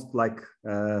most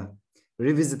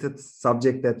revisited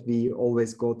subject that we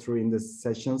always go through in the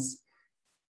sessions.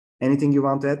 Anything you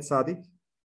want to add, Sadiq?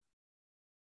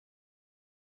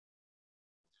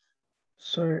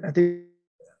 Sorry, I think.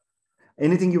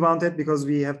 Anything you wanted, because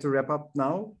we have to wrap up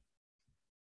now?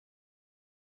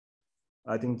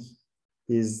 I think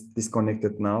he's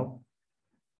disconnected now.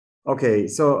 Okay,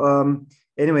 so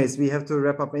anyways, we have to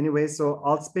wrap up anyway. So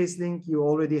Altspace link you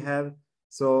already have.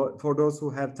 So for those who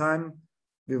have time,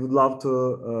 we would love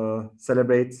to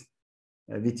celebrate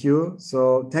with you.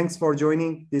 So thanks for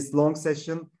joining this long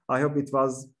session. I hope it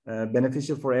was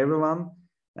beneficial for everyone.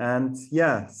 And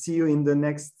yeah, see you in the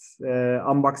next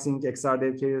unboxing XR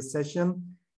Dev Career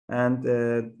session. And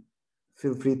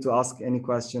feel free to ask any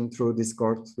question through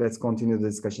Discord. Let's continue the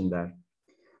discussion there.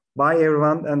 Bye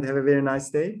everyone, and have a very nice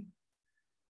day.